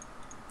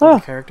 The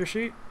character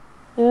sheet?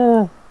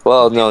 Yeah.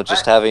 Well, no,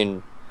 just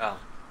having. Oh.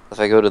 If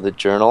I go to the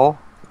journal,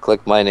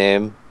 click my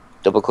name,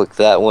 double click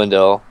that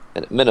window,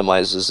 and it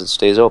minimizes, it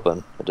stays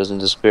open. It doesn't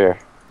disappear.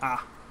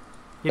 Ah.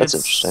 That's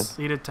interesting.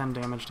 He did 10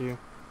 damage to you.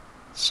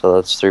 So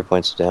that's 3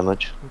 points of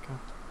damage. Okay.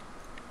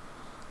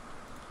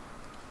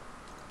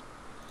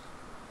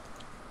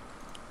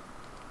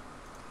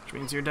 Which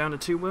means you're down to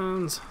 2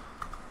 wounds.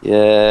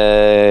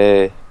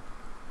 Yay.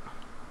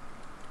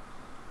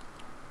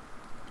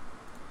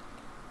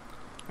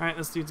 Alright,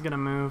 this dude's gonna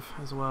move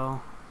as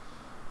well.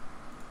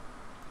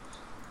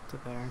 To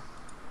there.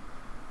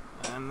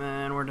 And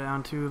then we're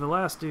down to the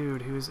last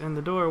dude who's in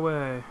the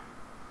doorway.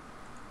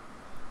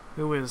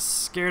 Who is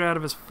scared out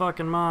of his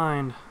fucking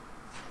mind.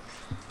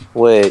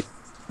 Wait.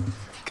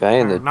 Guy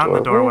in Or the not doorway?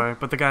 in the doorway,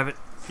 but the guy that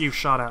you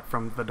shot at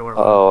from the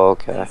doorway. Oh,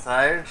 okay.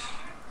 Inside?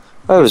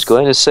 I was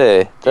going to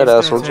say, that He's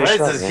asshole gonna just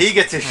take- Why shot does me. he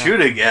get to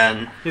shoot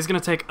again? He's gonna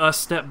take a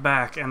step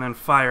back and then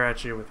fire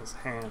at you with his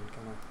hand.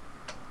 Kinda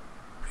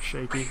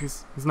shaky.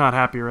 He's not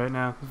happy right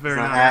now. He's very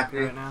He's not not happy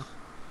happy? right now.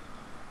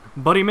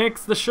 But he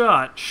makes the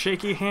shot,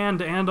 shaky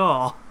hand and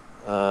all.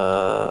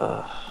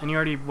 And you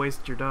already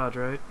wasted your dodge,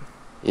 right?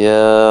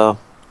 Yeah.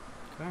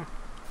 Okay.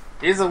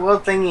 He's a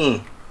will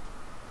thingy.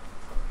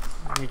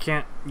 You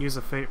can't use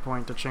a fate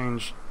point to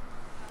change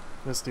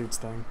this dude's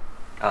thing.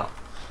 Oh.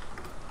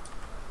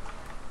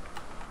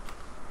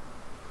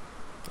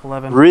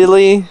 11.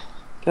 Really?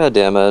 God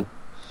damn it.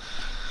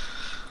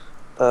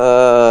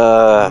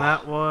 And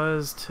that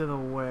was to the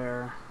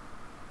where?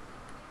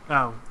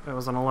 Oh, it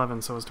was an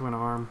 11, so it was to an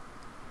arm.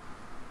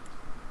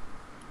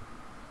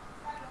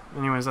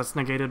 Anyways, that's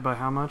negated by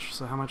how much?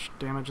 So how much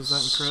damage is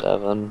that in crit?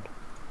 7.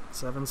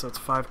 7, so it's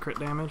 5 crit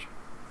damage.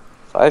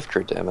 5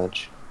 crit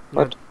damage. You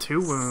What? had 2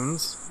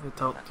 wounds.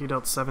 He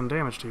dealt 7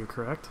 damage to you,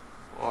 correct?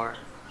 Or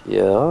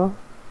Yeah.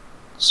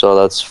 So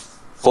that's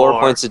 4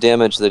 points of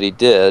damage that he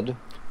did.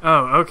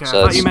 Oh, okay. I So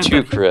thought that's you meant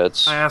 2 that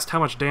crits. I asked how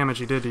much damage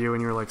he did to you,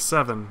 and you were like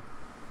 7.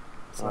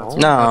 So that's, Oh.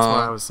 No. that's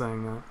why I was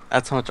saying that.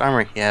 that's how much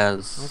armor he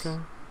has. Okay.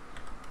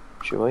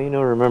 Sure, you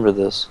know, remember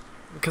this.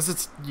 Because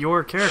it's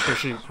your character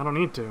sheet. I don't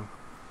need to.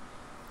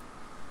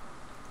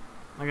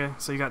 Okay,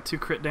 so you got 2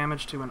 crit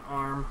damage to an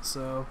arm,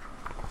 so...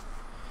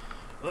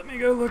 Let me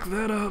go look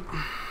that up.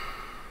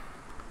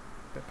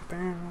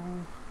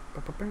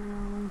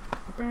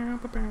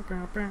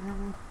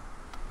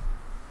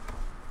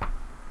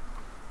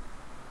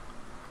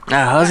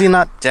 Now, how's he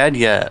not dead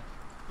yet?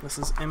 This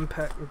is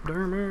impact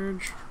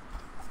damage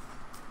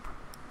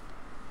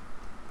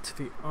to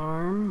the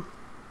arm.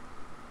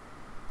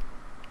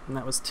 And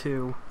that was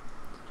 2.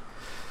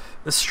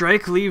 The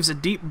strike leaves a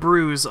deep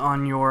bruise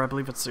on your, I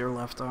believe it's your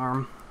left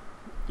arm.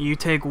 You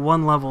take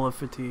 1 level of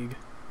fatigue.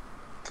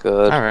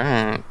 Good.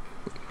 Alright.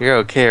 You're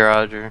okay,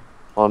 Roger.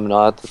 Well, I'm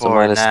not. That's a For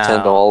minus 10 to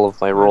now. all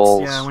of my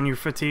rolls. Yeah, when you're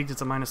fatigued,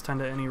 it's a minus 10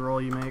 to any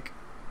roll you make.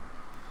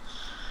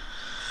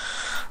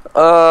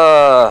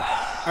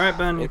 Alright,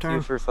 Ben, your Thank turn.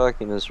 you for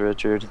fucking us,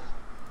 Richard.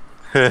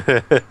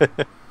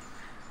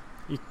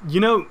 You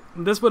know,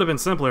 this would have been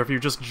simpler if you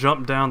just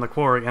jumped down the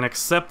quarry and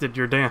accepted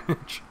your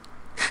damage.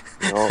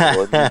 No, it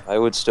wouldn't. I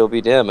would still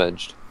be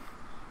damaged.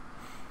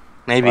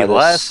 Maybe By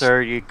less, this-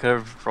 or you could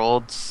have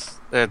rolled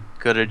a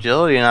good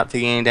agility and not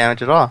taking any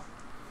damage at all.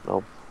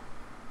 Nope.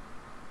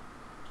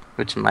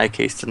 Which in my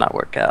case did not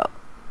work out.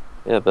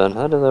 Yeah, Ben,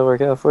 how did that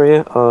work out for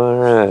you?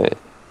 Alright.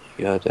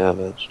 You got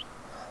damaged.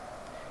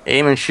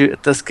 Aim and shoot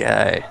at this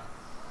guy.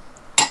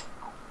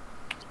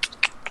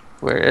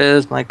 Where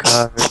is my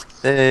card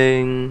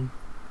thing?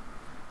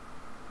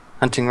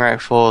 Hunting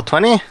rifle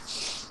 20?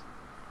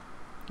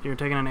 You're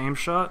taking an aim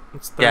shot?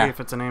 It's 30 Yeah. if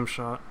it's an aim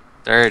shot.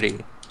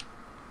 30.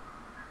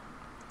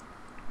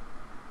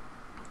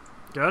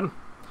 Good.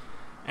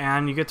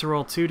 And you get to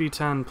roll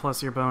 2d10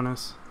 plus your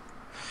bonus.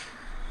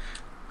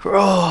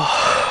 Roll.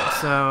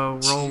 So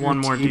roll 1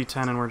 more 2d10.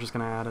 d10 and we're just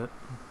going to add it.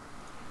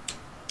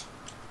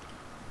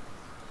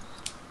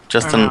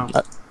 Just Or an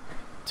no.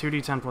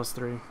 2d10 plus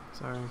 3.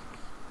 Sorry.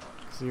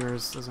 Because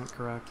yours isn't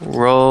correct.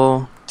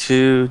 roll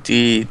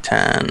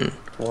 2d10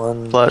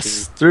 1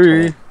 plus 2,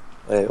 3 10.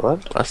 Wait,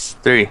 what? plus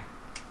 3.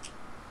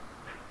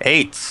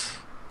 8.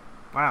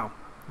 Wow.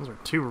 Those are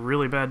 2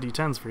 really bad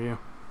d10s for you.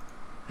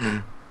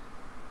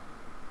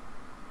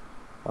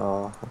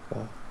 Oh,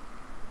 okay.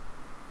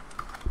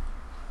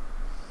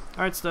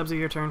 Alright, Stubbsy,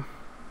 your turn.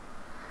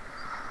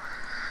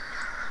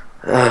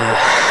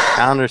 I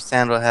don't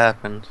understand what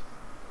happened.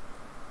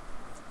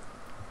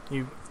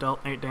 You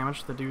dealt 8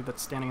 damage to the dude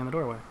that's standing in the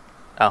doorway.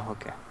 Oh,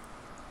 okay.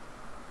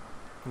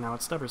 And now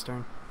it's Stubber's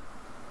turn.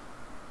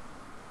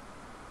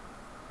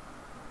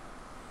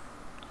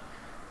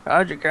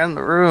 Roger, get in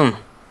the room.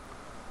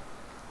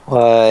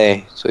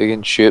 Why? So you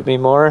can shoot me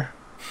more?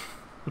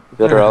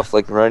 Better off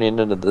like running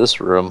into this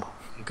room.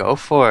 Go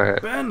for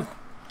it. Ben!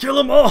 Kill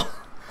them all!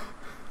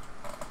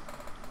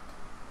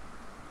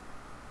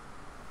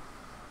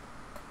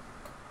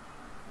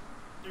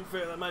 You're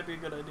fair, that might be a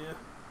good idea.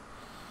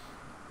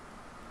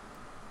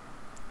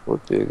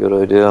 Would be a good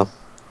idea.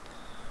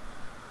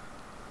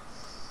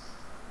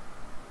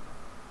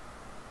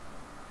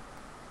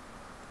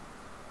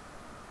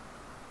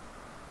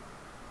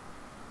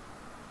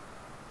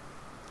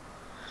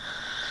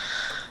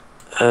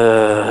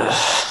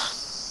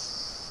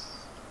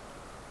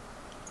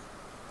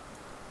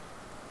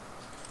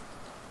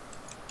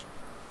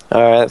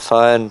 Alright,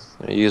 fine.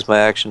 I use my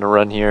action to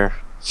run here.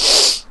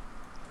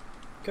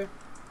 Okay.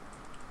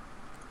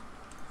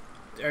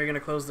 Are you gonna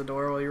close the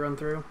door while you run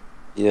through?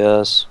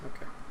 Yes.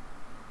 Okay.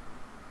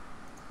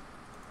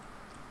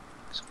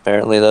 'Cause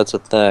apparently that's a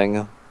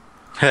thing.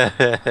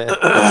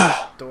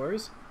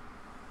 Doors?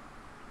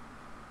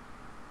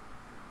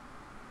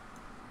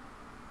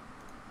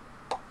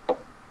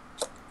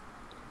 Let's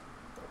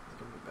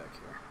get me back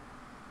here.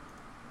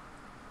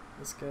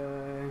 This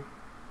guy.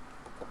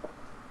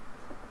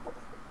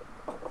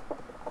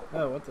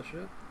 Oh, what the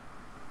shit?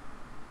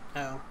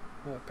 Oh.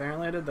 Well,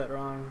 apparently I did that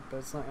wrong, but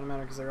it's not gonna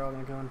matter because they're all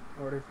gonna go in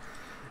order.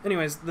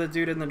 Anyways, the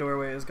dude in the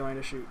doorway is going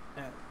to shoot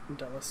at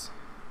Dallas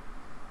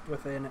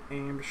with an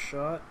aimed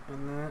shot,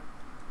 and that...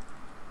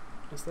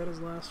 Is that his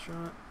last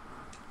shot?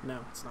 No,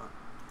 it's not.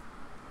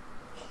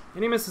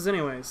 And he misses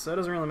anyways, so it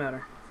doesn't really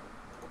matter.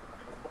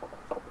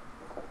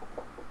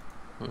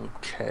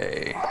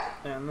 Okay.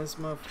 And this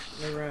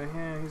motherfucker right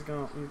here, he's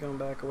going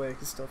back away.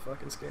 He's still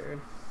fucking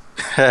scared.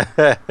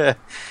 Did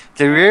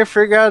we ever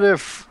figure out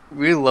if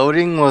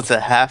reloading was a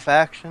half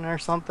action or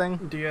something?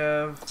 Do you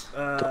have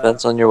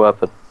Depends on your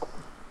weapon.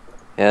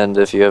 And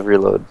if you have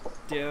reload.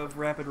 do you have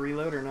rapid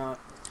reload or not?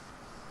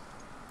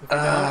 If you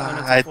don't, then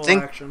it's a I full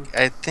think action.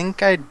 I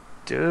think I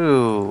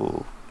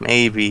do.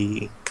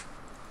 Maybe.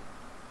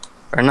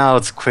 Or no,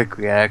 it's quick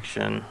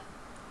reaction.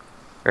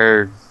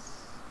 Or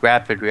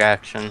rapid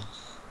reaction.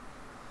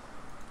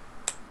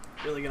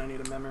 Really gonna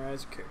need to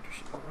memorize your character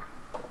sheet more.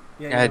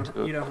 Yeah, Yeah, I you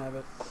do. don't have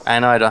it. I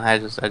know I don't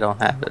have I don't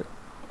have it.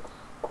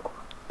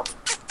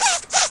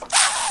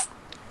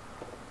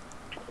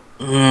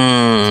 So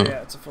Hmm.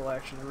 yeah, it's a full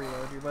action to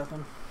reload your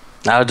weapon.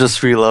 I'll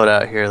just reload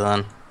out here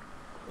then.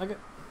 Okay.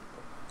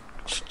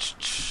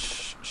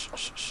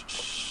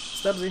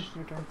 Stubbsy,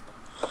 your turn.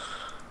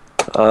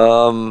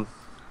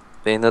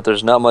 Being that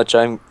there's not much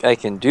I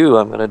can do,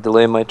 I'm gonna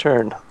delay my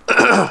turn.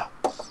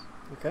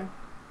 Okay.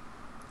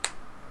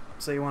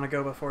 So you want to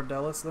go before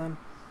Delis then?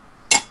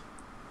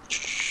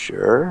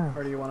 Sure.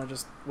 Or do you want to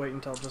just wait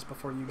until just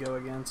before you go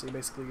again, so you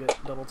basically get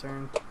double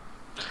turn?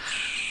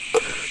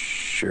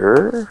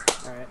 Sure.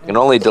 Alright. You can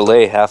only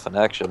delay half an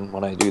action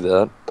when I do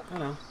that. I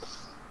know.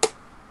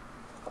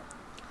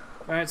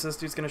 Alright, so this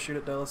dude's gonna shoot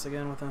at Delis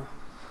again with a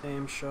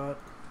aim shot.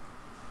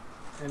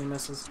 And he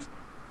misses.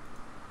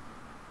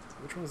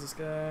 Which one is this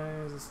guy?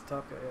 Is this the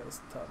top guy? Yeah, this is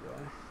the top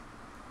guy.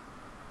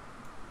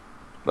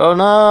 Oh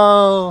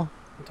no!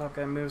 The top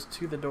guy moves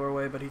to the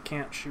doorway, but he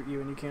can't shoot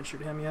you, and you can't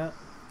shoot him yet.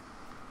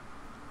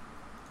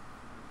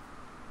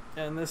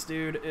 And this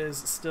dude is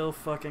still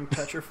fucking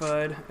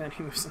petrified, and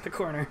he moves in the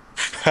corner.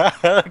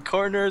 The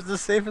corner is the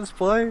safest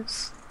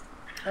place.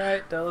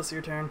 Alright, Delis,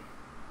 your turn.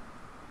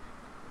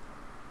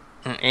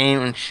 And aim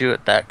and shoot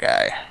at that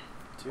guy.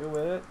 Do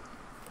it.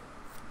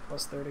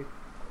 Plus 30.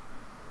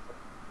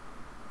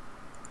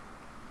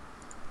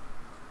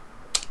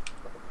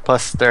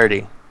 Plus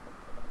 30.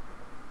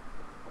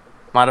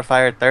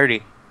 Modifier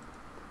 30.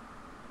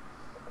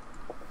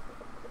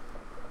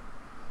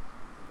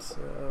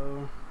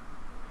 So...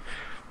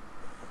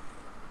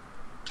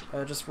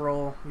 just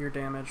roll your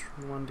damage.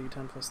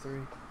 1d10 plus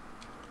 3.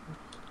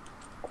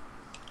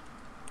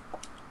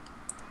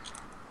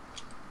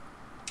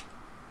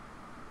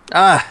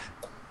 Ah!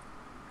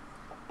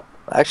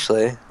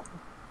 Actually,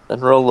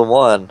 then roll the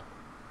 1.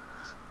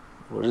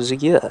 What does he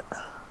get?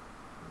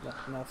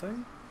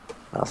 Nothing?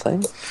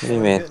 Nothing? What do you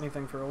Didn't mean? get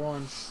anything for a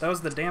 1. That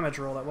was the damage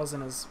roll, that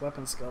wasn't his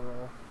weapon skill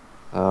roll.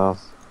 Oh.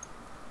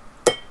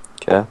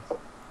 Okay.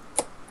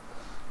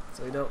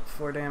 So he dealt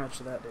 4 damage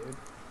to that dude.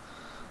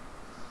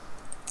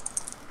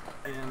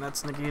 And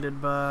that's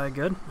negated by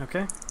good.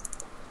 Okay.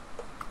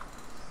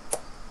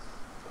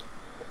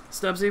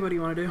 Stubbsy, what do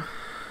you want to do?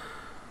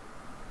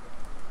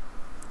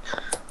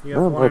 You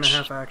have Not 1.5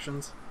 much.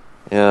 actions.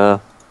 Yeah.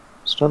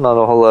 Still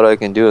not a whole lot I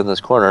can do in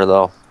this corner,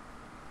 though.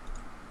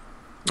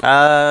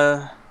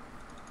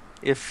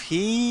 If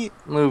he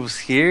moves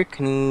here,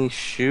 can he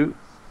shoot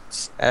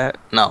at...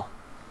 No.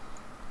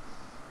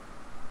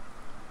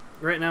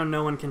 Right now,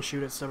 no one can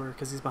shoot at Stubber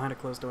because he's behind a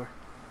closed door.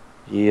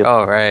 Yep.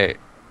 Oh, right.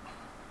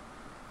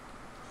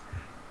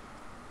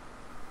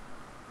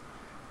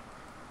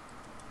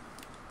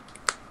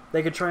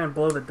 They could try and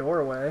blow the door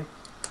away.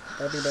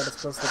 That'd be about as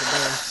close as they could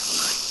do.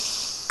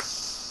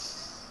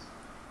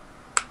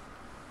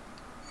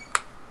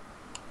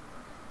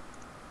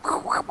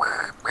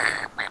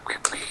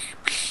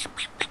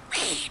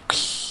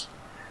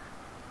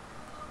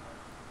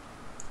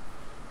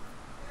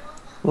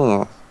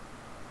 Hmm.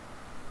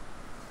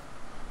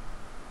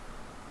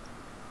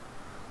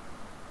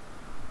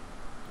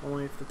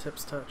 Only if the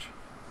tips touch.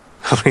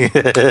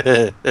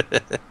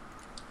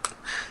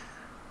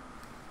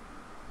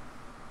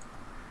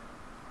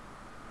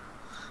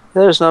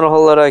 There's not a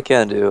whole lot I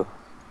can do.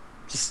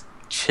 Just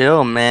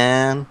chill,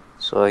 man.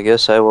 So I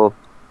guess I will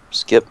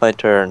skip my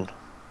turn.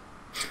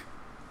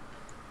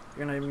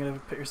 You're not even going to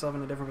put yourself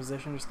in a different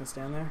position, just going to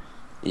stand there?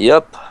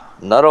 Yep.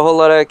 Not a whole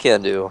lot I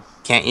can do.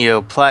 Can't you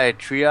apply a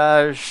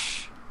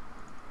triage?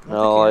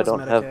 No, I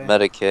don't have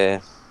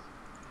Medicae.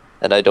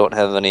 And I don't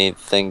have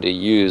anything to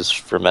use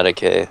for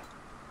Medicae.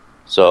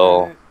 So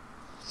Alright.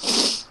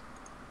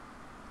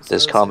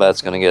 this So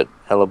combat's gonna get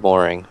hella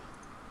boring.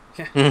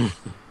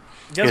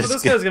 Guess what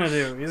this guy's gonna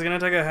do? He's gonna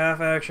take a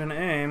half-action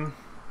aim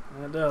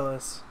at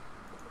Dallas.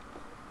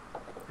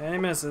 And he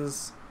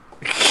misses.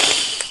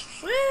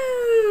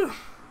 Woo!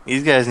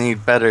 These guys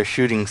need better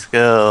shooting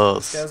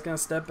skills. This guy's gonna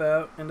step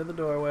out into the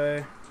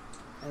doorway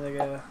and take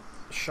a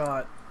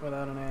shot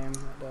without an aim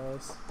at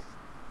Dallas.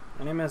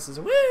 And he misses.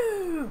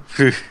 Woo!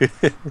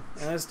 And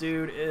this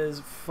dude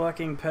is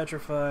fucking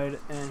petrified,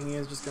 and he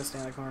is just gonna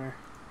stand in the corner.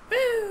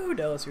 Woo!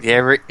 Dallas,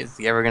 Is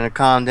he ever gonna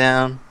calm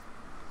down?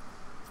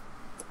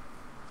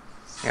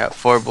 Got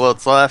 4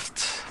 bullets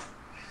left.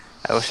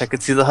 I wish I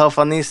could see the health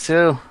on these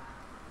two.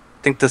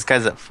 I think this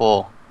guy's at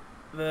full.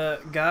 The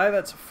guy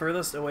that's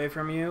furthest away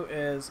from you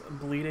is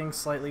bleeding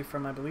slightly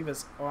from, I believe,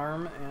 his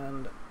arm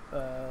and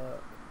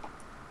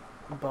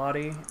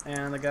body,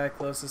 and the guy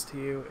closest to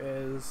you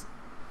is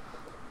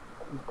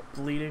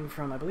bleeding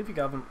from, I believe you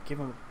gave him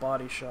a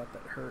body shot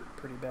that hurt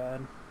pretty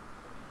bad.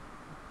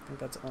 I think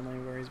that's only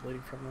where he's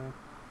bleeding from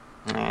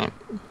though. Alright,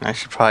 I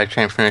should probably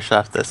try and finish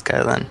off this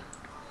guy then.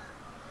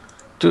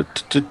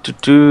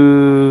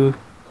 Do.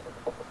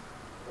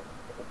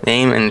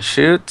 Aim and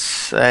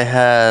shoot. I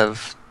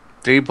have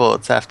 3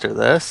 bullets after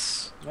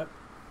this. Yep.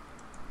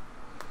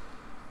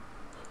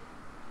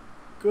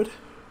 Good.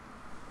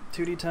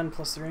 2d10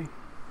 plus 3.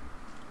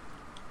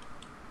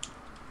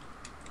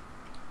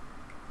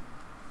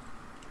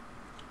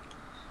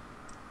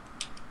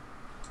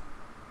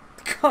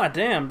 God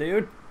damn,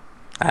 dude.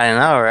 I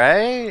know,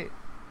 right?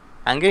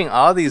 I'm getting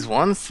all these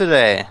ones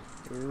today.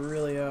 You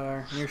really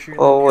are. You're shooting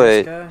Oh the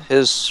wait, guy?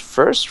 his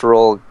first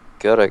roll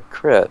got a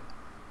crit.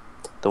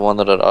 The one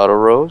that had auto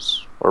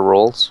rolls or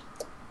rolls.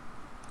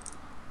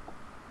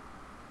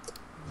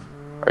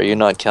 Are you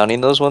not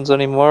counting those ones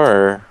anymore,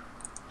 or?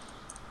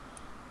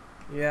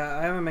 Yeah,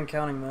 I haven't been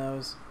counting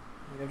those.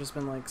 Like, I've just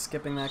been like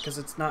skipping that because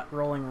it's not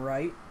rolling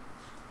right.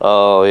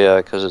 Oh yeah,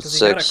 because it's Because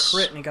he got a 6.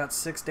 crit and he got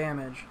 6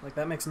 damage. Like,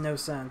 that makes no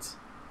sense.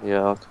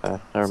 Yeah, okay.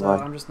 Never So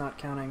mind. I'm just not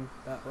counting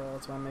that roll.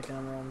 That's why I'm making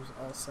them rolls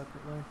all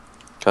separately.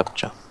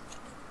 Gotcha.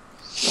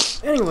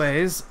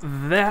 Anyways,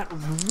 that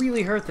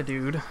really hurt the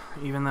dude,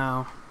 even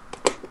though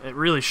it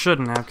really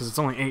shouldn't have, because it's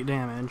only 8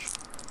 damage.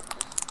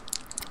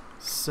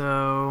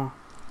 So,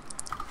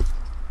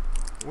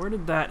 where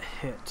did that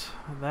hit?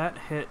 That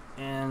hit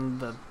in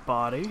the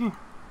body.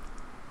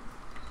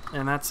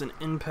 And that's an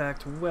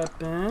impact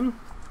weapon.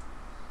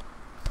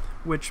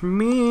 Which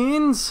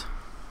means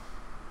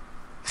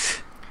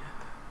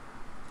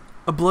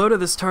a blow to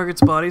this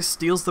target's body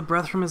steals the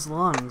breath from his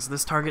lungs.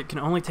 This target can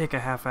only take a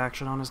half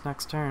action on his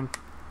next turn.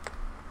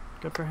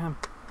 Good for him.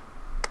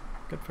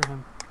 Good for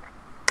him.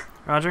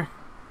 Roger?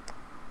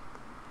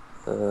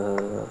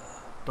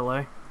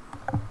 Delay?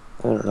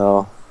 I don't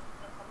know.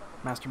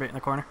 Masturbate in the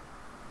corner?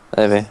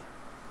 Maybe.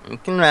 You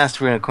can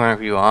masturbate in a corner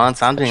if you want.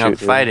 Something Shoot, I'm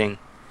dude. fighting.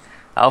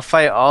 I'll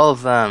fight all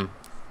of them.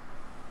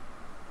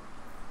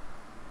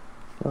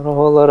 Not a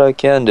whole lot I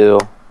can do.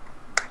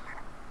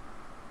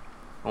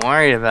 Don't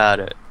worry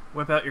about it.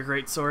 Whip out your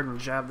great sword and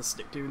jab the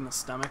stick dude in the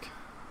stomach.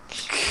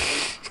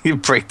 You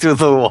break through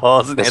the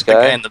walls and This hit the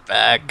guy? guy in the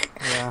back.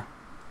 Yeah.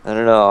 I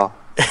don't know.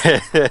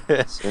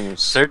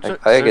 Seems Search him-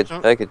 I search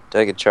him.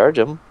 could charge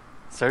him.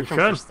 Search You him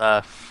for could.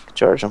 stuff.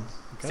 Charge him.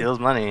 Okay. Steals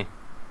money.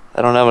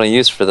 I don't have any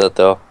use for that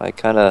though. I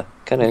kinda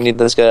need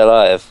this guy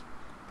alive.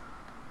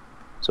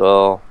 So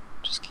I'll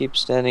just keep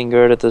standing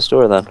guard at this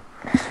door then.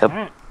 Yep.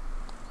 Alright.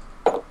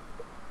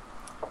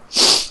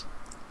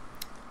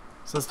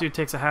 So this dude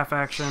takes a half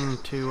action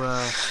to,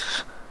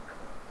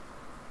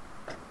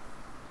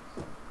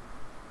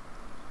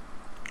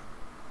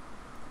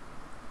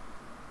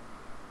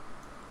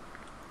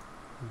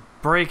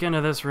 break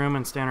into this room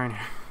and stand right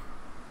here.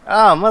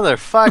 Oh,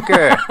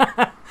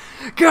 motherfucker!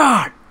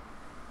 God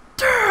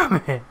damn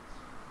it!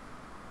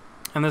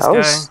 And this How guy...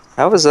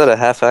 is that a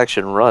half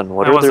action run?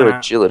 What That are their wasn't a-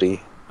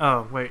 agility?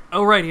 Oh, wait.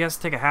 Oh, right, he has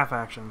to take a half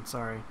action.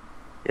 Sorry.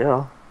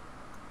 Yeah.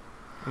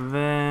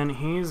 Then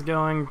he's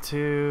going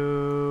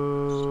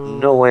to...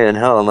 No way in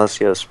hell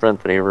unless you have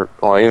sprint. Then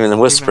well, even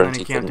with Even sprint then he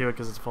he can't can. do it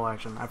because it's full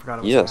action. I forgot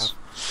it was Yes.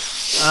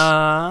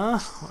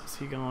 half. What's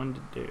he going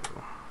to do?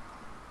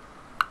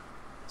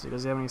 So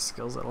does he have any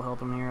skills that'll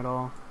help him here at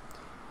all?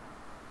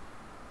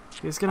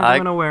 He's gonna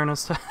do an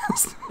awareness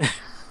test.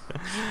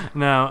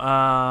 No,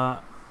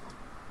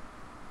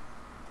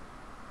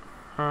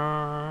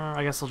 I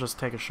guess he'll just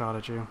take a shot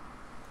at you.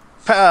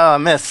 Oh,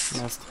 miss.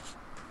 Missed.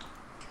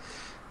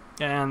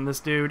 And this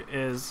dude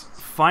is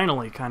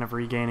finally kind of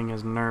regaining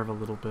his nerve a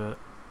little bit.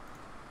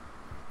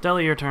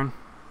 Deli, your turn.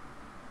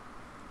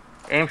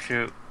 Aim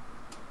shoot.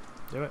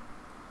 Do it.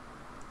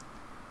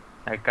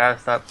 I gotta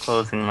stop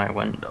closing my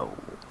window.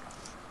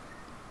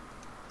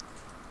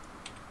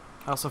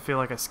 I also feel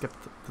like I skipped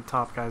the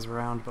top guys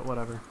around, but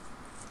whatever.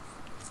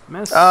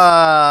 Miss.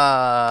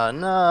 Ah,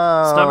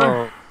 no.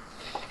 Stubborn.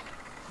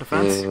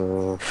 Defense.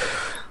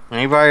 Let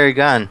me borrow your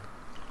gun.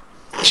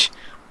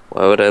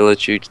 Why would I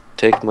let you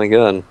take my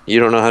gun? You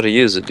don't know how to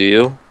use it, do you?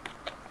 Do you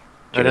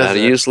What know is how to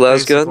it? use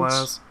las Basic guns?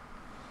 las.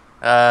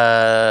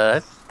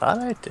 I thought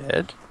I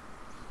did.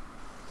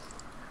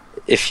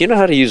 If you know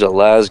how to use a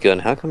las gun,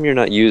 how come you're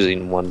not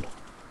using one?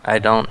 I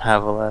don't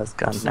have a las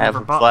gun. Just I have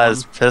never a bought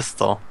las one.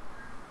 pistol.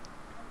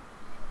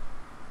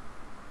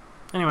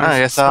 Anyways, I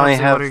guess I only Stubbsy,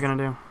 have- what are you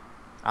gonna do?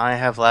 I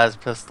have las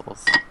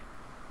pistols.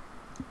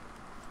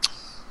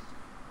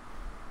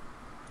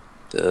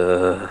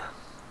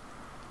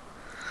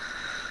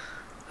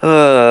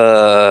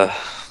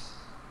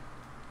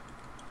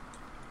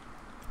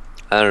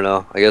 I don't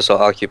know. I guess I'll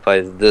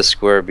occupy this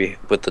square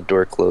with the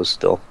door closed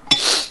still.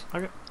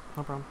 Okay,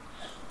 no problem.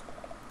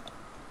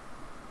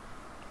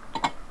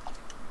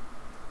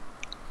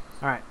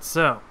 Alright,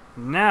 so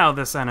now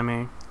this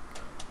enemy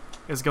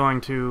is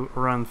going to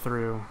run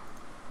through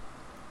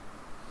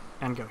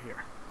and go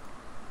here.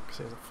 Because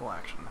he has a full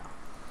action now.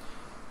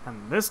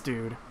 And this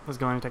dude is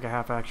going to take a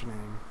half action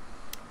aim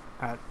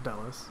at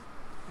Delis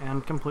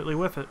and completely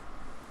whiff it.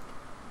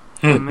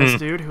 And this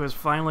dude, who has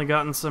finally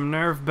gotten some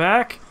nerve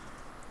back,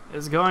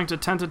 is going to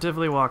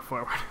tentatively walk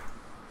forward.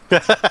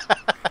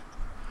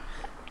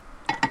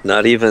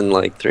 Not even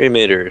like 3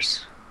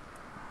 meters.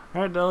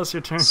 Alright, Delis,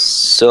 your turn.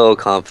 So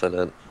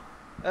confident.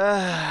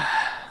 I'm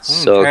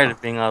So tired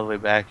of being all the way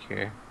back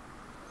here.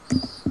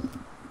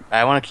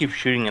 I want to keep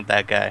shooting at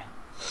that guy.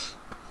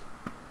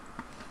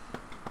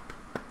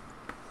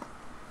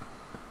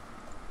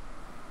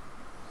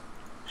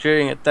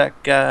 Shooting at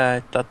that guy.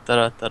 Da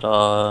da da da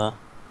da.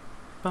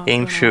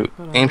 Aim shoot.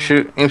 Aim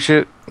shoot. Aim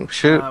shoot. Aim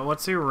shoot.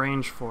 What's your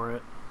range for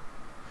it?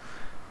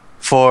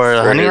 For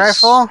the For hunting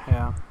his- rifle?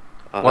 Yeah.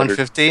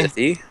 150?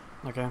 150?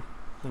 Okay.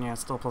 Then yeah,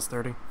 it's still plus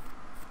 30.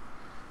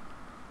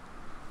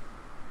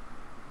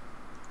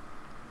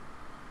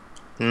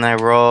 And I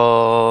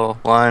roll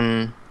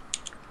 1d10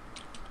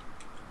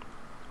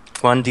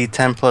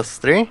 plus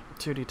 3?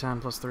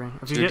 2d10 plus 3.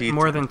 If you get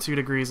more than 2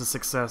 degrees of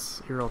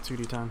success, you roll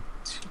 2d10.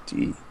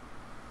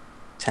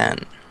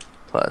 2d10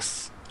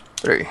 plus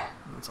 3.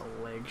 That's a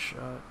leg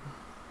shot.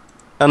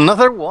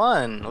 Another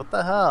one. What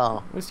the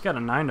hell? At least you got a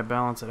 9 to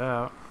balance it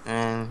out.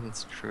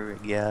 It's true.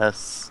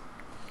 Yes.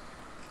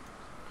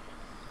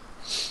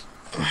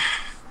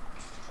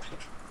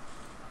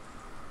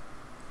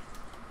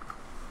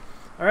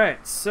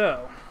 Alright,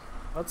 so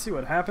let's see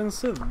what happens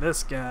to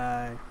this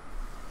guy.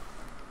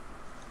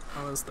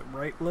 Oh, it's the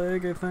right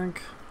leg, I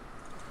think.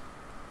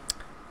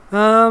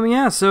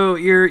 Yeah, so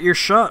your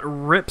shot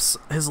rips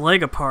his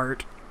leg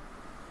apart,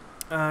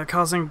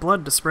 causing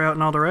blood to spray out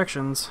in all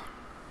directions.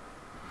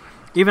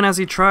 Even as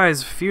he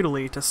tries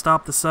futilely to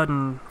stop the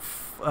sudden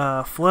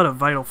flood of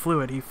vital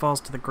fluid, he falls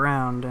to the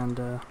ground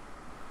and,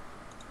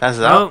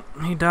 Passes out?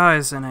 well, he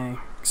dies in a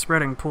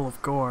spreading pool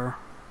of gore.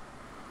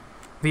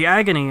 The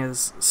agony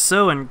is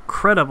so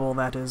incredible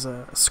that his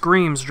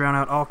screams drown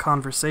out all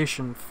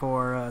conversation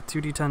for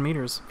 2d10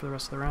 meters for the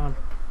rest of the round.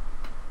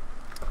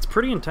 It's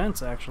pretty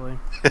intense, actually.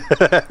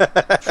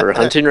 For a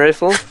hunting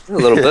rifle? A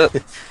little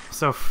bit.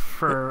 So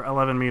for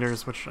 11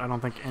 meters, which I don't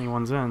think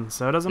anyone's in,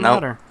 so it doesn't Nope.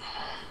 matter.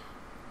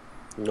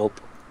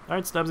 Nope.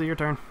 Alright, Stubbsy, your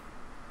turn.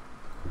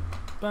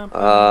 That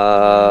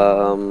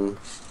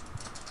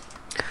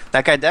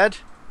guy dead?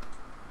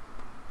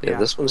 Yeah,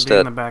 this one's the dude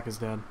in dead. the back is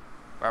dead.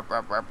 Alright,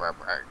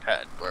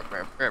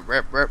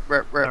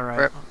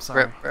 Alright, I'm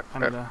sorry. I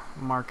need to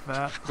mark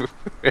that.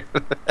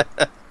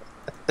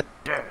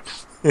 Dead.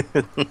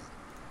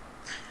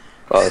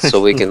 Oh,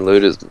 so we can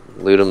loot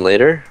him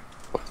later?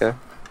 Okay.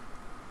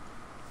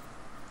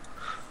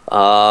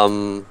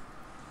 No,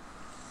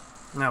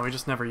 we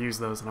just never use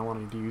those, and I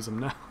wanted to use them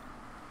now.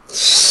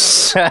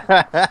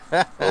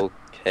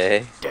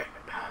 Okay. Dead.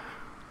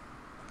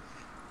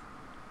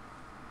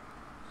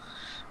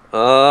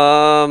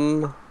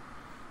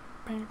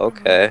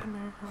 Okay.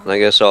 I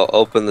guess I'll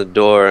open the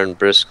door and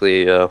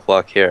briskly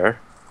walk here.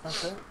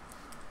 Okay.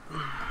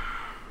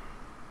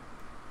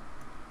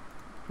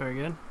 Very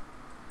good.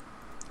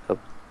 Yep.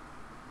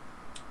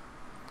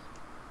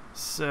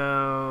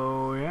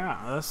 So yeah,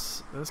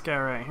 this guy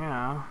right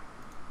here.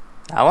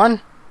 That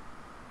one?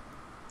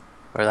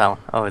 Or that one?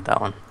 Oh,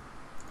 that one.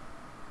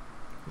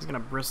 He's gonna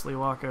briskly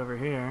walk over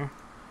here.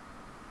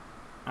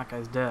 That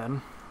guy's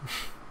dead.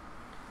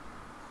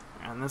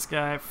 And this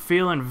guy,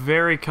 feeling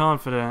very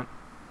confident,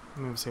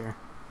 moves here.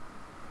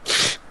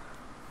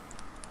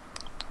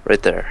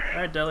 Right there.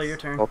 Alright, Deli, your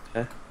turn.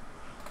 Okay.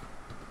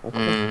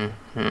 Okay.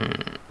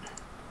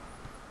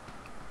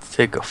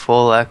 Take a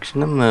full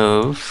action to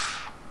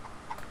move.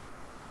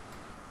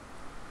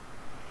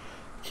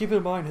 Keep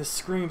in mind his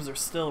screams are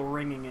still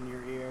ringing in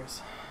your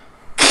ears.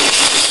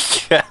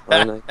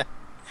 I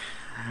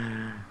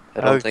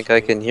don't think I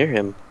can hear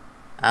him.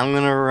 I'm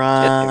gonna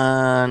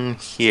run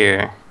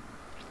here.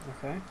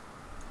 Okay.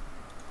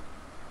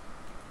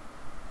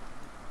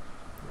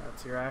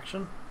 That's your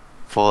action.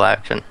 Full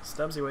action.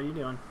 Stubbsy, what are you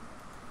doing?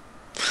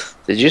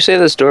 Did you say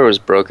this door was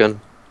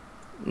broken?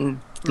 No,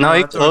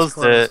 he that door's closed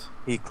it.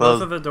 He Both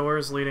closed. of the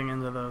doors leading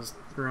into those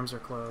rooms are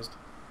closed.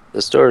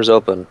 This door is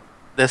open.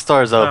 This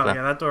door is Oh, open.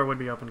 yeah, that door would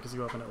be open because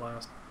you opened it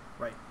last.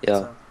 Right. Yeah.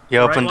 So, You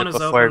the right opened one it is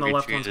before open, it the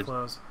left one's retreated.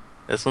 closed.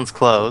 This one's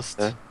closed.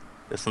 Okay.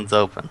 This one's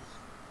open.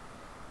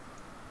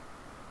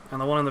 And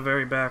the one in the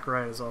very back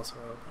right is also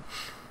open.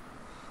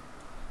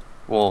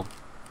 Well,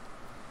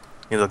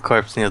 there's a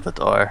corpse near the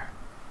door.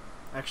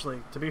 Actually,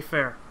 to be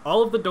fair,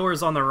 all of the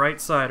doors on the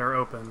right side are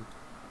open.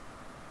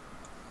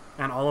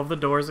 And all of the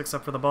doors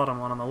except for the bottom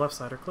one on the left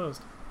side are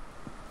closed.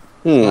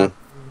 Hmm.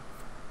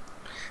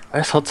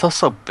 This hotel's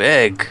so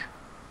big.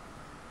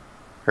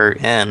 Or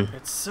in.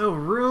 It's so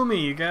roomy,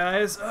 you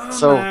guys. Oh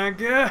So- my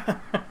god.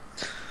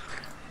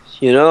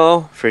 You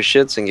know, for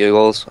shits and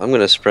giggles, I'm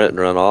gonna sprint and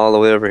run all the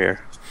way over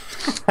here.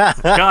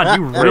 God,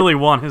 you really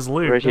want his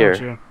loot, right don't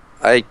here.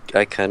 you?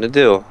 I kind of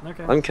do.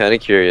 Okay. I'm kind of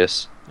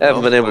curious. I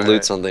haven't Go been able to for loot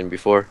it. something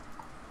before.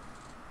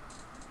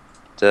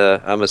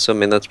 I'm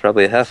assuming that's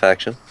probably a half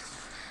action.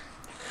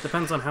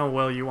 Depends on how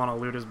well you want to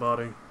loot his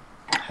body.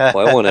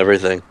 Well, I want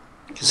everything.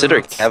 Consider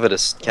it That's- cavity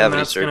And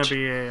that's search.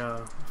 gonna be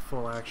a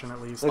full action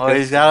at least. Oh,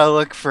 he's gotta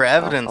look for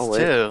evidence I'll wait.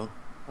 too.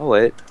 Oh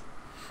wait,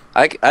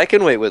 I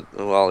can wait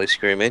while he's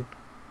screaming.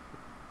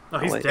 Oh,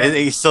 he's wait. dead.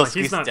 He's still Like,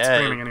 he's not dead.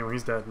 screaming anymore.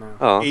 He's dead now.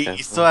 Oh, You, okay.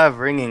 you still have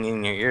ringing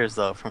in your ears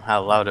though from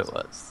how loud it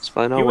was. It's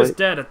fine. He I'll was wait.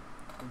 dead at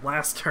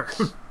last turn.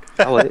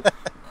 I'll wait.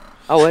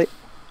 I'll wait.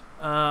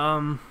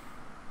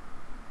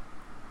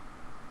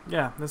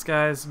 Yeah, this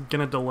guy's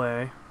gonna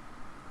delay.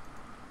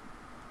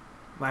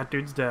 That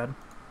dude's dead.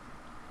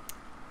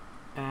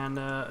 And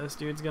this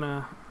dude's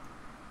gonna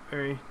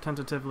very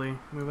tentatively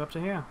move up to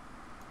here.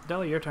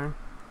 Deli, your turn.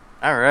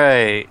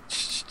 Alright.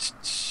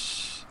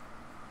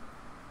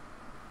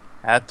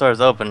 That door's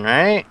open,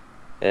 right?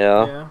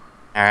 Yeah.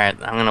 Alright,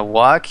 I'm gonna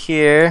walk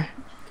here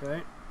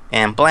Okay.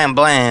 and blam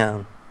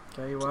blam.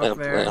 Okay, you walk Blam,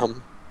 there.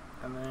 blam.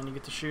 And then you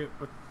get to shoot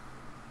with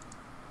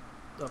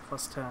a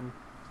plus 10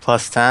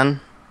 Plus 10.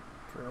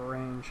 for a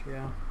range,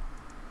 yeah.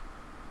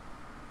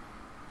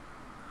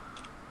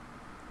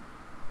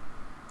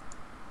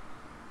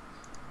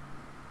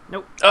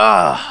 Nope.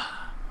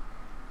 Ah.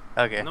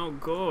 Okay. No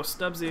go,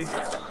 Stubbsy.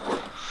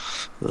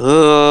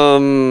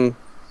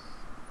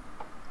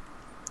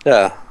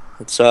 Yeah.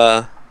 Let's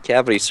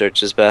cavity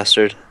search this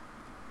bastard.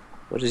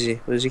 What is he?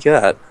 What does he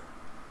got?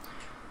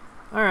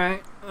 All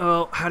right.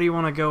 Well, how do you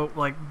want to go?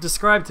 Like,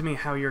 describe to me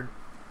how you're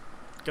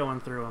going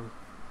through them.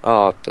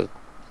 Oh,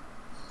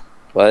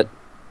 what?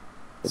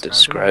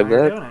 Describe to me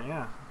how you're that? doing it,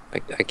 yeah.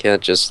 I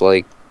can't just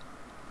like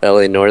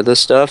ignore this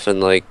stuff and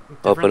like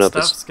open Different up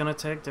his. stuff's gonna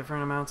take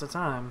different amounts of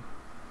time.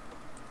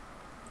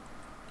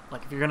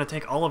 Like, if you're gonna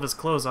take all of his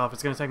clothes off,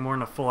 it's gonna take more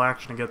than a full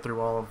action to get through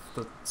all of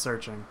the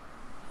searching.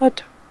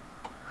 What?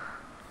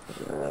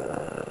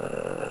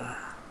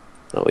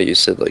 Oh, you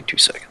said like 2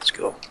 seconds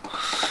ago.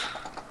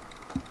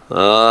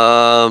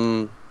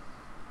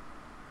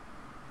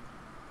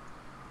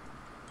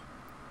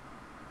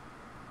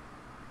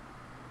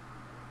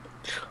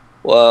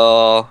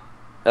 Well,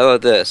 how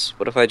about this?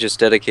 What if I just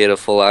dedicate a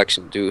full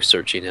action to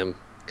searching him?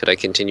 Could I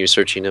continue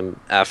searching him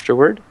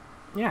afterward?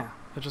 Yeah.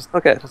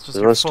 Okay, That's just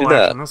then your let's do full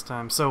that. action this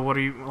time. So what are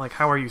you, like,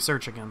 how are you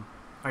searching him?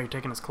 Are you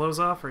taking his clothes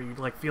off, or are you,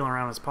 like, feeling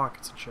around his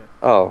pockets and shit?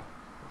 Oh,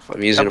 if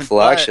I'm using a Jumping full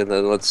butt. action,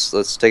 then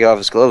let's take off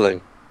his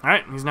clothing.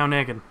 Alright, he's now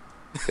naked.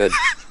 Good.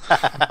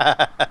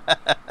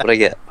 What'd I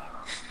get?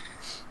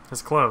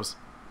 His clothes.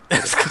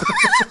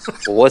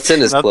 Well, what's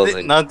in his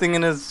clothing? Nothing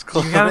in his You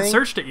clothing. haven't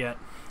searched it yet.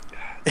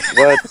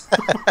 What?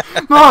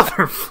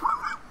 Motherfucker!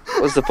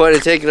 What's the point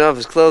of taking off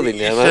his clothing,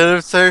 You damn should it?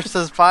 have searched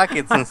his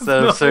pockets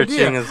instead No of searching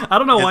idea. his. I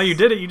don't know why his- you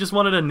did it. You just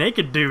wanted a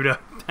naked dude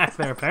back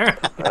there,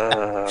 apparently.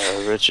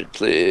 Richard,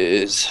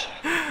 please.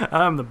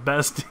 I'm the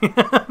best.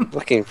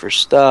 Looking for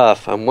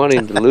stuff. I'm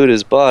wanting to loot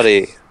his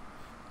body.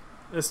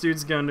 This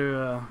dude's going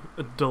to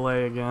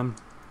delay again.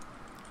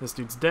 This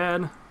dude's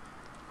dead.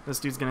 This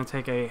dude's going to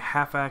take a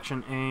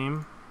half-action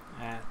aim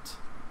at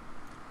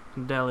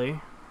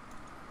Deli,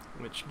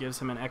 which gives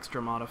him an extra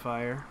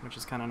modifier, which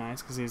is kind of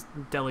nice, because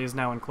Deli is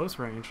now in close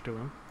range to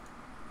him.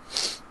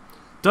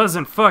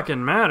 Doesn't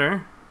fucking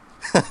matter.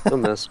 I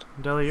missed.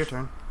 Deli, your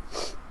turn.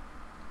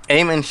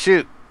 Aim and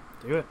shoot.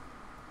 Do it.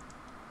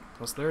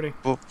 Plus 30.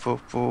 Boop, boop,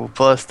 boop.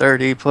 Plus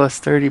 30, plus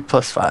 30,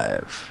 plus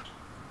 5.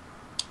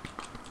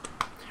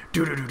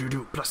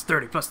 Do. Plus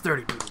 30, plus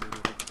 30. Do.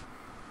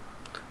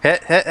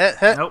 Hit.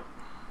 Nope.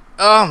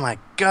 Oh my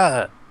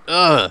god.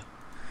 Ugh.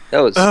 That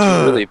was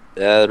Ugh. really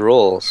bad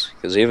rolls,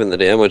 because even the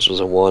damage was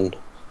a 1.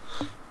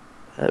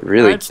 That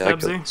really Alright, Stubbsy,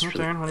 calculates your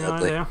really turn. What do you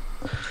want badly.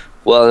 to do?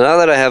 Well, now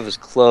that I have his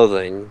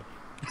clothing,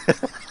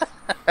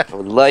 I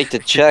would like to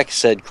check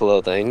said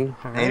clothing.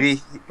 Alright.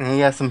 Maybe he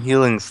has some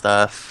healing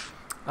stuff.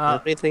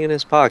 Anything in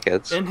his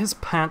pockets? In his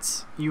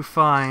pants, you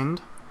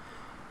find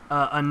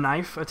a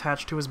knife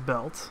attached to his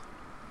belt.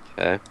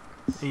 Okay.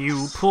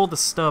 You pull the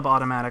stub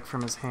automatic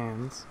from his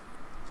hands.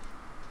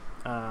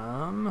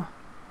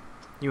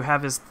 You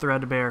have his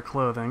threadbare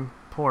clothing,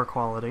 poor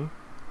quality.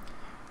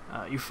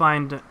 You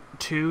find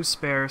 2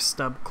 spare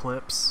stub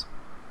clips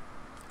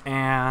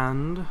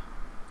and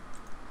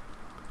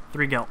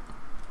 3 gelt.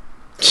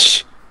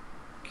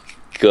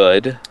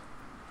 Good.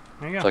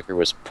 There you go. Tucker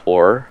was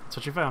poor. That's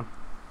what you found.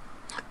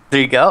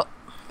 3 gelt.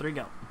 3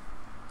 gelt.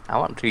 I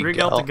want 3 3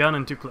 gelt. gelt, a gun,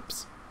 and 2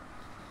 clips.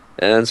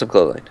 And some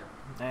clothing.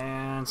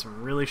 And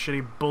some really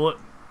shitty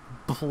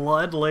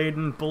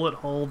blood-laden,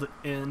 bullet-holed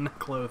in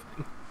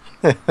clothing.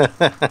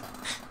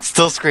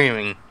 Still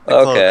screaming. The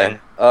Okay.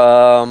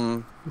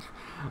 clothing.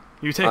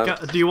 You take.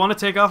 Do you want to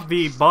take off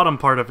the bottom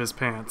part of his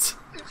pants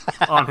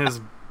on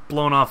his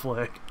blown-off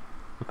leg?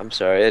 I'm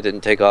sorry, I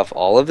didn't take off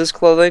all of his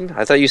clothing?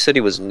 I thought you said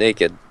he was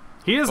naked.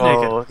 He is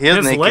Oh, naked. he is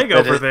his naked, leg but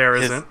over there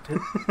his- isn't.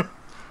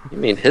 You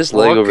mean his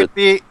Well, leg it over could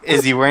be,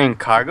 is he wearing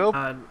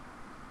cargo?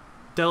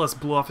 Dallas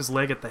blew off his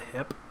leg at the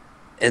hip.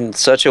 in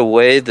such a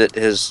way that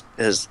his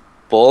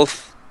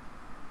both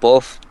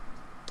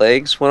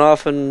legs went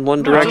off in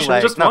one No, direction?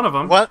 just one of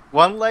 'em.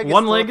 One leg.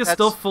 One leg is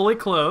still fully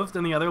clothed,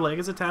 and the other leg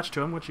is attached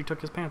to him, which he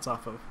took his pants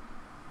off of.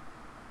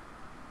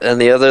 And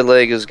the other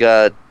leg has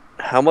got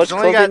how much He's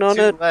only clothing got on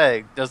 2 it?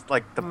 legs, just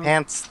like the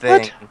pants What?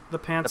 thing. The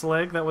pants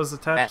leg that was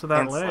attached to that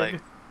Pants leg.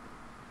 leg.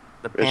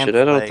 The Richard, pants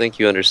I don't leg. think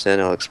you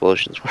understand how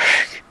explosions work.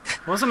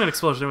 It wasn't an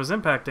explosion, it was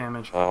impact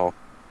damage. Oh,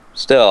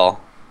 still,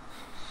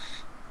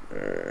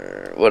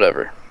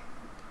 whatever. How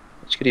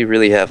much could he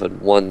really have in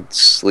one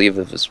sleeve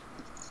of his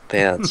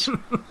pants?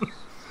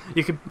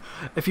 You could,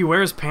 if you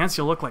wear his pants,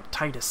 you'll look like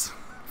Titus.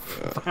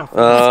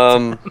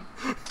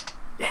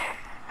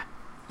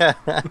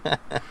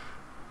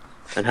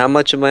 And how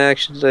much of my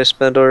action did I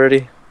spend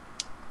already?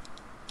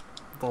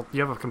 Well,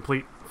 you have a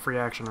complete free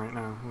action right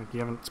now. Like, you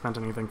haven't spent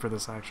anything for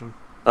this action.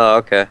 Oh,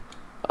 okay.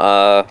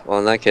 Well,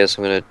 in that case,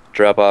 I'm gonna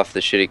drop off the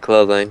shitty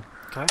clothing.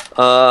 Okay.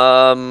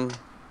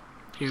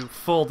 You You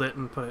fold it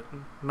and put it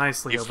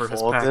nicely over his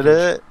folded package.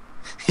 it.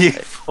 You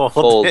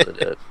folded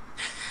it.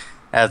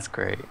 That's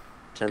great.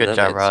 And Good that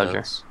job, made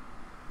Roger. sense.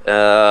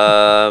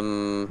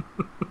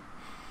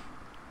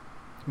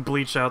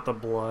 Bleach out the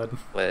blood.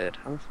 Wait,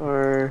 how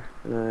far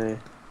can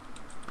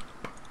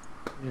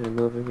I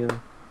move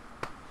again?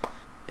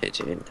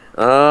 18.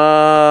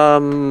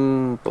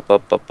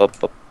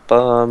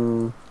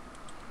 Ba-ba-da-ba-da.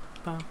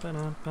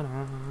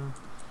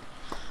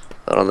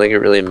 I don't think it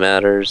really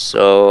matters,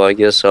 so I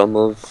guess I'll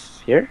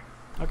move here.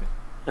 Okay.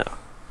 Yeah.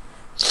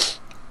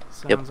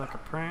 Sounds like a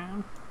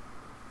plan.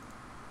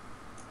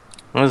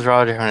 What does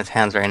Roger have in his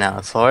hands right now?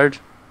 A sword?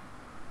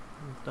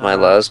 My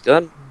last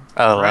gun?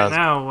 Oh, Right last.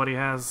 now, what he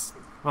has...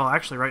 Well,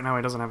 actually, right now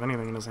he doesn't have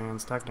anything in his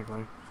hands,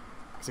 technically.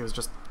 Because he was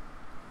just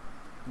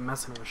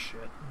messing with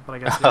shit. But I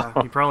guess, yeah,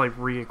 he probably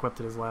re-equipped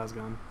his last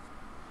gun.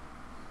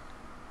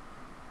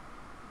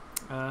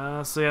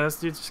 So yeah, this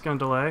dude's just gonna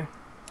delay.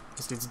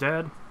 This dude's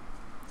dead.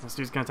 This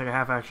dude's gonna take a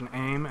half-action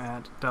aim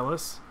at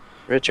Delis.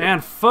 Richard.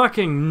 And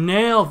fucking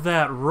nail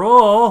that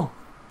roll!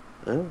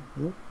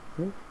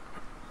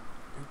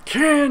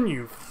 Can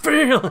you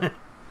feel it?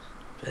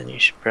 Then you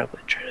should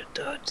probably try to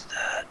dodge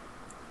that.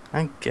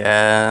 I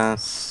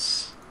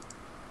guess.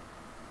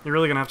 You're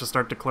really gonna have to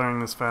start declaring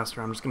this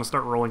faster. I'm just gonna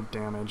start rolling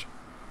damage.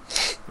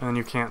 And then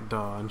you can't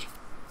dodge.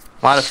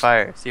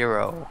 Modifier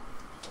 0.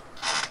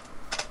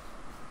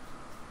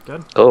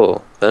 Good?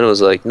 Oh, Ben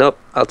was like, nope,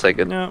 I'll take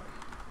it. No.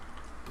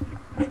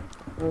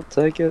 I'll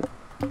take it.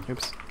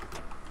 Oops.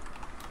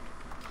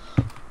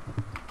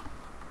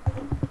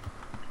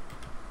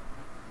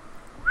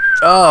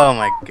 Oh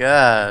my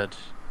god.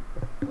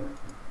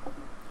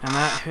 And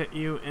that hit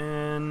you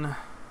in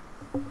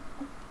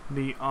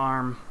the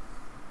arm.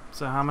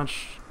 So how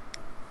much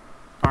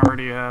armor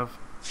do you have?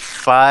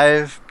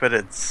 5, but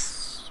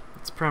it's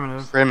It's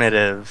primitive.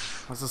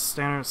 primitive. It's a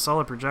standard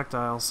solid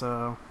projectile,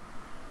 so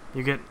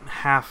you get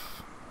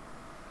half,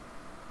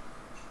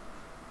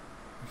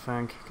 I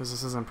think, because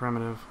this isn't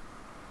primitive.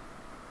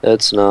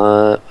 That's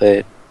not.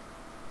 Wait.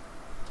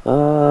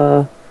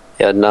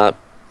 Yeah, not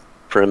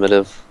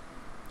primitive.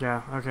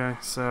 Yeah, okay,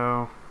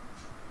 so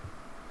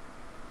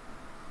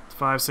it's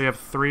 5, so you have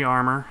 3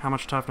 armor. How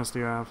much toughness do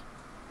you have?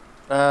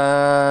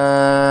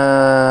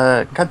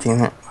 God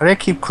damn it. Why do I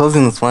keep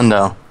closing this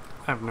window?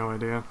 I have no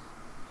idea.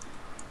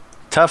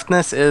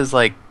 Toughness is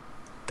like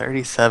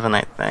 37,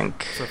 I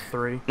think. So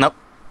 3. Nope,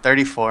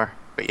 34.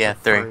 But yeah,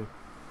 3.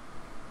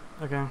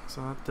 Okay,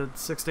 so that did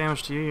 6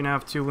 damage to you. You now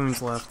have 2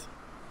 wounds left.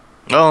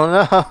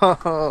 Oh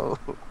no!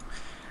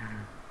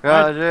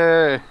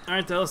 Roger!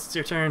 Alright, Dallas, it's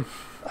your turn.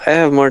 I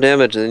have more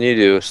damage than you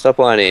do. Stop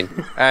whining.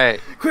 Alright.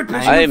 Quit I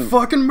pushing am- to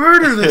fucking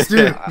murder this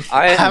dude!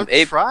 I am I'm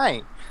 8,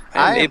 trying.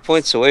 I am 8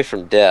 points away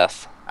from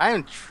death. I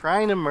am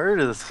trying to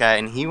murder this guy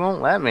and he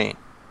won't let me.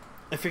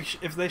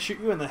 If they shoot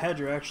you in the head,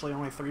 you're actually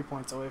only 3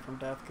 points away from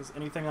death, because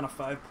anything on a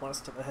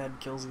 5+ to the head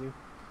kills you.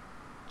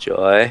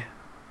 Joy.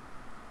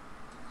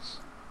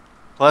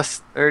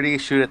 Plus 30,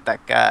 shoot at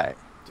that guy.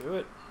 Do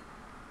it.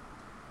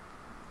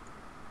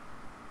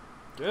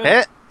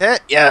 Good.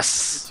 Hit,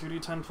 yes!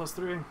 2d10 plus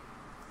 3.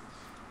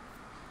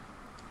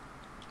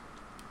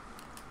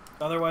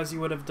 Otherwise, you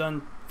would have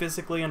done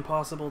physically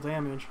impossible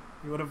damage.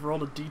 You would have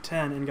rolled a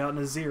d10 and gotten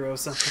a 0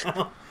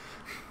 somehow.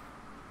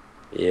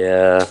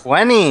 Yeah.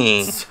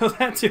 20! So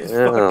that dude's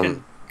Damn.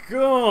 fucking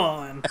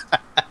gone.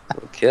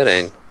 No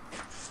kidding.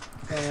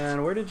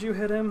 And where did you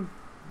hit him?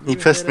 He You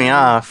pissed hit me him-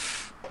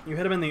 off. You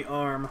hit him in the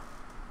arm.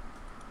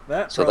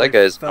 That So probably that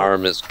guy's felt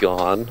arm is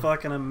gone.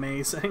 fucking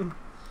amazing.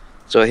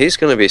 So he's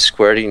gonna be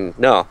squirting.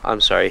 No, I'm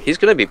sorry. He's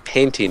gonna be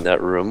painting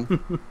that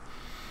room.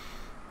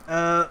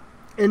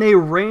 In a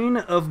rain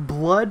of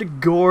blood,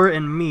 gore,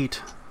 and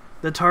meat,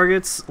 the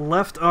target's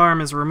left arm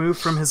is removed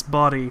from his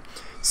body,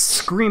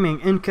 screaming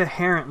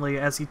incoherently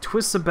as he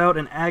twists about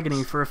in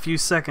agony for a few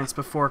seconds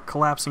before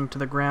collapsing to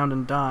the ground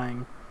and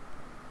dying.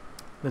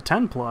 The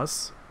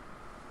 10+.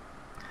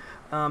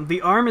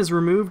 The arm is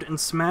removed and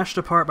smashed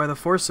apart by the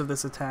force of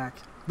this attack.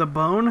 The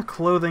bone,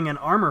 clothing, and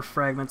armor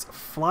fragments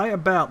fly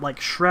about like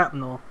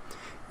shrapnel.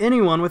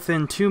 Anyone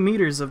within 2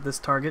 meters of this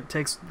target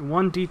takes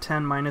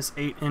 1d10 minus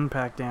 8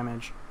 impact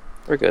damage.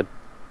 We're good.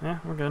 Yeah,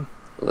 we're good.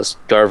 Unless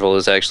Garvel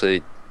is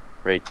actually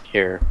right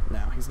here. No,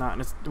 he's not,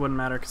 and it wouldn't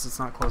matter because it's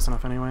not close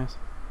enough anyways.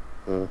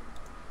 Hmm.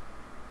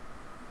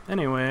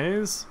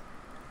 Anyways.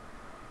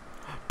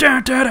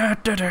 Alright,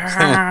 Alright,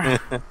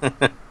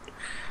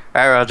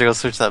 Roger, go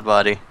search that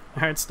body.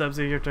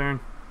 Stubbsy, your turn.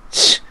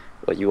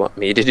 What, you want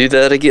me to do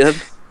that again?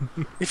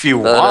 If you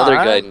That want. other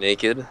guy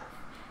naked.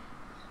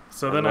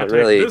 So I'm then I not take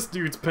really- this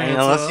dude's I mean,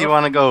 pants unless off. you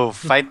want to go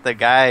fight the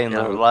guy in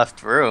the Yeah.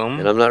 left room.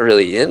 And I'm not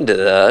really into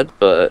that,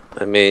 but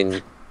I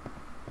mean,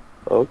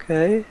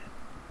 okay.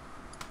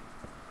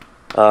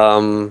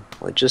 I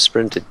just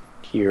sprinted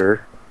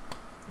here.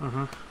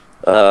 Mhm.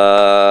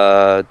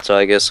 So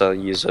I guess I'll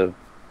use a.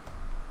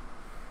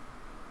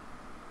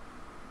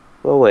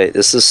 Well, wait.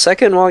 Is the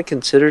second one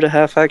considered a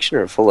half action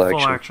or a full action?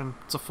 Full action.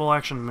 It's a full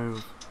action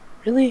move.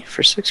 Really?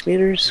 For 6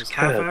 meters? There's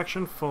half God.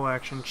 action, full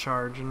action,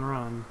 charge, and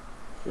run.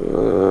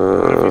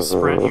 But if you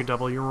sprint, you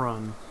double your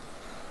run.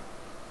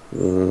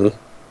 Mm.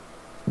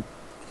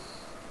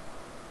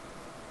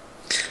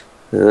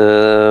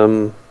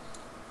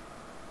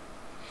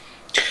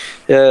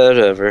 Yeah,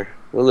 whatever.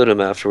 We'll loot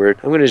him afterward.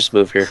 I'm gonna just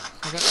move here.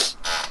 Okay.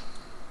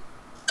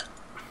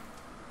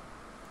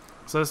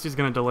 So this dude's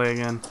gonna delay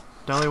again.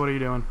 Deli, what are you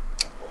doing?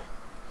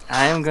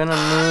 I am gonna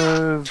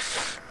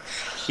move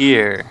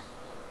here.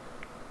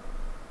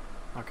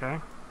 Okay.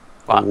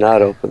 Do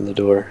not open the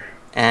door.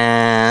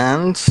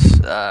 And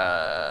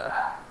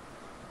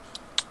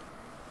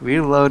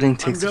Reloading I'm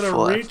takes a gonna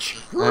full reach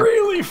action.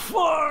 really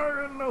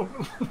far and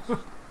open.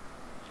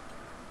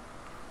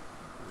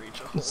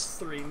 Reach a whole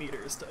 3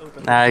 meters to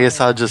open. Nah, I guess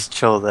I'll just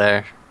chill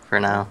there for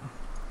now.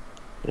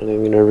 And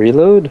I'm gonna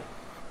reload.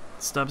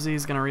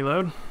 Stubbsy's gonna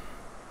reload.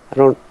 I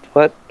don't.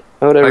 What?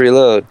 How would I Like-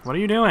 reload? What are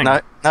you doing?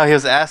 No, he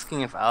was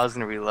asking if I was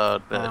gonna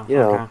reload, but Oh,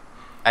 Yeah. okay.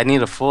 I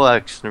need a full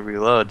action to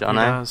reload, don't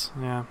He I? does,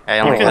 yeah. I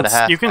only You had a can,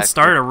 half you can action.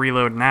 start a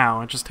reload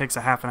now. It just takes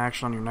a half an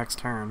action on your next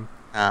turn.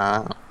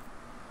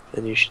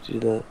 Then you should do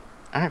that.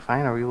 Alright,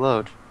 fine, I'll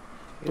reload.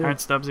 Yeah. Alright,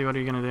 Stubbsy, what are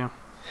you gonna do?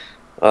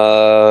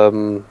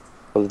 Well,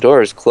 the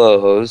door is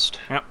closed.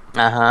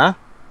 Uh-huh.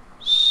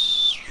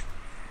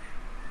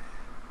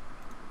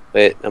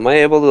 Wait, am I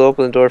able to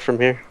open the door from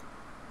here?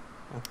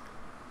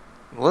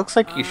 Looks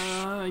like you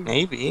Uh,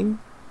 maybe.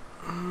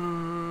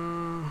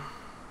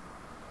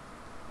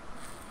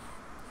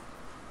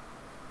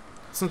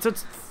 Since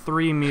it's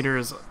 3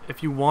 meters,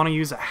 if you want to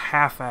use a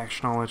half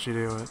action, I'll let you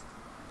do it.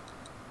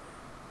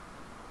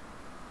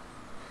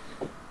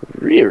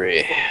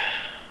 Really?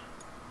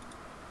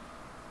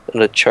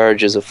 And a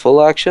charge is a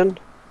full action?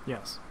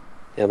 Yes.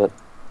 Damn it.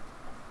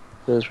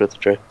 It was worth a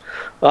try.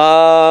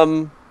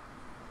 In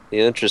the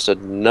interest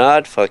of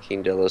not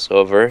fucking Dillis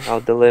over,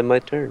 I'll delay my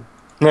turn.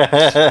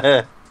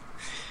 Very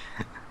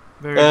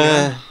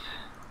good.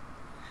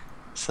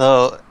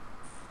 So,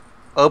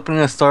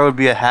 opening a store would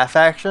be a half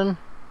action?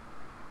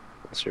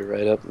 Unless you're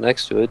right up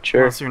next to it,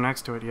 sure. Unless you're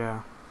next to it,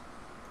 yeah.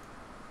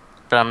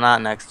 But I'm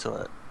not next to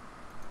it.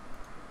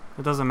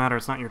 It doesn't matter,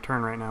 it's not your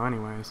turn right now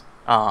anyways.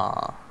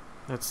 Aw.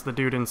 It's the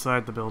dude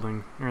inside the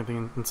building, or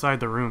the inside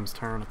the room's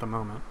turn at the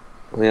moment.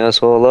 Only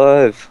asshole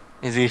alive.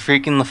 Is he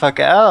freaking the fuck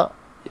out?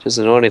 He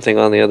doesn't know anything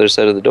on the other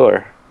side of the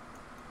door.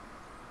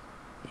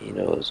 He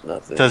knows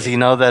nothing. Does he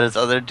know that his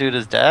other dude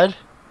is dead?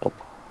 Nope.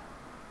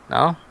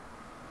 No?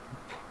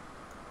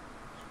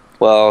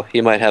 Well,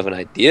 he might have an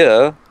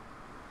idea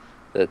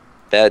that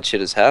bad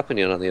shit is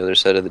happening on the other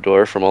side of the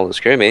door from all the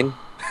screaming.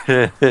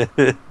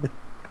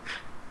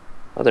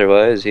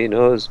 Otherwise, he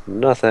knows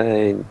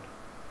nothing.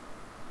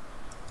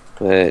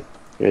 Wait,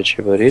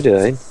 Richard, what are you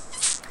doing?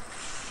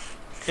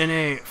 In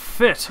a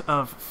fit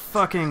of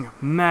fucking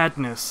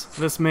madness,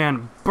 this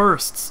man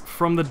bursts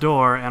from the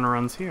door and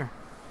runs here.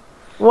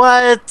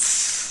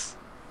 What?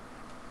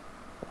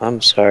 I'm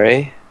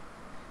sorry.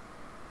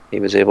 He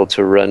was able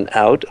to run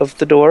out of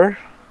the door?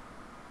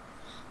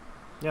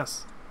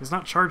 Yes, he's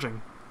not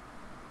charging.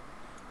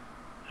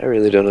 I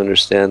really don't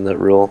understand that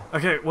rule.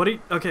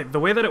 Okay, the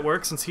way that it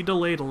works, since he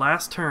delayed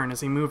last turn,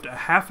 is he moved a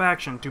half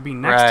action to be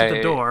next to the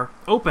Right. door,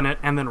 open it,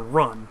 and then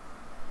run.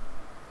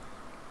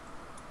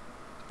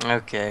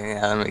 Okay,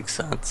 yeah, that makes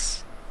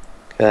sense.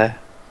 Okay.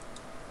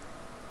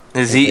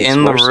 Is That he makes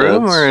in the more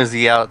room sense. or is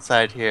he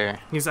outside here?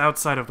 He's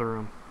outside of the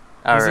room.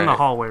 He's in the Alright.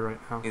 hallway right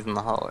now. He's in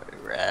the hallway.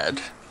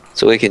 Rad.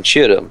 So we can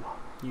shoot him.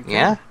 You can.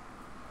 Yeah?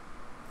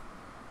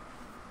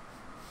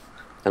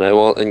 And I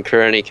won't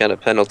incur any kind of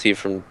penalty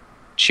from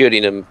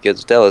shooting him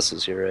because Dallas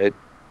is here, right?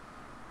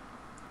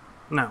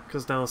 No,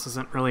 because Dallas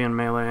isn't really in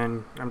melee,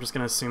 and I'm just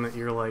gonna assume that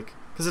you're like,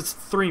 because it's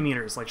 3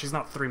 meters. Like she's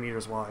not 3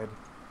 meters wide.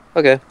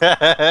 Okay.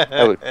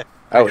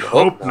 I would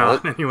hope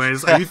not.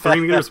 Anyways, are you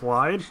 3 meters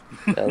wide?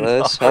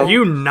 Dallas, Are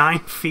you 9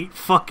 feet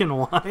fucking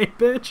wide,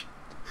 bitch?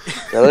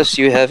 Dallas,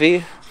 you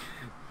heavy?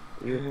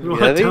 You You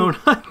want a heavy?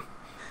 donut?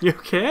 You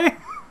okay?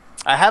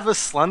 I have a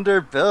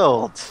slender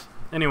build.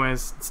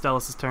 Anyways, it's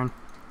Dallas's turn.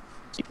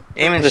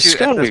 Aim and What a shoot at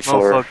scum this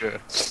before.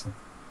 motherfucker.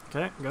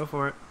 Okay, go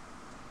for it.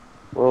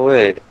 Well,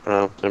 wait.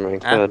 Oh, never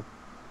mind. Go Huh? ahead.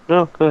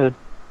 No, go ahead.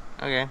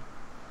 Okay.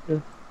 Yeah.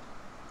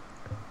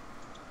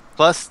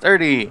 Plus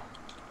 30.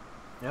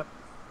 Yep.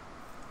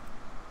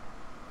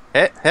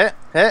 Hit.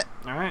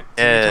 Alright,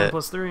 so 10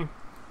 plus 3.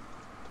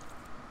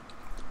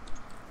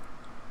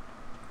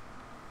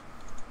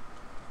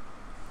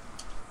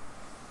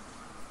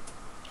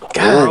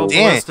 God Roll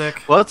damn it. ballistic.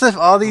 What if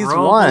all these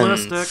Roll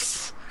ones?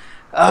 ballistic.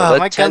 Well, that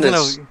my 10 gun's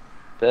is-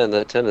 Ben,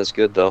 that 10 is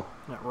good, though.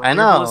 Yeah, roll I your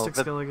know, ballistic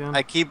but skill again.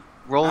 I keep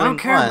rolling I don't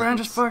care, ones. Brian.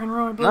 Just fucking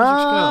roll your ballistic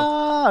skill.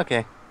 No,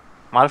 okay.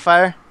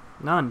 Modifier?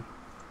 None.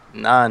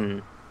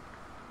 None.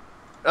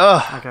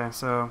 Ugh. Okay,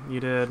 so you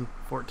did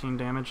 14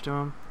 damage to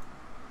him.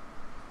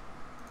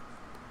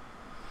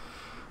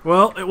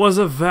 Well, it was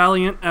a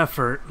valiant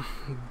effort,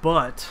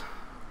 but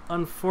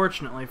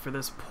unfortunately for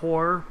this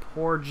poor,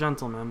 poor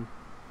gentleman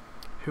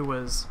who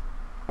was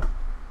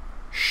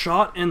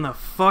shot in the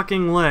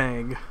fucking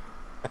leg,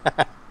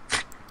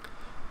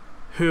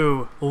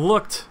 who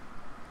looked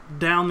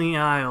down the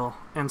aisle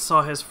and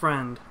saw his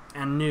friend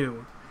and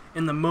knew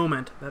in the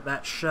moment that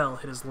that shell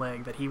hit his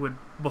leg that he would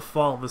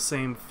befall the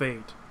same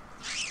fate.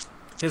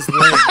 His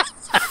leg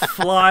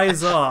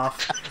flies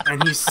off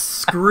and he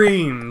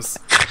screams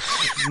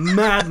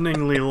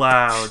maddeningly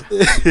loud,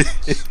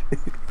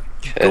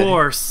 Okay.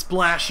 gore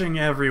splashing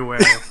everywhere,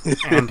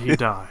 and he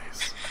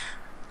dies.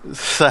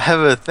 So I have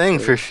a thing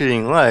for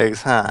shooting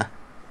legs, huh?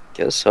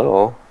 Guess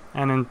so.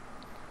 And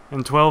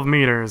in 12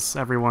 meters,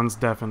 everyone's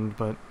deafened,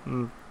 but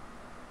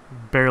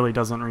barely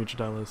doesn't reach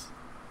Dallas.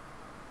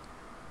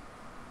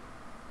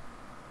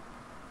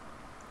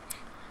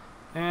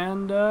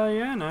 And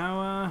yeah,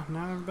 now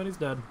everybody's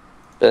dead.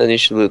 Then you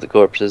should loot the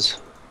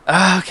corpses.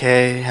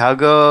 Okay, I'll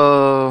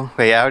go.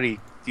 Wait, I already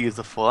used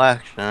the full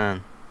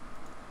action.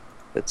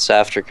 It's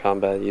after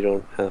combat. You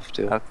don't have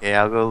to. Okay,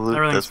 I'll go loot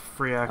Everything's this.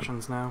 free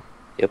actions now.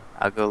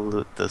 I'll go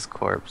loot this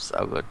corpse.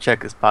 I'll go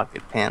check his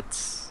pocket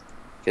pants.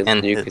 You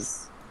And can, you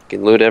his.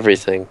 can loot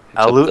everything.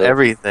 I'll except loot the-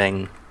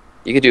 everything.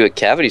 You could do a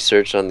cavity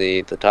search on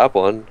the top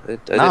one. I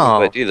didn't No.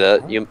 quite do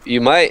that.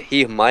 You might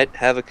he might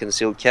have a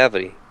concealed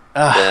cavity.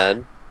 Ugh.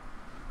 Dad.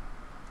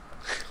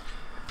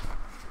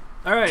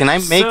 All right. Can I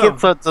make it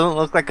so it doesn't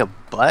look like a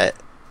butt?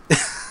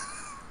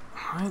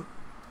 What?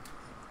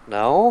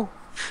 No.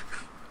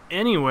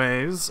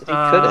 Anyways, He could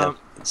have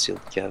a concealed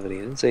cavity.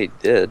 I didn't say he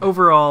did.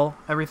 overall,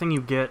 everything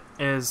you get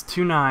is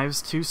 2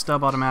 knives, 2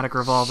 stub automatic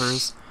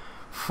revolvers,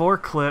 4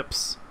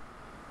 clips,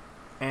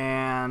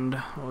 and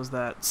what was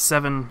that?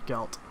 7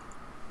 gelt.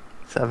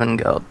 7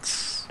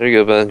 goats. There you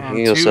go, Ben. And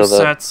You can 2 go sell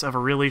that. sets of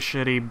really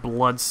shitty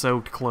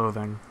blood-soaked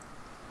clothing.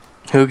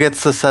 Who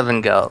gets the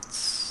 7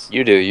 goats?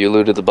 You do. You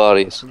looted the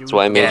bodies. That's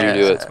why I made you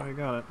do it. That's why I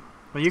got it.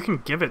 But you can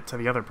give it to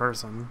the other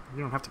person.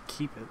 You don't have to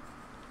keep it.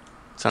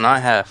 So now I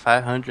have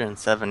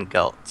 507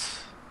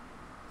 goats.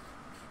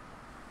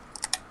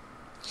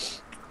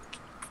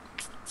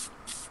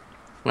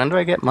 When do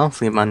I get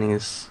monthly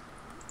monies?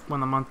 When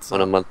the month's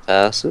When a up, month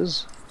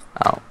passes.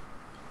 Oh,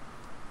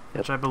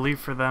 which I believe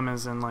for them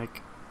is in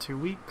like 2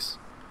 weeks.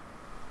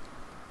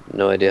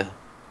 No idea.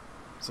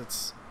 'Cause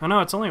it's oh no,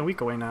 it's only a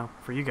week away now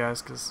for you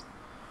guys because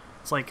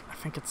it's like I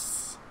think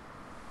it's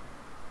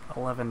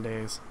 11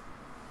 days.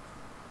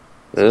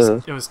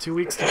 So it was 2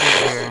 weeks to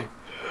get here,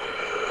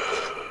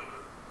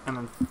 and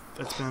then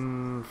it's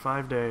been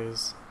 5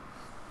 days.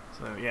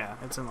 So yeah,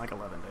 it's in like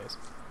 11 days.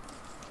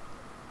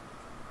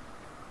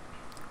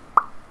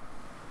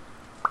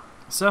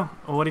 So,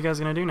 what are you guys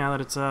gonna do now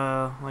that it's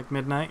like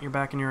midnight? You're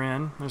back in your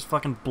inn. There's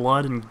fucking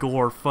blood and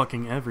gore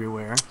fucking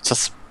everywhere.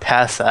 just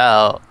pass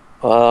out.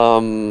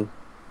 Well,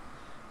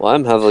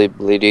 I'm heavily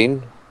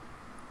bleeding,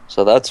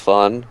 so that's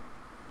fun.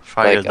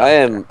 Fire Like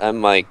the-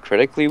 am I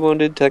critically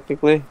wounded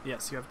technically?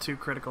 Yes, you have 2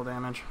 critical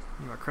damage.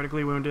 You are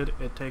critically wounded.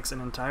 It takes an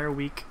entire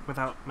week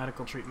without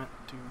medical treatment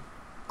to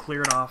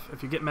clear it off.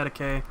 If you get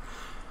Medicaid,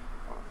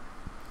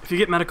 if you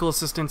get medical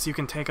assistance, you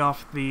can take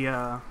off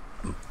the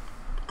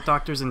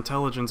doctor's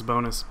intelligence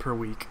bonus per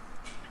week.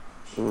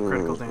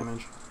 Critical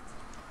damage,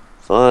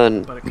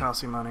 Fun. but it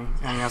costs you money,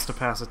 and he has to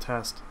pass a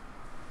test.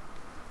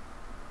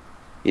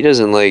 He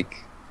doesn't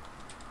like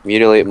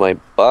mutilate my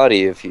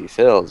body if he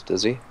fails,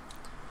 does he?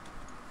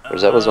 Or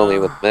that was only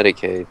with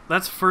Medicaid.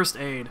 That's first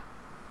aid.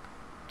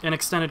 In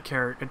extended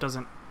care, it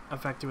doesn't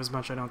affect you as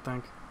much, I don't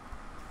think.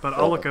 But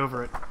I'll look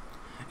over it.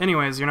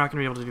 Anyways, you're not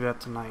going to be able to do that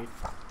tonight.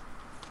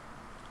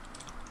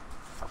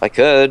 I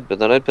could, but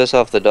then I'd piss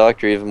off the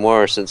doctor even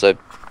more since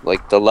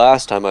like the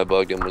last time I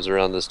bugged him was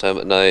around this time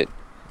at night.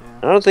 I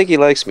Yeah. don't think he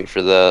likes me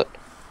for that.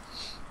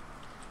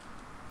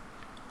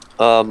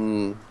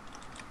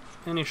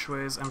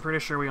 Anyways, I'm pretty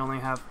sure we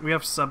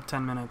have sub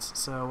 10 minutes,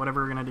 so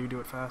whatever we're going to do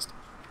it fast.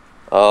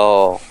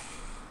 Oh.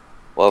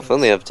 Well, if we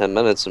only have 10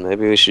 minutes, then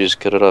maybe we should just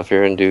cut it off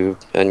here and do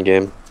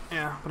endgame.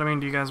 Yeah, but I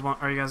mean,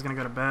 are you guys going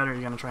to go to bed, or are you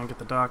going to try and get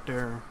the doctor?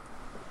 Or,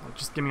 like,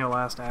 just give me a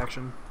last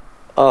action.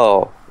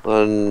 Oh,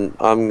 then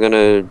I'm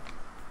gonna...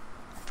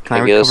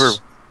 Can I guess... recover?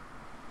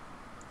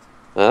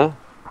 Huh?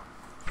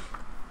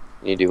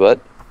 You do what?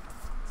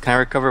 Can I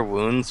recover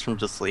wounds from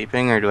just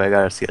sleeping, or do I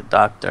gotta see a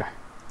doctor?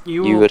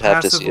 You You will would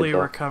have to see a passively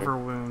doctor. recover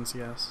wounds,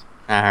 yes.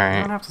 All You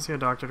right, don't have to see a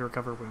doctor to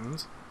recover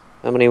wounds.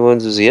 How many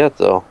wounds is he at,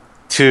 though?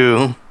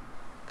 2.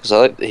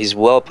 Because he's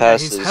well Yeah,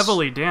 past he's his...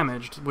 heavily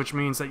damaged, which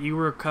means that you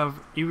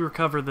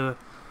recover the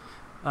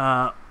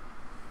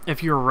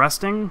if you're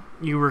resting,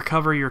 you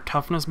recover your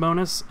toughness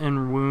bonus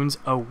in wounds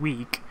a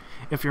week.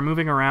 If you're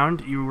moving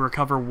around, you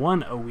recover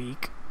 1 a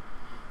week.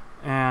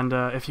 And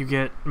if you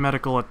get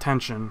medical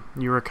attention,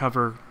 you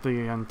recover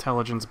the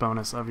intelligence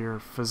bonus of your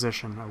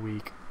physician a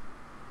week.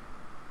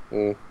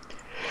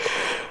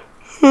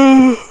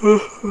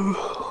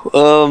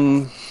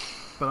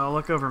 But I'll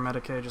look over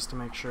Medicaid just to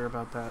make sure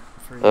about that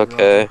for you.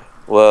 Okay, Roger.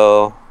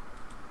 well...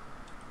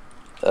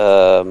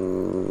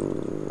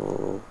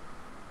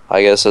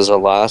 I guess as a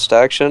last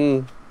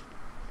action,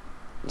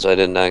 since I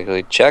didn't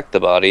actually check the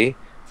body,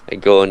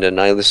 I'd go into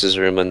Nihilus's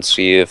room and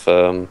see if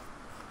my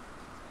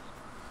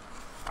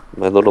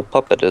little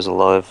puppet is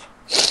alive.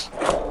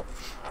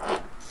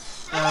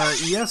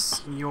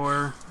 Yes,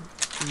 your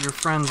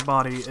friend's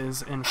body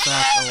is in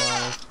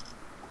fact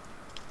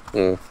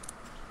alive.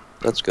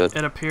 That's good.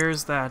 It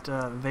appears that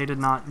they did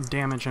not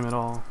damage him at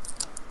all.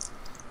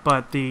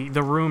 But the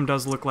room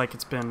does look like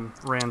it's been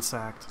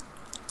ransacked.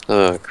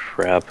 Oh,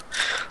 crap.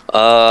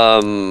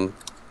 Can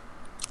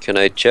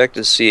I check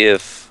to see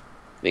if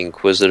the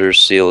Inquisitor's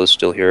seal is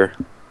still here?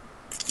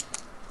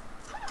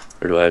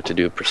 Or do I have to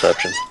do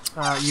perception?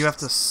 You have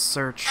to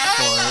search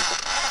for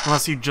it.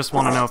 Unless you just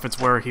want to know if it's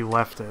where he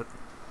left it.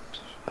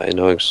 I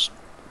know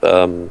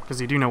Because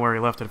you do know where he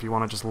left it if you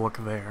want to just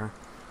look there.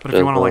 But if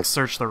you want to, like,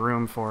 search the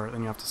room for it,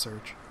 then you have to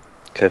search.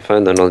 Okay,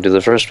 fine, then I'll do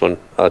the first one.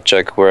 I'll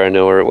check where I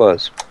know where it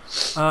was.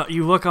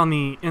 You look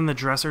in the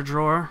dresser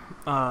drawer,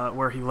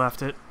 where he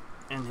left it,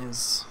 in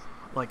his,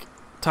 like,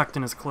 tucked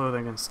in his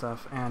clothing and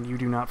stuff, and you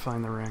do not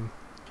find the ring.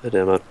 God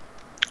damn it.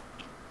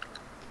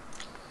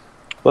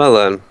 Well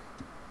then.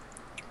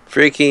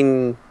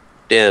 Freaking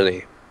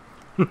Danny.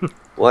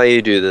 Why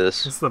you do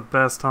this? It's the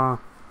best, huh?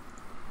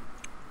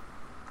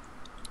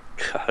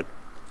 God.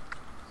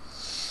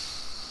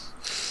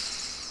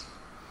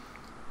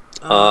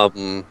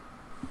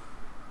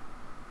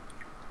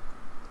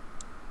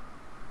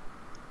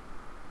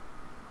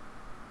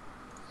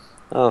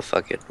 Oh,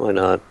 fuck it. Why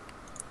not?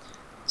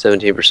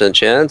 17%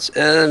 chance,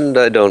 and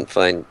I don't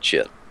find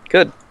shit.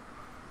 Good.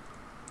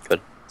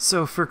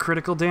 So for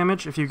critical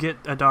damage, if you get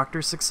a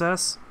doctor's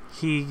success,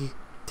 he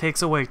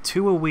takes away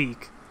 2 a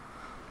week,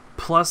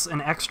 plus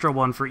an extra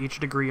 1 for each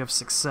degree of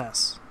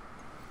success.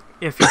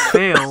 If he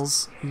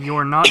fails,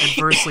 you're not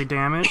adversely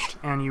damaged,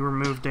 and you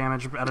remove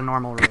damage at a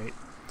normal rate.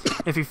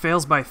 If he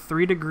fails by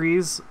 3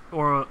 degrees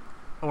or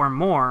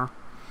more,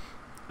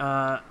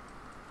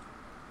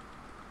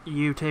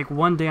 you take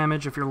 1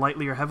 damage if you're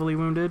lightly or heavily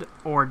wounded,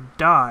 or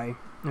die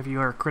if you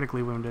are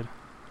critically wounded.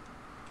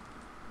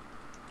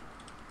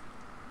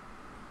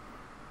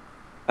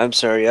 I'm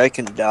sorry, I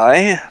can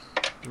die?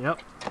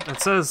 Yep.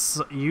 It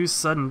says use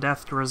sudden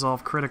death to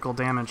resolve critical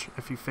damage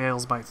if he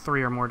fails by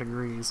 3 or more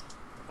degrees.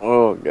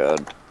 Oh,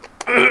 God.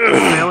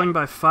 Failing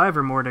by 5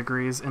 or more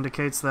degrees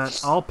indicates that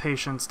all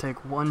patients take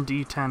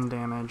 1d10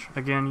 damage.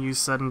 Again, use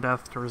sudden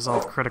death to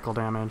resolve critical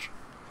damage.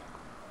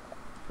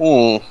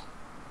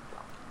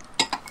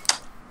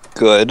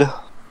 Good.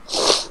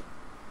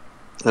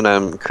 And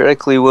I'm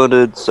critically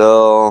wounded,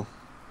 so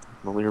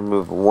let me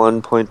remove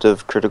 1 point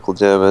of critical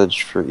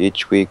damage for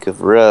each week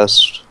of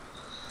rest.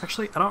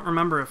 Actually, I don't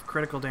remember if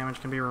critical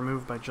damage can be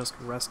removed by just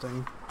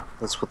resting.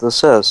 That's what this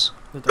says.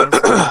 It does?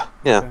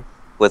 Yeah. Okay.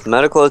 With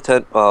medical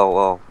attention. Oh,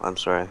 well, I'm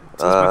sorry.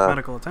 It says with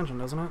medical attention,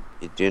 doesn't it?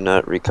 You do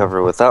not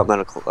recover without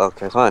medical.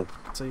 Okay, fine.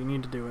 So you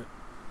need to do it.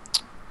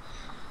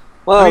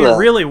 Well, I mean,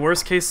 really,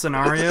 worst case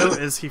scenario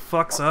is he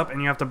fucks up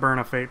and you have to burn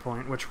a fate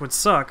point, which would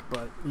suck,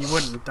 but you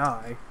wouldn't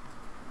die.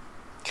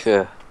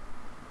 Okay.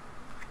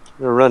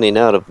 We're running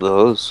out of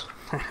those.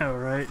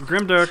 Alright.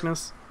 Grim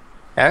Darkness.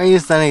 Haven't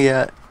used any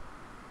yet.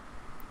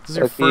 This is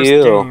your Fuck first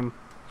you. game.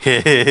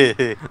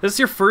 Yeah, This is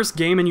your first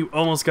game and you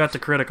almost got to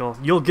critical.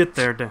 You'll get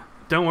there.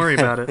 Don't worry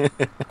about it.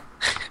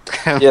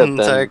 Yeah,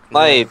 Ben.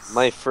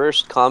 My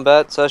first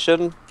combat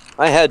session,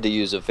 I had to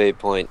use a fate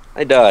point.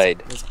 I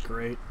died. That's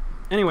great.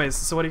 Anyways,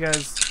 so what do you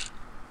guys...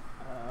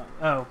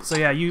 so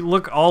yeah, you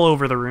look all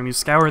over the room. You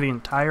scour the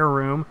entire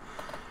room,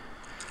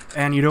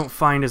 and you don't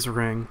find his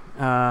ring.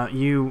 As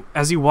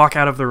you walk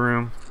out of the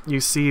room, you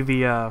see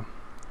the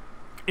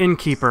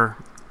innkeeper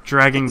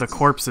dragging the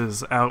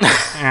corpses out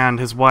and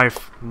his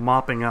wife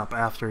mopping up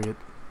after it.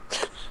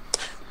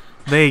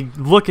 They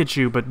look at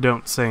you but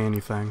don't say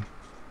anything.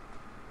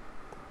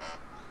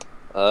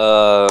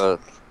 So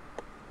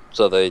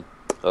they...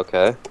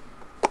 Okay.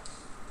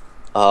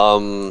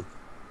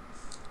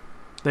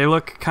 They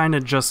look kind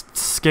of just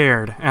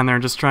scared, and they're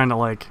just trying to,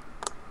 like,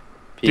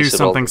 do piece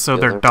it all something so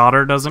their together.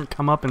 daughter doesn't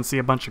come up and see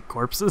a bunch of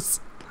corpses.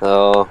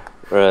 Oh,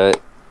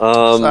 right.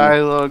 Sorry,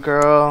 little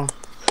girl.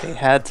 They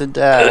had to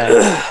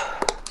die.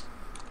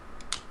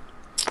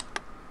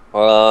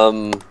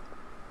 Well,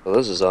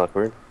 this is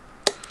awkward.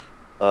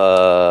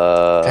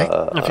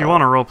 If you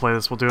want to roleplay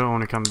this, we'll do it when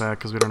we come back,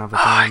 because we don't have the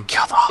time.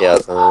 Yeah,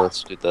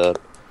 let's do that.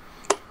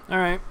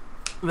 Alright,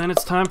 then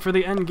it's time for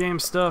the endgame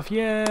stuff.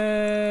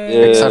 Yay!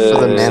 Yay. Except for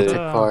the Yeah.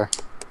 mantic part.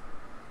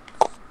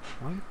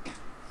 What?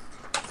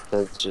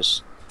 Let's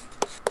just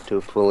do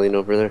a pulling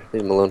over there.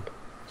 Leave him alone.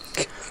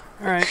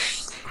 Alright.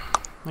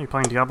 Are you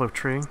playing Diablo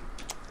 3?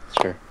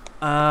 Sure.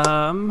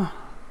 Alright,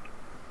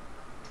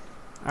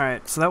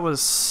 so that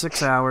was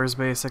 6 hours,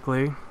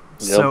 basically. Yep.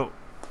 So,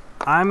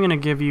 I'm gonna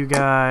give you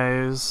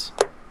guys...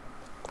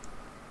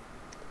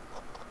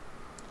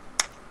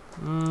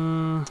 you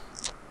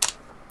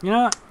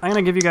know what? I'm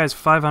gonna give you guys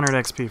 500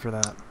 XP for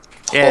that.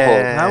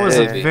 Yeah. That was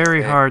a Hey.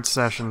 very Hey. hard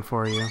session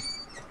for you.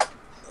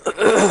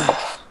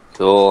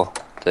 Cool.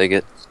 Take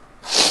it.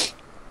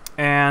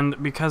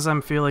 And because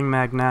I'm feeling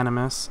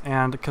magnanimous,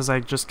 and because I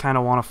just kind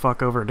of want to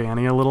fuck over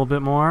Danny a little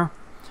bit more,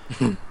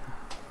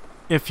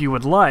 if you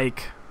would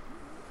like,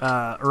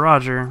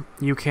 Roger,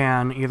 you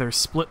can either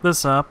split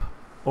this up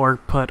or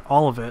put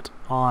all of it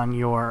on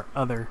your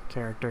other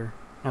character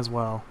as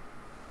well.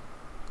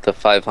 The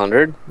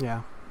 500?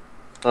 Yeah.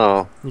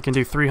 Oh. You can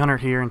do 300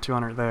 here and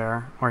 200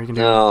 there, or you can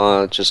do...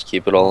 No, just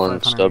keep it all on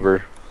 500.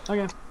 stubber.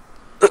 Okay.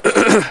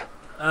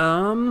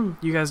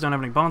 You guys don't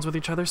have any bonds with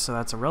each other, so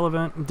that's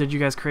irrelevant. Did you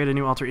guys create a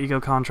new alter ego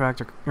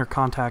contract or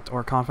contact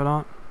or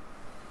confidant?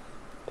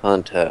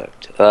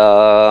 Contact.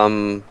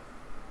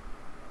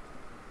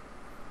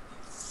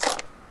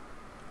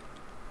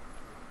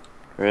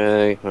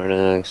 Greg,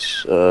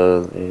 Harnax,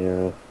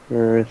 yeah,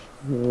 Earth,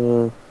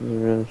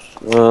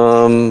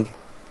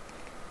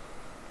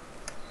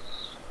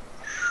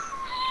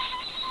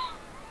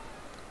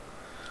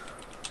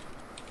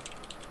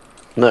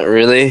 not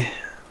really.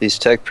 These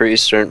tech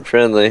priests aren't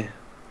friendly.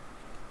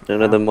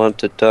 None of them want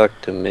to talk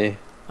to me.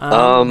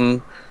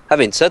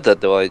 Having said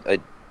that, though,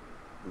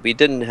 we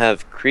didn't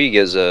have Krieg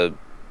as a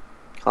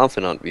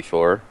confidant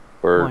before.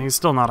 Well, he's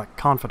still not a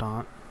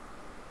confidant.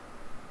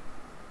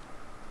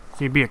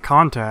 He'd be a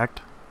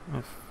contact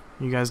if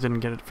you guys didn't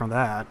get it from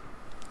that.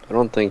 I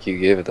don't think you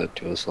gave that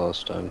to us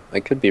last time. I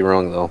could be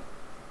wrong, though.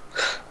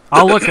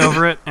 I'll look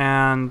over it,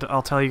 and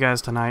I'll tell you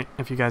guys tonight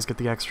if you guys get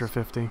the extra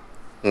 50.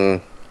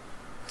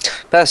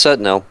 Pass that,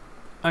 no.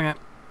 Okay.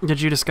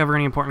 Did you discover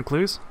any important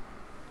clues?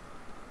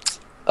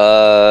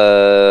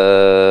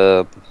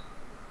 The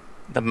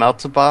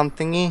melted bomb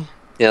thingy?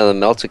 Yeah, the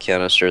melted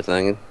canister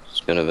thing.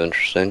 It's kind of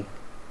interesting.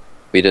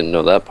 We didn't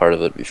know that part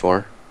of it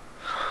before.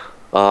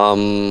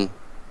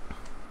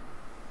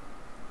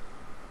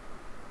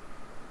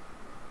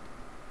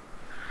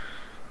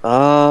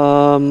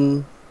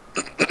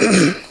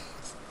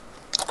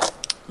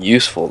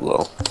 Useful,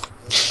 though.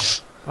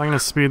 I'm gonna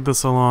speed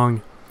this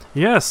along.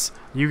 Yes,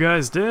 you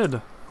guys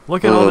did.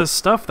 Look at all this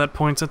stuff that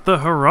points at the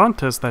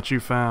Herontis that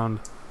you found.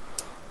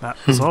 That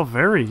was all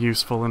very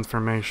useful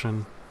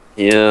information.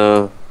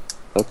 Yeah.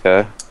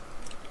 Okay.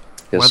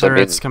 Whether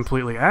it's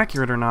completely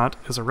accurate or not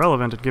is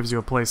irrelevant. It gives you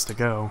a place to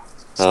go.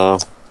 Oh.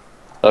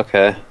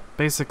 Okay.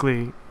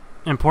 Basically,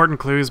 important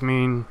clues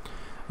mean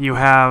you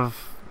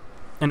have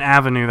an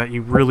avenue that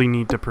you really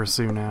need to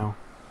pursue now.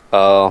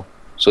 Oh.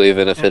 So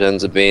even if it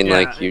ends up being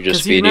like you're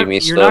just feeding me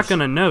stuff. You're not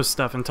gonna know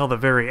stuff until the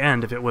very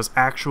end if it was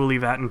actually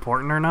that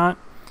important or not.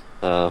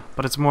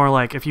 But it's more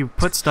like if you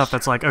put stuff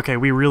that's like, okay,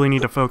 we really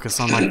need to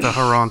focus on like the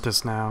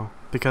Herontis now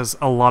because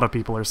a lot of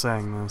people are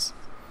saying this.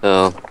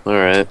 Oh, all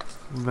right.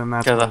 Then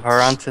that's the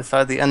Herontis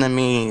are the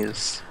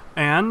enemies.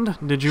 And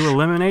did you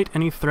eliminate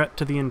any threat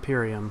to the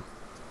Imperium?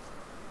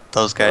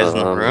 Those guys in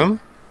the room?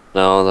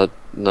 No,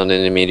 not an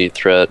immediate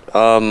threat.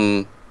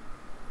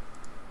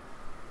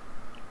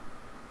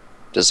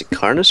 Does a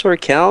Carnosaur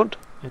count?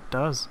 It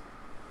does.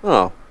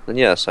 Oh, then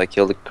yes, I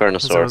killed a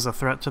Carnosaur. Because it was a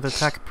threat to the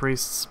tech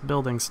priests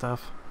building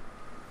stuff.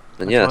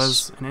 Then which yes.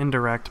 was an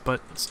indirect,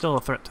 but still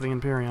a threat to the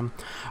Imperium.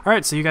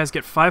 Alright, so you guys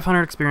get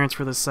 500 experience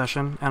for this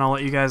session, and I'll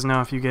let you guys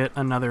know if you get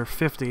another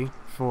 50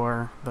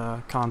 for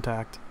the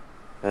contact.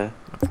 Okay.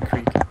 With the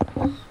Krieg.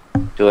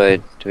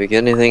 Do we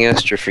get anything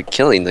extra for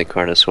killing the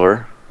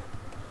Carnosaur?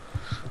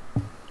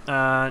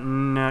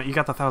 No, you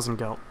got the 1,000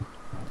 gelt.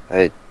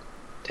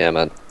 Damn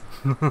it.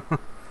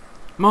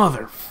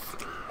 Mother.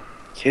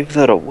 Give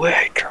that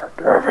away,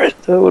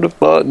 goddammit. I would have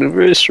bought an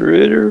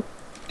eviscerator.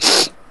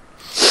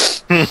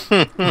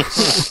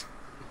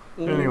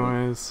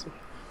 Anyways.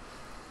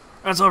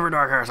 That's over,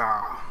 Dark Heresy.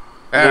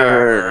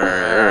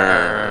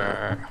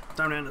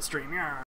 Time to end the stream, yeah.